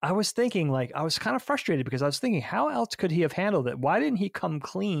I was thinking, like, I was kind of frustrated because I was thinking, how else could he have handled it? Why didn't he come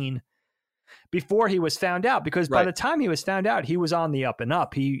clean before he was found out? Because by the time he was found out, he was on the up and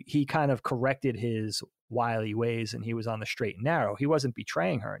up. He kind of corrected his wily ways and he was on the straight and narrow. He wasn't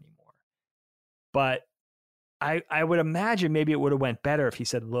betraying her anymore. But I would imagine maybe it would have went better if he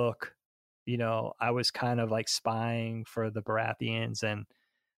said, look, I was kind of like spying for the Baratheons. And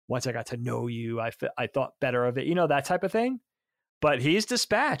once I got to know you, I thought better of it, that type of thing. But he's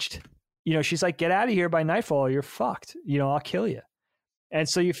dispatched. She's like, get out of here by nightfall. Or you're fucked. I'll kill you. And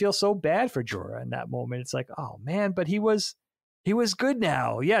so you feel so bad for Jorah in that moment. It's like, oh man, but he was good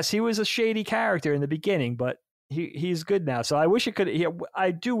now. Yes, he was a shady character in the beginning, but he's good now. So I wish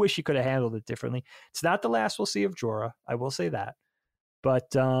I do wish he could have handled it differently. It's not the last we'll see of Jorah. I will say that.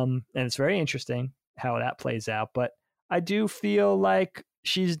 But and it's very interesting how that plays out. But I do feel like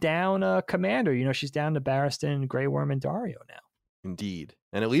she's down a commander. She's down to Barristan, Grey Worm, and Daario now. Indeed.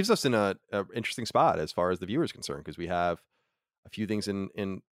 And it leaves us in a interesting spot as far as the viewer is concerned, because we have a few things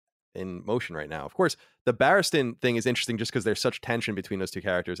in motion right now. Of course, the Barristan thing is interesting just because there's such tension between those two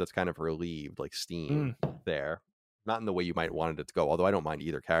characters. That's kind of relieved, like steam there. Not in the way you might want it to go, although I don't mind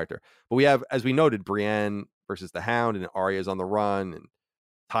either character. But we have, as we noted, Brienne versus the Hound, and Arya's on the run, and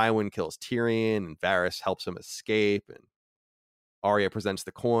Tywin kills Tyrion, and Varys helps him escape, and Arya presents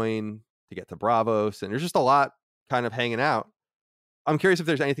the coin to get to Braavos, and there's just a lot kind of hanging out. I'm curious if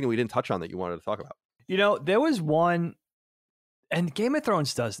there's anything we didn't touch on that you wanted to talk about. There was one. And Game of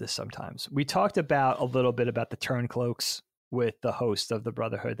Thrones does this sometimes. We talked about a little bit about the Turncloaks with the host of the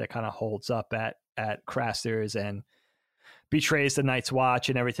Brotherhood that kind of holds up at Craster's and betrays the Night's Watch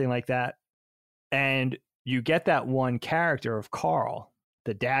and everything like that. And you get that one character of Carl,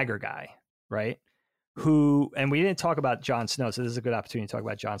 the dagger guy, right? And we didn't talk about Jon Snow, so this is a good opportunity to talk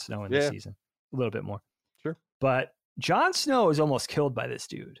about Jon Snow in this season a little bit more. Sure. But Jon Snow is almost killed by this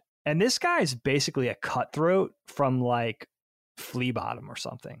dude. And this guy is basically a cutthroat from like Flea Bottom or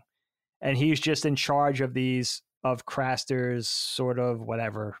something, and he's just in charge of Craster's sort of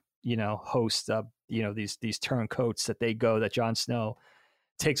whatever host of these turncoats that Jon Snow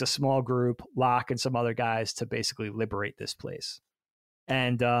takes a small group, Locke and some other guys, to basically liberate this place.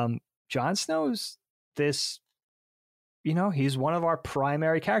 And Jon Snow's this, he's one of our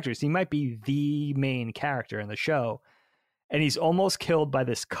primary characters. He might be the main character in the show, and he's almost killed by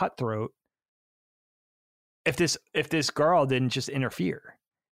this cutthroat if this girl didn't just interfere.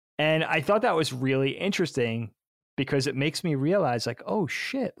 And I thought that was really interesting because it makes me realize, like, oh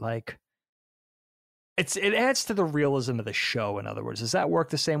shit, like it adds to the realism of the show. In other words, does that work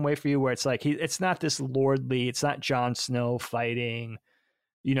the same way for you, where it's like it's not this lordly, it's not Jon Snow fighting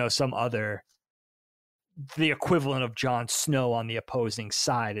some other, the equivalent of Jon Snow on the opposing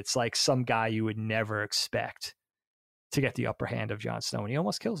side. It's like some guy you would never expect to get the upper hand of Jon Snow, and he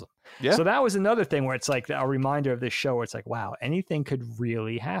almost kills him. Yeah. So that was another thing where it's like a reminder of this show where it's like, wow, anything could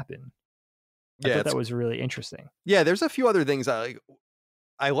really happen. I thought that was really interesting. Yeah, there's a few other things I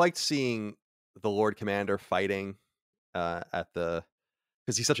liked seeing the Lord Commander fighting at the,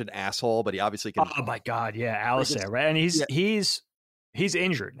 because he's such an asshole, but he obviously can. Oh my God, yeah, Alliser, right? And he's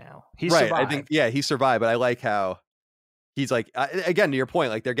injured now. He's right. survived. I think he survived, but I like how he's like, again, to your point,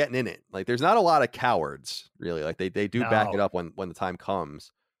 like they're getting in it. Like there's not a lot of cowards really. Like they do back it up when the time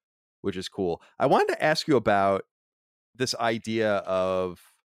comes, which is cool. I wanted to ask you about this idea of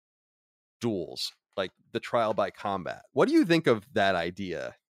duels, like the trial by combat. What do you think of that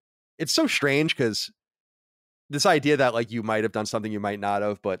idea? It's so strange because this idea that like you might have done something you might not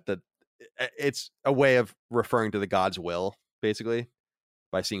have, but it's a way of referring to the God's will, basically,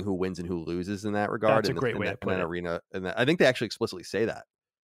 by seeing who wins and who loses in that regard. That's a great way to put it. Arena, and I think they actually explicitly say that.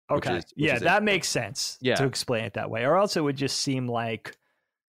 Okay, which is that makes sense to explain it that way, or else it would just seem like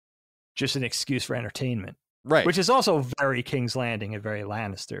just an excuse for entertainment, right? Which is also very King's Landing and very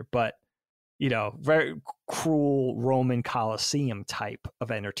Lannister, but very cruel Roman Colosseum type of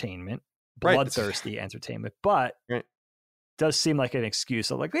entertainment, bloodthirsty entertainment, but does seem like an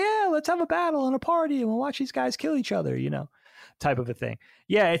excuse of like, yeah, let's have a battle and a party and we'll watch these guys kill each other, type of a thing.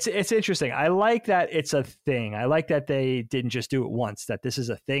 Yeah, it's interesting. I like that it's a thing. I like that they didn't just do it once, that this is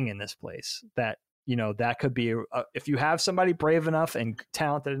a thing in this place, that, that could be, if you have somebody brave enough and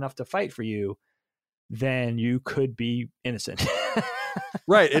talented enough to fight for you, then you could be innocent.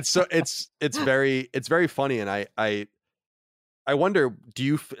 Right. It's very funny. And I wonder,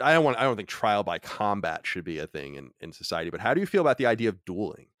 I don't think trial by combat should be a thing in society, but how do you feel about the idea of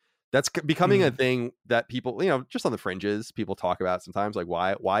dueling? That's becoming a thing that people, just on the fringes, people talk about sometimes, like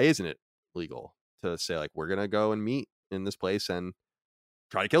why isn't it legal to say like, we're going to go and meet in this place and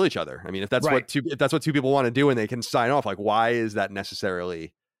try to kill each other? I mean, if that's what two people want to do and they can sign off, like, why is that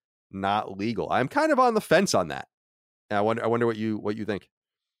necessarily not legal? I'm kind of on the fence on that. I wonder what you think.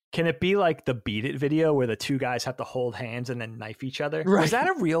 Can it be like the Beat It video where the two guys have to hold hands and then knife each other? Right. Was that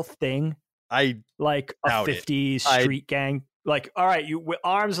a real thing? Like a 50s street gang? Like, all right, you with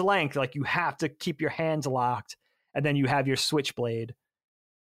arm's length, like you have to keep your hands locked, and then you have your switchblade.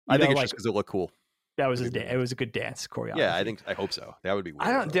 I think it's just because it looked cool. That was it was a good dance choreography. Yeah, I hope so. That would be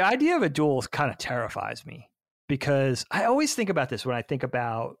weird. The idea of a duel kind of terrifies me, because I always think about this when I think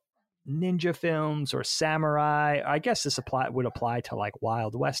about ninja films or samurai. I guess this would apply to like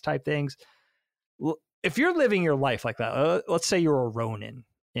Wild West type things. If you're living your life like that, let's say you're a Ronin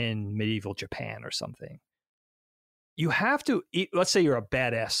in medieval Japan or something, you have to let's say you're a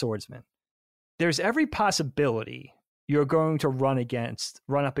badass swordsman. There's every possibility you're going to run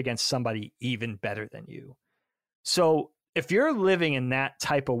up against somebody even better than you. So if you're living in that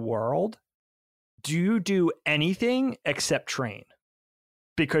type of world, do you do anything except train?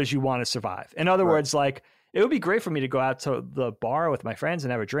 Because you want to survive. In other words, like, it would be great for me to go out to the bar with my friends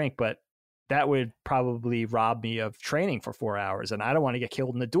and have a drink, but that would probably rob me of training for 4 hours. And I don't want to get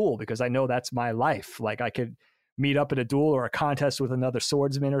killed in a duel because I know that's my life. Like, I could meet up in a duel or a contest with another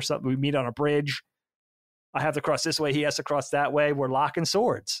swordsman or something. We meet on a bridge. I have to cross this way. He has to cross that way. We're locking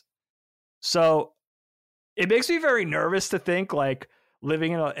swords. So it makes me very nervous to think like,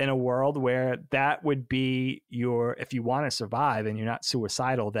 living in a world where that would be if you want to survive and you're not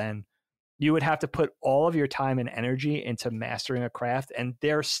suicidal, then you would have to put all of your time and energy into mastering a craft, and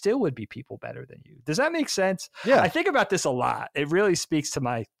there still would be people better than you. Does that make sense? Yeah. I think about this a lot. It really speaks to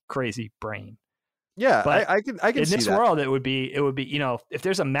my crazy brain. Yeah. But I can in see this that. world, it would be, if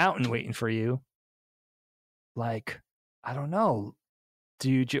there's a mountain waiting for you, like, I don't know. Do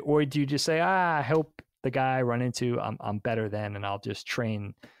you just say, I hope the guy I run into, I'm better than, and I'll just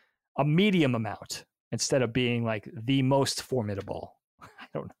train a medium amount instead of being like the most formidable.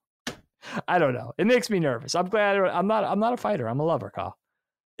 I don't know. It makes me nervous. I'm glad I'm not a fighter. I'm a lover, Kyle.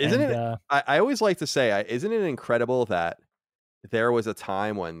 Isn't it? I always like to say, isn't it incredible that there was a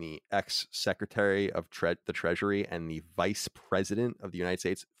time when the ex-secretary of the Treasury and the vice president of the United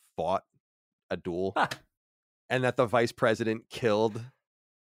States fought a duel, and that the vice president killed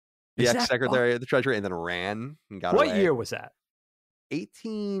the ex-secretary of the Treasury and then ran and got away. What year was that?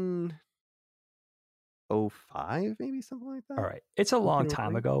 1805, maybe, something like that. All right. It's a long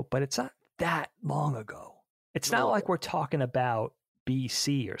time ago, but it's not that long ago. It's not like we're talking about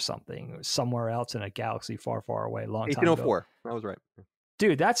BC or something, or somewhere else in a galaxy far, far away, long time ago. 1804. I was right.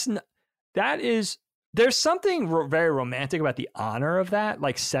 Dude, there's something very romantic about the honor of that,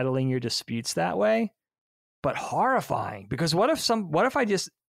 like settling your disputes that way, but horrifying, because what if I just,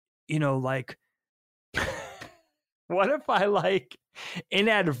 like, what if I like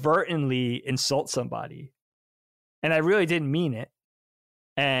inadvertently insult somebody? and I really didn't mean it.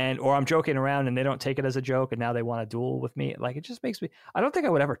 Or I'm joking around and they don't take it as a joke and now they want to duel with me. Like, it just makes me, I don't think I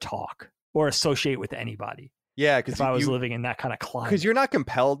would ever talk or associate with anybody. Yeah, because if I was living in that kind of climate. Because you're not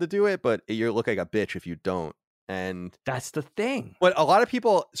compelled to do it, but you look like a bitch if you don't. And that's the thing. But a lot of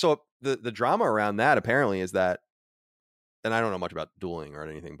people, so the drama around that apparently is that, and I don't know much about dueling or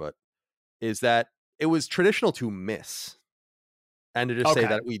anything, but is that it was traditional to miss and to just say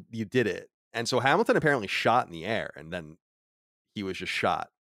that you did it. And so Hamilton apparently shot in the air and then he was just shot,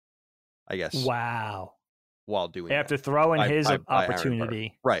 I guess. Wow. While doing after throwing his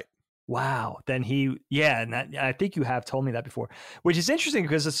opportunity. Right. Wow. Then and I think you have told me that before, which is interesting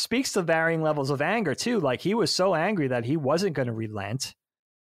because it speaks to varying levels of anger too. Like, he was so angry that he wasn't going to relent.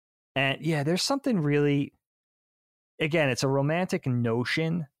 And yeah, there's something really, again, it's a romantic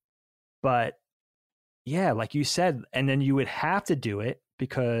notion, but yeah, like you said, and then you would have to do it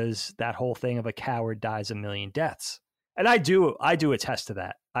because that whole thing of a coward dies a million deaths. And I do attest to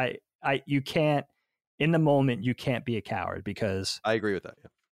that. You can't, in the moment, you can't be a coward because I agree with that.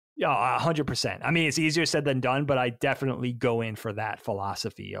 Yeah, 100%. I mean, it's easier said than done, but I definitely go in for that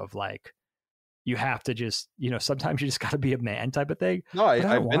philosophy of like, you have to just, sometimes you just got to be a man type of thing. No, I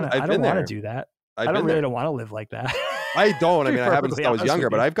don't want to do that. I don't want to live like that. I don't. I mean, I haven't since I was younger,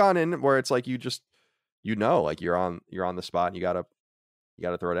 but I've gone in where it's like you just, like you're on the spot and you gotta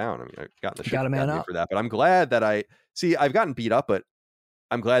throw down. I mean, I've gotten the shit gotta man up for that, but I'm glad that I've gotten beat up, but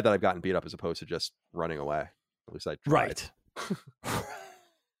I'm glad that I've gotten beat up as opposed to just running away. At least I tried. Right.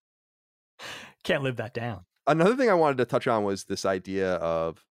 Can't live that down. Another thing I wanted to touch on was this idea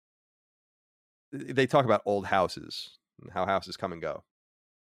of, they talk about old houses and how houses come and go.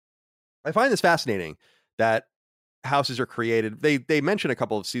 I find this fascinating that houses are created. They mentioned a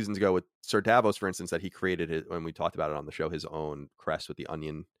couple of seasons ago with Sir Davos, for instance, that he created it when we talked about it on the show, his own crest with the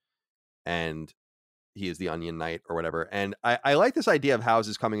onion, and he is the Onion Knight or whatever. And I like this idea of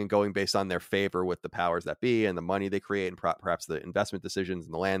houses coming and going based on their favor with the powers that be and the money they create and perhaps the investment decisions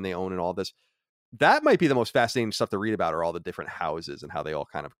and the land they own and all this. That might be the most fascinating stuff to read about, are all the different houses and how they all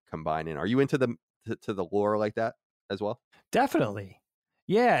kind of combine in. Are you into the lore like that as well? Definitely.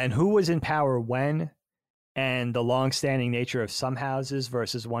 Yeah. And who was in power when, and the long-standing nature of some houses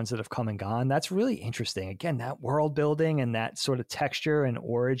versus ones that have come and gone. That's really interesting. Again, that world building and that sort of texture and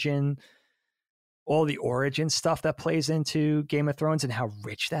origin, all the origin stuff that plays into Game of Thrones and how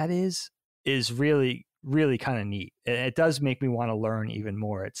rich that is really, really kind of neat. It does make me want to learn even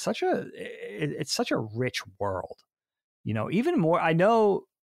more. It's such a rich world, even more. I know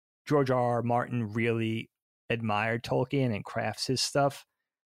George R.R. Martin really admired Tolkien and crafts his stuff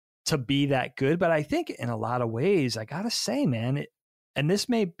to be that good. But I think in a lot of ways, I got to say, man, and this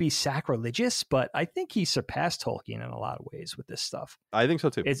may be sacrilegious, but I think he surpassed Tolkien in a lot of ways with this stuff. I think so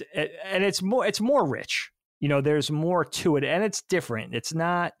too. It's more rich. There's more to it, and it's different. It's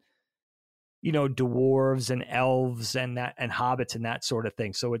not, dwarves and elves and hobbits and that sort of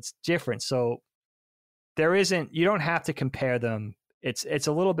thing. So it's different. So you don't have to compare them. It's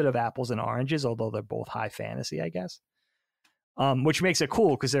a little bit of apples and oranges, although they're both high fantasy, I guess. Which makes it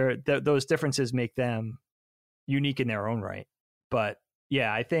cool because those differences make them unique in their own right. But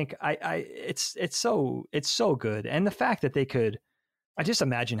yeah, I think it's so good. And the fact that I just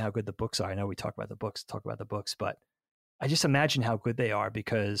imagine how good the books are. I know we talk about the books, but I just imagine how good they are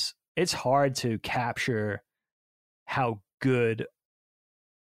because it's hard to capture how good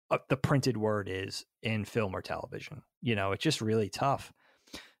the printed word is in film or television. It's just really tough.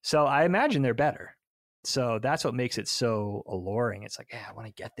 So I imagine they're better. So that's what makes it so alluring. It's like, yeah, I want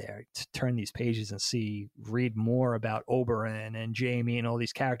to get there, to turn these pages and read more about Oberyn and Jaime and all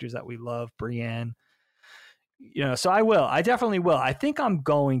these characters that we love, Brienne. So I definitely will. I think I'm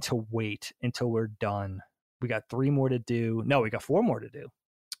going to wait until we're done. We got 3 more to do. No, we got 4 more to do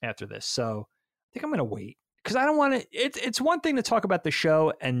after this. So I think I'm going to wait because I don't want to, it's one thing to talk about the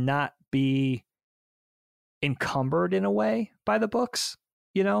show and not be encumbered in a way by the books.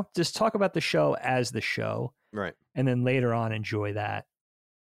 Just talk about the show as the show. Right. And then later on, enjoy that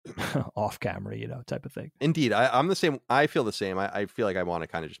off camera, type of thing. Indeed. I'm the same. I feel the same. I feel like I want to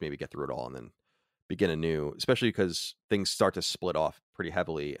kind of just maybe get through it all and then begin anew, especially because things start to split off pretty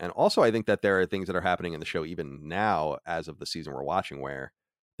heavily. And also, I think that there are things that are happening in the show even now as of the season we're watching where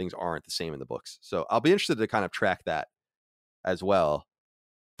things aren't the same in the books. So I'll be interested to kind of track that as well.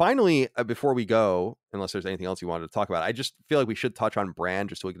 Finally, before we go, unless there's anything else you wanted to talk about, I just feel like we should touch on Bran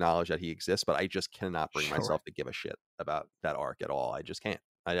just to acknowledge that he exists, but I just cannot bring myself to give a shit about that arc at all. I just can't.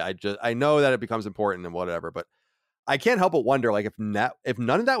 I know that it becomes important and whatever, but I can't help but wonder, like, if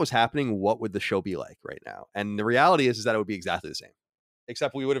none of that was happening, what would the show be like right now? And the reality is that it would be exactly the same.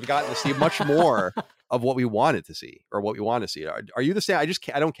 except we would have gotten to see much more of what we wanted to see or what we want to see. Are you the same?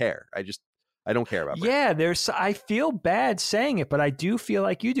 I don't care. I don't care about Bran. Yeah, I feel bad saying it, but I do feel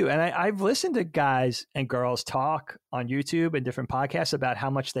like you do. And I've listened to guys and girls talk on YouTube and different podcasts about how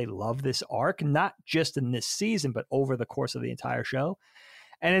much they love this arc, not just in this season, but over the course of the entire show.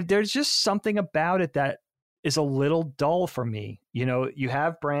 And there's just something about it that is a little dull for me. You know, you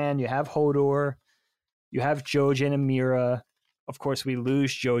have Bran, you have Hodor, you have Jojen and Mira. Of course, we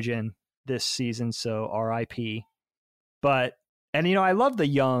lose Jojen this season, so RIP. And, you know, I love the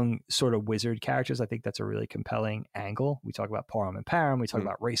young sort of wizard characters. I think that's a really compelling angle. We talk about Param and Param. We talk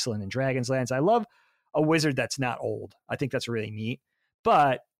about Raceland and Dragonlance. I love a wizard that's not old. I think that's really neat.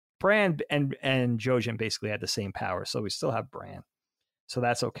 But Bran and Jojen basically had the same power, so we still have Bran. So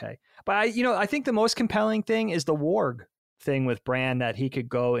that's okay. But, I think the most compelling thing is the warg thing with Bran, that he could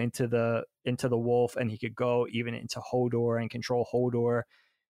go into the wolf and he could go even into Hodor and control Hodor.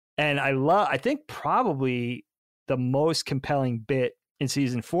 And I think probably the most compelling bit in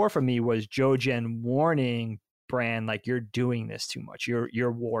season 4 for me was Jojen warning Bran, like, you're doing this too much.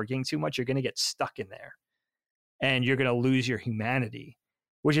 You're warging too much. You're going to get stuck in there and you're going to lose your humanity,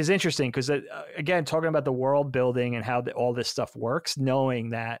 which is interesting because, again, talking about the world building and how all this stuff works,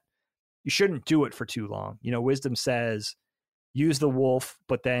 knowing that you shouldn't do it for too long. You know, wisdom says use the wolf,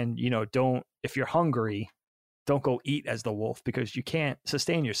 but then, don't, if you're hungry, don't go eat as the wolf because you can't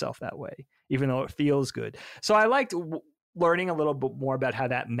sustain yourself that way, even though it feels good. So I liked learning a little bit more about how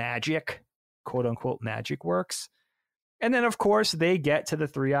that magic, quote unquote, magic works. And then, of course, they get to the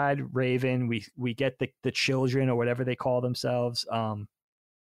three-eyed raven. We get the children, or whatever they call themselves,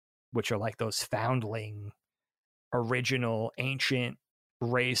 which are like those foundling, original, ancient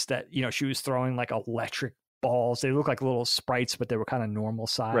race that, she was throwing like electric balls. They look like little sprites, but they were kind of normal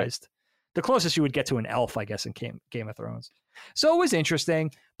sized. Right. The closest you would get to an elf, I guess, in Game of Thrones. So it was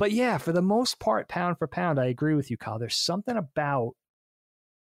interesting. But yeah, for the most part, pound for pound, I agree with you, Kyle. There's something about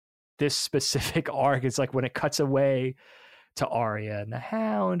this specific arc. It's like when it cuts away to Arya and the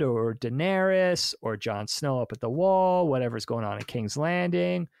Hound, or Daenerys, or Jon Snow up at the wall, whatever's going on in King's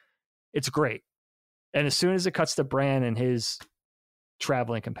Landing. It's great. And as soon as it cuts to Bran and his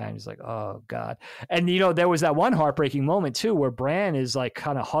traveling companions, like, oh God. And there was that one heartbreaking moment too where Bran is like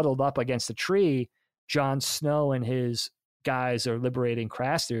kind of huddled up against a tree. Jon Snow and his guys are liberating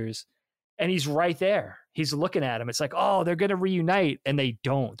Craster's, and he's right there. He's looking at him. It's like, oh, they're gonna reunite, and they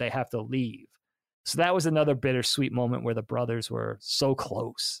don't. They have to leave. So that was another bittersweet moment where the brothers were so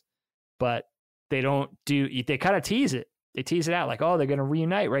close, but they don't do. They kind of tease it. They tease it out like, oh, they're gonna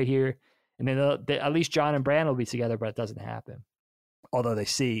reunite right here, and then at least Jon and Bran will be together, but it doesn't happen. Although they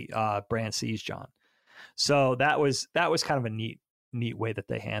see Bran sees Jon. So that was kind of a neat way that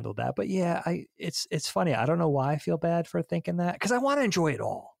they handled that. But yeah, it's funny. I don't know why I feel bad for thinking that, because I want to enjoy it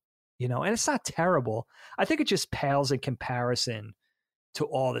all, and it's not terrible. I think it just pales in comparison to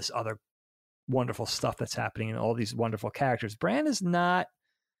all this other wonderful stuff that's happening and all these wonderful characters. Bran is not,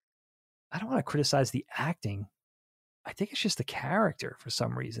 I don't want to criticize the acting. I think it's just the character for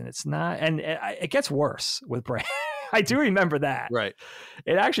some reason. It's not, and it gets worse with Bran. I do remember that. Right.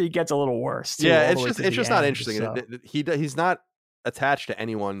 It actually gets a little worse too, yeah, it's just not interesting. So. He's not attached to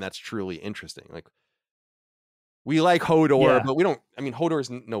anyone that's truly interesting. Like, we like Hodor, but we don't. I mean, Hodor is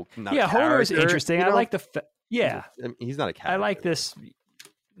not. Yeah, Hodor is interesting. I like he's not a character. I like this.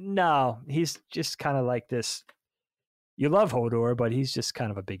 No, he's just kind of like this. You love Hodor, but he's just kind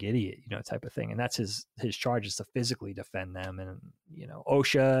of a big idiot, type of thing. And that's his charge, is to physically defend them. And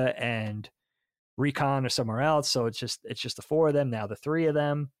Osha and Recon or somewhere else, so it's just the 4 of them now, the 3 of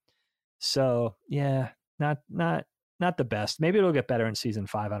them. So yeah, not the best. Maybe it'll get better in season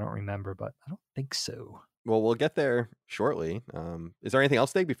 5. I don't remember, but I don't think so. Well, we'll get there shortly. Is there anything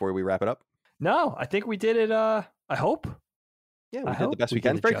else, Dig, before we wrap it up? No, I think we did it. I hope. Yeah, we did the best we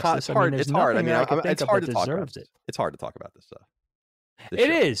can. It's very it's hard. It's hard. I mean, it's hard to talk about it. It's hard to talk about this stuff. It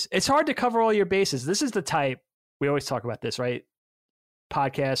is. It's hard to cover all your bases. This is the type, we always talk about this, right?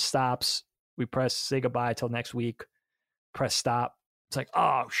 Podcast stops. We say goodbye till next week, press stop. It's like,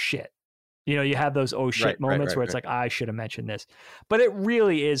 oh shit. You have those oh shit moments where it's like, I should have mentioned this. But it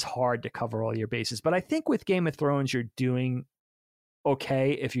really is hard to cover all your bases. But I think with Game of Thrones, you're doing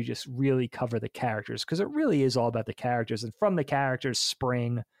okay if you just really cover the characters, because it really is all about the characters, and from the characters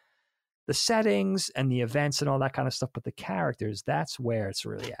spring the settings and the events and all that kind of stuff. But the characters, that's where it's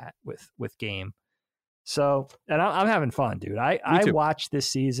really at with Game. So, and I'm having fun, dude. I watched this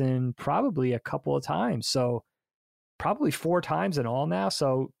season probably a couple of times. So probably 4 times in all now.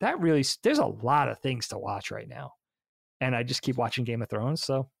 So that really, there's a lot of things to watch right now. And I just keep watching Game of Thrones.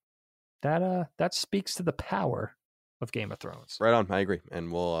 So that speaks to the power of Game of Thrones. Right on. I agree.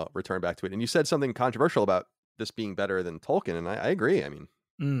 And we'll return back to it. And you said something controversial about this being better than Tolkien. And I agree. I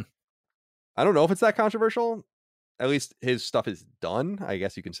mean, I don't know if it's that controversial. At least his stuff is done. I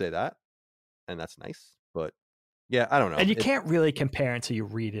guess you can say that. And that's nice. But yeah, I don't know. And you can't really compare until you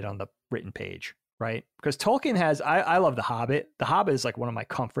read it on the written page, right? Because Tolkien has, I love The Hobbit. The Hobbit is like one of my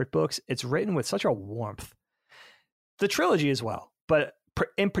comfort books. It's written with such a warmth. The trilogy as well, but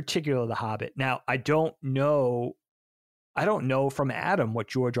in particular, The Hobbit. Now, I don't know from Adam what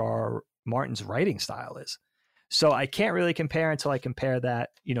George R. Martin's writing style is. So I can't really compare until I compare that,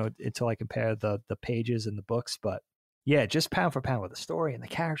 until I compare the pages and the books. But yeah, just pound for pound with the story and the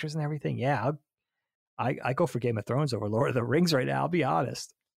characters and everything. Yeah, I go for Game of Thrones over Lord of the Rings right now. I'll be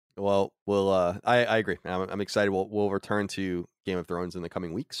honest. Well, I agree. I'm excited. We'll return to Game of Thrones in the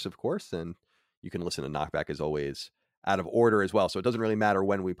coming weeks, of course, and you can listen to Knockback as always out of order as well. So it doesn't really matter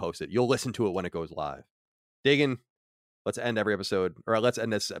when we post it. You'll listen to it when it goes live. Dagan, let's end every episode, or let's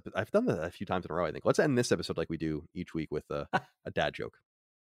end this. I've done that a few times in a row, I think. Let's end this episode like we do each week with a dad joke.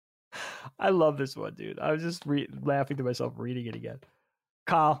 I love this one, dude. I was just laughing to myself reading it again.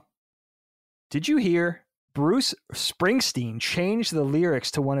 Kyle, did you hear Bruce Springsteen changed the lyrics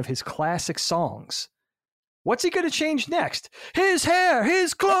to one of his classic songs? What's he going to change next? His hair,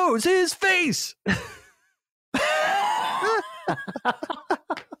 his clothes, his face.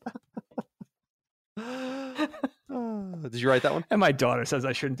 Did you write that one? And my daughter says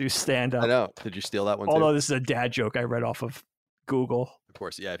I shouldn't do stand-up. I know. Did you steal that one Although too? This is a dad joke I read off of Google. Of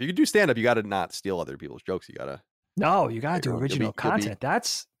course, yeah. If you could do stand-up, you got to not steal other people's jokes. You got to... No, you got to do original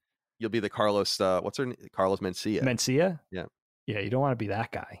content. You'll be the Carlos, what's her name? Carlos Mencia. Mencia? Yeah. Yeah, you don't want to be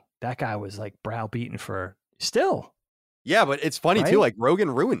that guy. That guy was like browbeaten for still. Yeah, but it's funny too. Like Rogan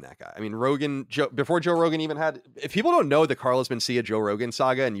ruined that guy. I mean, before Joe Rogan even had. If people don't know the Carlos Mencia Joe Rogan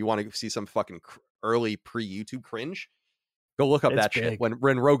saga, and you want to see some fucking early pre-YouTube cringe, go look up that shit. When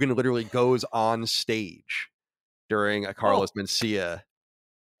Rogan literally goes on stage during a Carlos Mencia.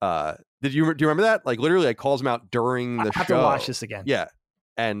 Do you remember that? Like literally, like calls him out during the show. I have to watch this again. Yeah,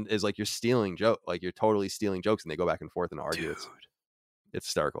 and is like, you're stealing joke. Like you're totally stealing jokes, and they go back and forth and argue. It's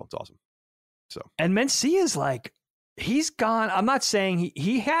hysterical. It's awesome. So and Mencia's like. He's gone. I'm not saying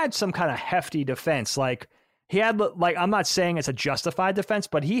he had some kind of hefty defense. Like he had, like, I'm not saying it's a justified defense,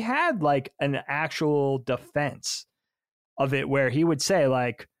 but he had like an actual defense of it where he would say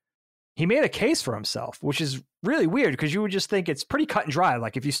like, he made a case for himself, which is really weird because you would just think it's pretty cut and dry.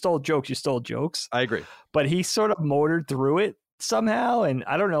 Like if you stole jokes, you stole jokes. I agree. But he sort of motored through it somehow. And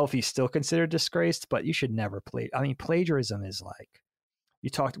I don't know if he's still considered disgraced, but you should never I mean, plagiarism is like, we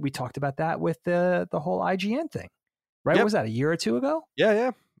talked about that with the whole IGN thing. Right? Yep. What was that, a year or two ago?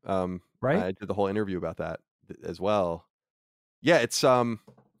 Yeah. Right. I did the whole interview about that as well. Yeah, it's funny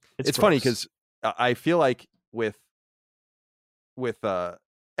because I feel like with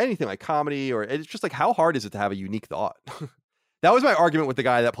anything like comedy, or it's just like, how hard is it to have a unique thought? That was my argument with the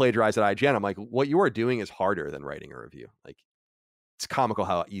guy that plagiarized at IGN. I'm like, what you are doing is harder than writing a review. Like, it's comical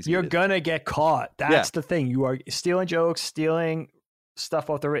how easy you're gonna get caught. That's the thing. You are stealing jokes, stealing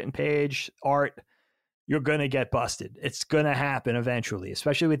stuff off the written page, art. You're going to get busted. It's going to happen eventually,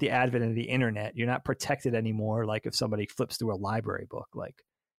 especially with the advent of the internet. You're not protected anymore. Like if somebody flips through a library book, like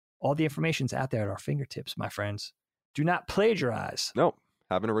all the information's out there at our fingertips, my friends. Do not plagiarize. No,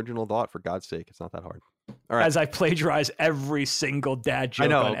 have an original thought, for God's sake. It's not that hard. All right. As I plagiarize every single dad joke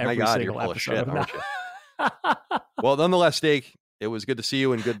on every single episode. Well, nonetheless, Steak, it was good to see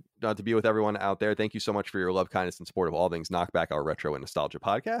you and good to be with everyone out there. Thank you so much for your love, kindness, and support of all things Knockback, our retro and nostalgia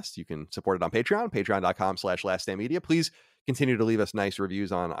podcast. You can support it on Patreon, patreon.com/laststandmedia. Please continue to leave us nice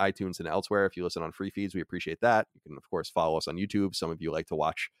reviews on iTunes and elsewhere. If you listen on free feeds, we appreciate that. You can, of course, follow us on YouTube. Some of you like to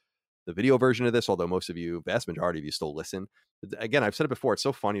watch the video version of this, although most of you, vast majority of you, still listen. Again, I've said it before. It's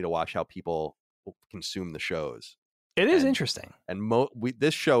so funny to watch how people consume the shows. It is interesting. And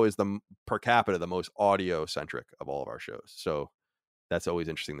this show is per capita the most audio centric of all of our shows. So that's always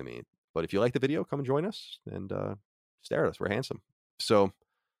interesting to me. But if you like the video, come and join us and stare at us. We're handsome. So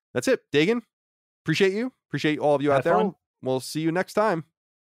that's it. Dagan, appreciate you. Appreciate all of you out there. Fun. We'll see you next time.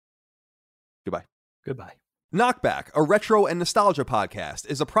 Goodbye. Goodbye. Knockback, a retro and nostalgia podcast,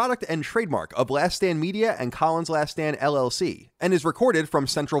 is a product and trademark of Last Stand Media and Collins Last Stand LLC, and is recorded from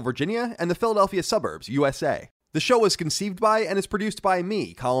Central Virginia and the Philadelphia suburbs, USA. The show was conceived by and is produced by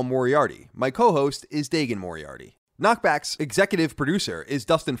me, Colin Moriarty. My co-host is Dagan Moriarty. Knockback's executive producer is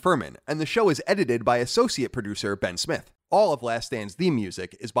Dustin Furman, and the show is edited by associate producer Ben Smith. All of Last Stand's theme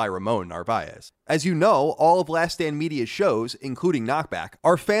music is by Ramon Narvaez. As you know, all of Last Stand Media's shows, including Knockback,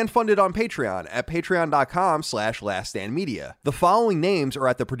 are fan-funded on Patreon at patreon.com/laststandmedia. The following names are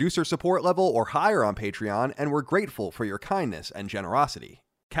at the producer support level or higher on Patreon, and we're grateful for your kindness and generosity.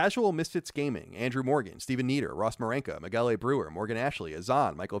 Casual Misfits Gaming, Andrew Morgan, Stephen Nieder, Ross Marenka, Miguel A. Brewer, Morgan Ashley,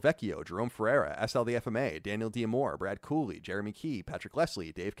 Azan, Michael Vecchio, Jerome Ferreira, SL the FMA, Daniel Diamore, Brad Cooley, Jeremy Key, Patrick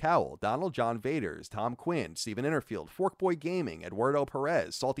Leslie, Dave Cowell, Donald John Vaders, Tom Quinn, Stephen Innerfield, Forkboy Gaming, Eduardo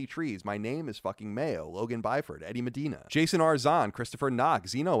Perez, Salty Trees, My Name is Fucking Mayo, Logan Byford, Eddie Medina, Jason R. Zahn, Christopher Knock,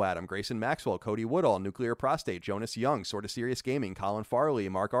 Zeno Adam, Grayson Maxwell, Cody Woodall, Nuclear Prostate, Jonas Young, Sorta Serious Gaming, Colin Farley,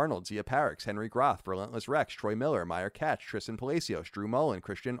 Mark Arnold, Zia Parix, Henry Groth, Relentless Rex, Troy Miller, Meyer Katch, Tristan Palacios, Drew Mullen,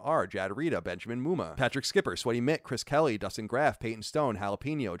 Christian R., Jad Rita, Benjamin Muma, Patrick Skipper, Sweaty Mitt, Chris Kelly, Dustin Graff, Peyton Stone,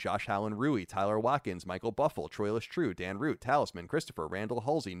 Jalapeno, Josh Hallen Rui, Tyler Watkins, Michael Buffle, Troilus True, Dan Root, Talisman, Christopher, Randall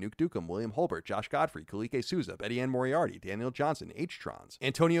Halsey, Nuke Dukem, William Holbert, Josh Godfrey, Kulike Souza, Betty Ann Moriarty, Daniel Johnson, H-Trons,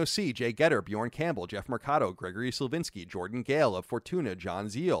 Antonio C., Jay Getter, Bjorn Campbell, Jeff Mercado, Gregory Slavinsky, Jordan Gale of Fortuna, John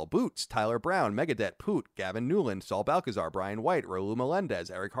Zeal, Boots, Tyler Brown, Megadet, Poot, Gavin Newland, Saul Balcazar, Brian White, Raul Melendez,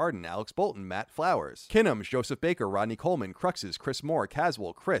 Eric Harden, Alex Bolton, Matt Flowers, Kinnums, Joseph Baker, Rodney Coleman, Cruxes, Chris Moore,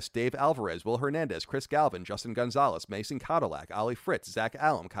 Caswell, Chris, Dave Alvarez, Will Hernandez, Chris Galvin, Justin Gonzalez, Mason Cadillac, Ollie Fritz, Zach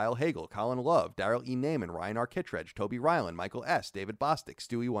Allum, Kyle Hagel, Colin Love, Daryl E. Naiman, Ryan R. Kittredge, Toby Ryland, Michael S., David Bostic,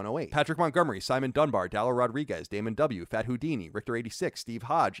 Stewie 108, Patrick Montgomery, Simon Dunbar, Dallo Rodriguez, Damon W., Fat Houdini, Richter 86, Steve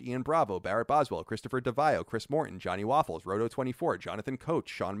Hodge, Ian Bravo, Barrett Boswell, Christopher DeVio, Chris Morton, Johnny Waffles, Roto 24, Jonathan Coach,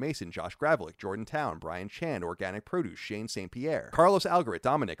 Sean Mason, Josh Gravelick, Jordan Town, Brian Chan, Organic Produce, Shane St. Pierre, Carlos Algarit,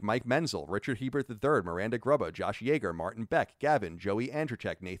 Dominic, Mike Menzel, Richard Hebert III, Miranda Grubba, Josh Yeager, Martin Beck, Gavin, Joey Andrzejczyk,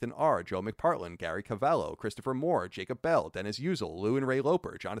 Nathan R., Joe McPartlin, Gary Cavallo, Christopher Moore, Jacob Bell, Dennis Uzel, Lou and Ray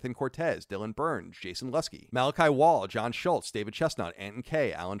Loper, Jonathan Cortez, Dylan Burns, Jason Lusky, Malachi Wall, John Schultz, David Chestnut, Anton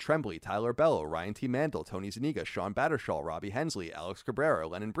K., Alan Tremblay, Tyler Bello, Ryan T. Mandel, Tony Zaniga, Sean Battershall, Robbie Hensley, Alex Cabrera,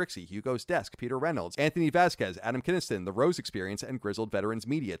 Lennon Brixey, Hugo's Desk, Peter Reynolds, Anthony Vasquez, Adam Kinniston, The Rose Experience, and Grizzled Veterans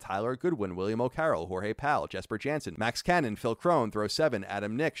Media, Tyler Goodwin, William O'Carroll, Jorge Powell, Jesper Jansen, Max Cannon, Phil Crone, Throw 7,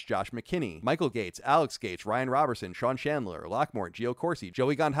 Adam Nix, Josh McKinney, Michael Gates, Alex Gates, Ryan Robertson, Sean Chandler, Lockmore, Gio Corsi,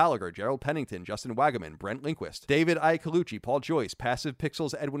 Joey Gonhaliger, Gerald Pennington, Justin Wagaman, Brent Lindquist, David I. Colucci, Paul Joyce, Passive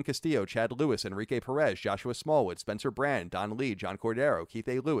Pixels, Edwin Castillo, Chad Lewis, Enrique Perez, Joshua Smallwood, Spencer Brand, Don Lee, John Cordero, Keith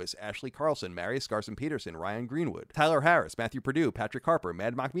A. Lewis, Ashley Carlson, Marius Garson Peterson, Ryan Greenwood, Tyler Harris, Matthew Purdue, Patrick Harper,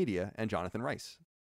 Mad Mock Media, and Jonathan Rice.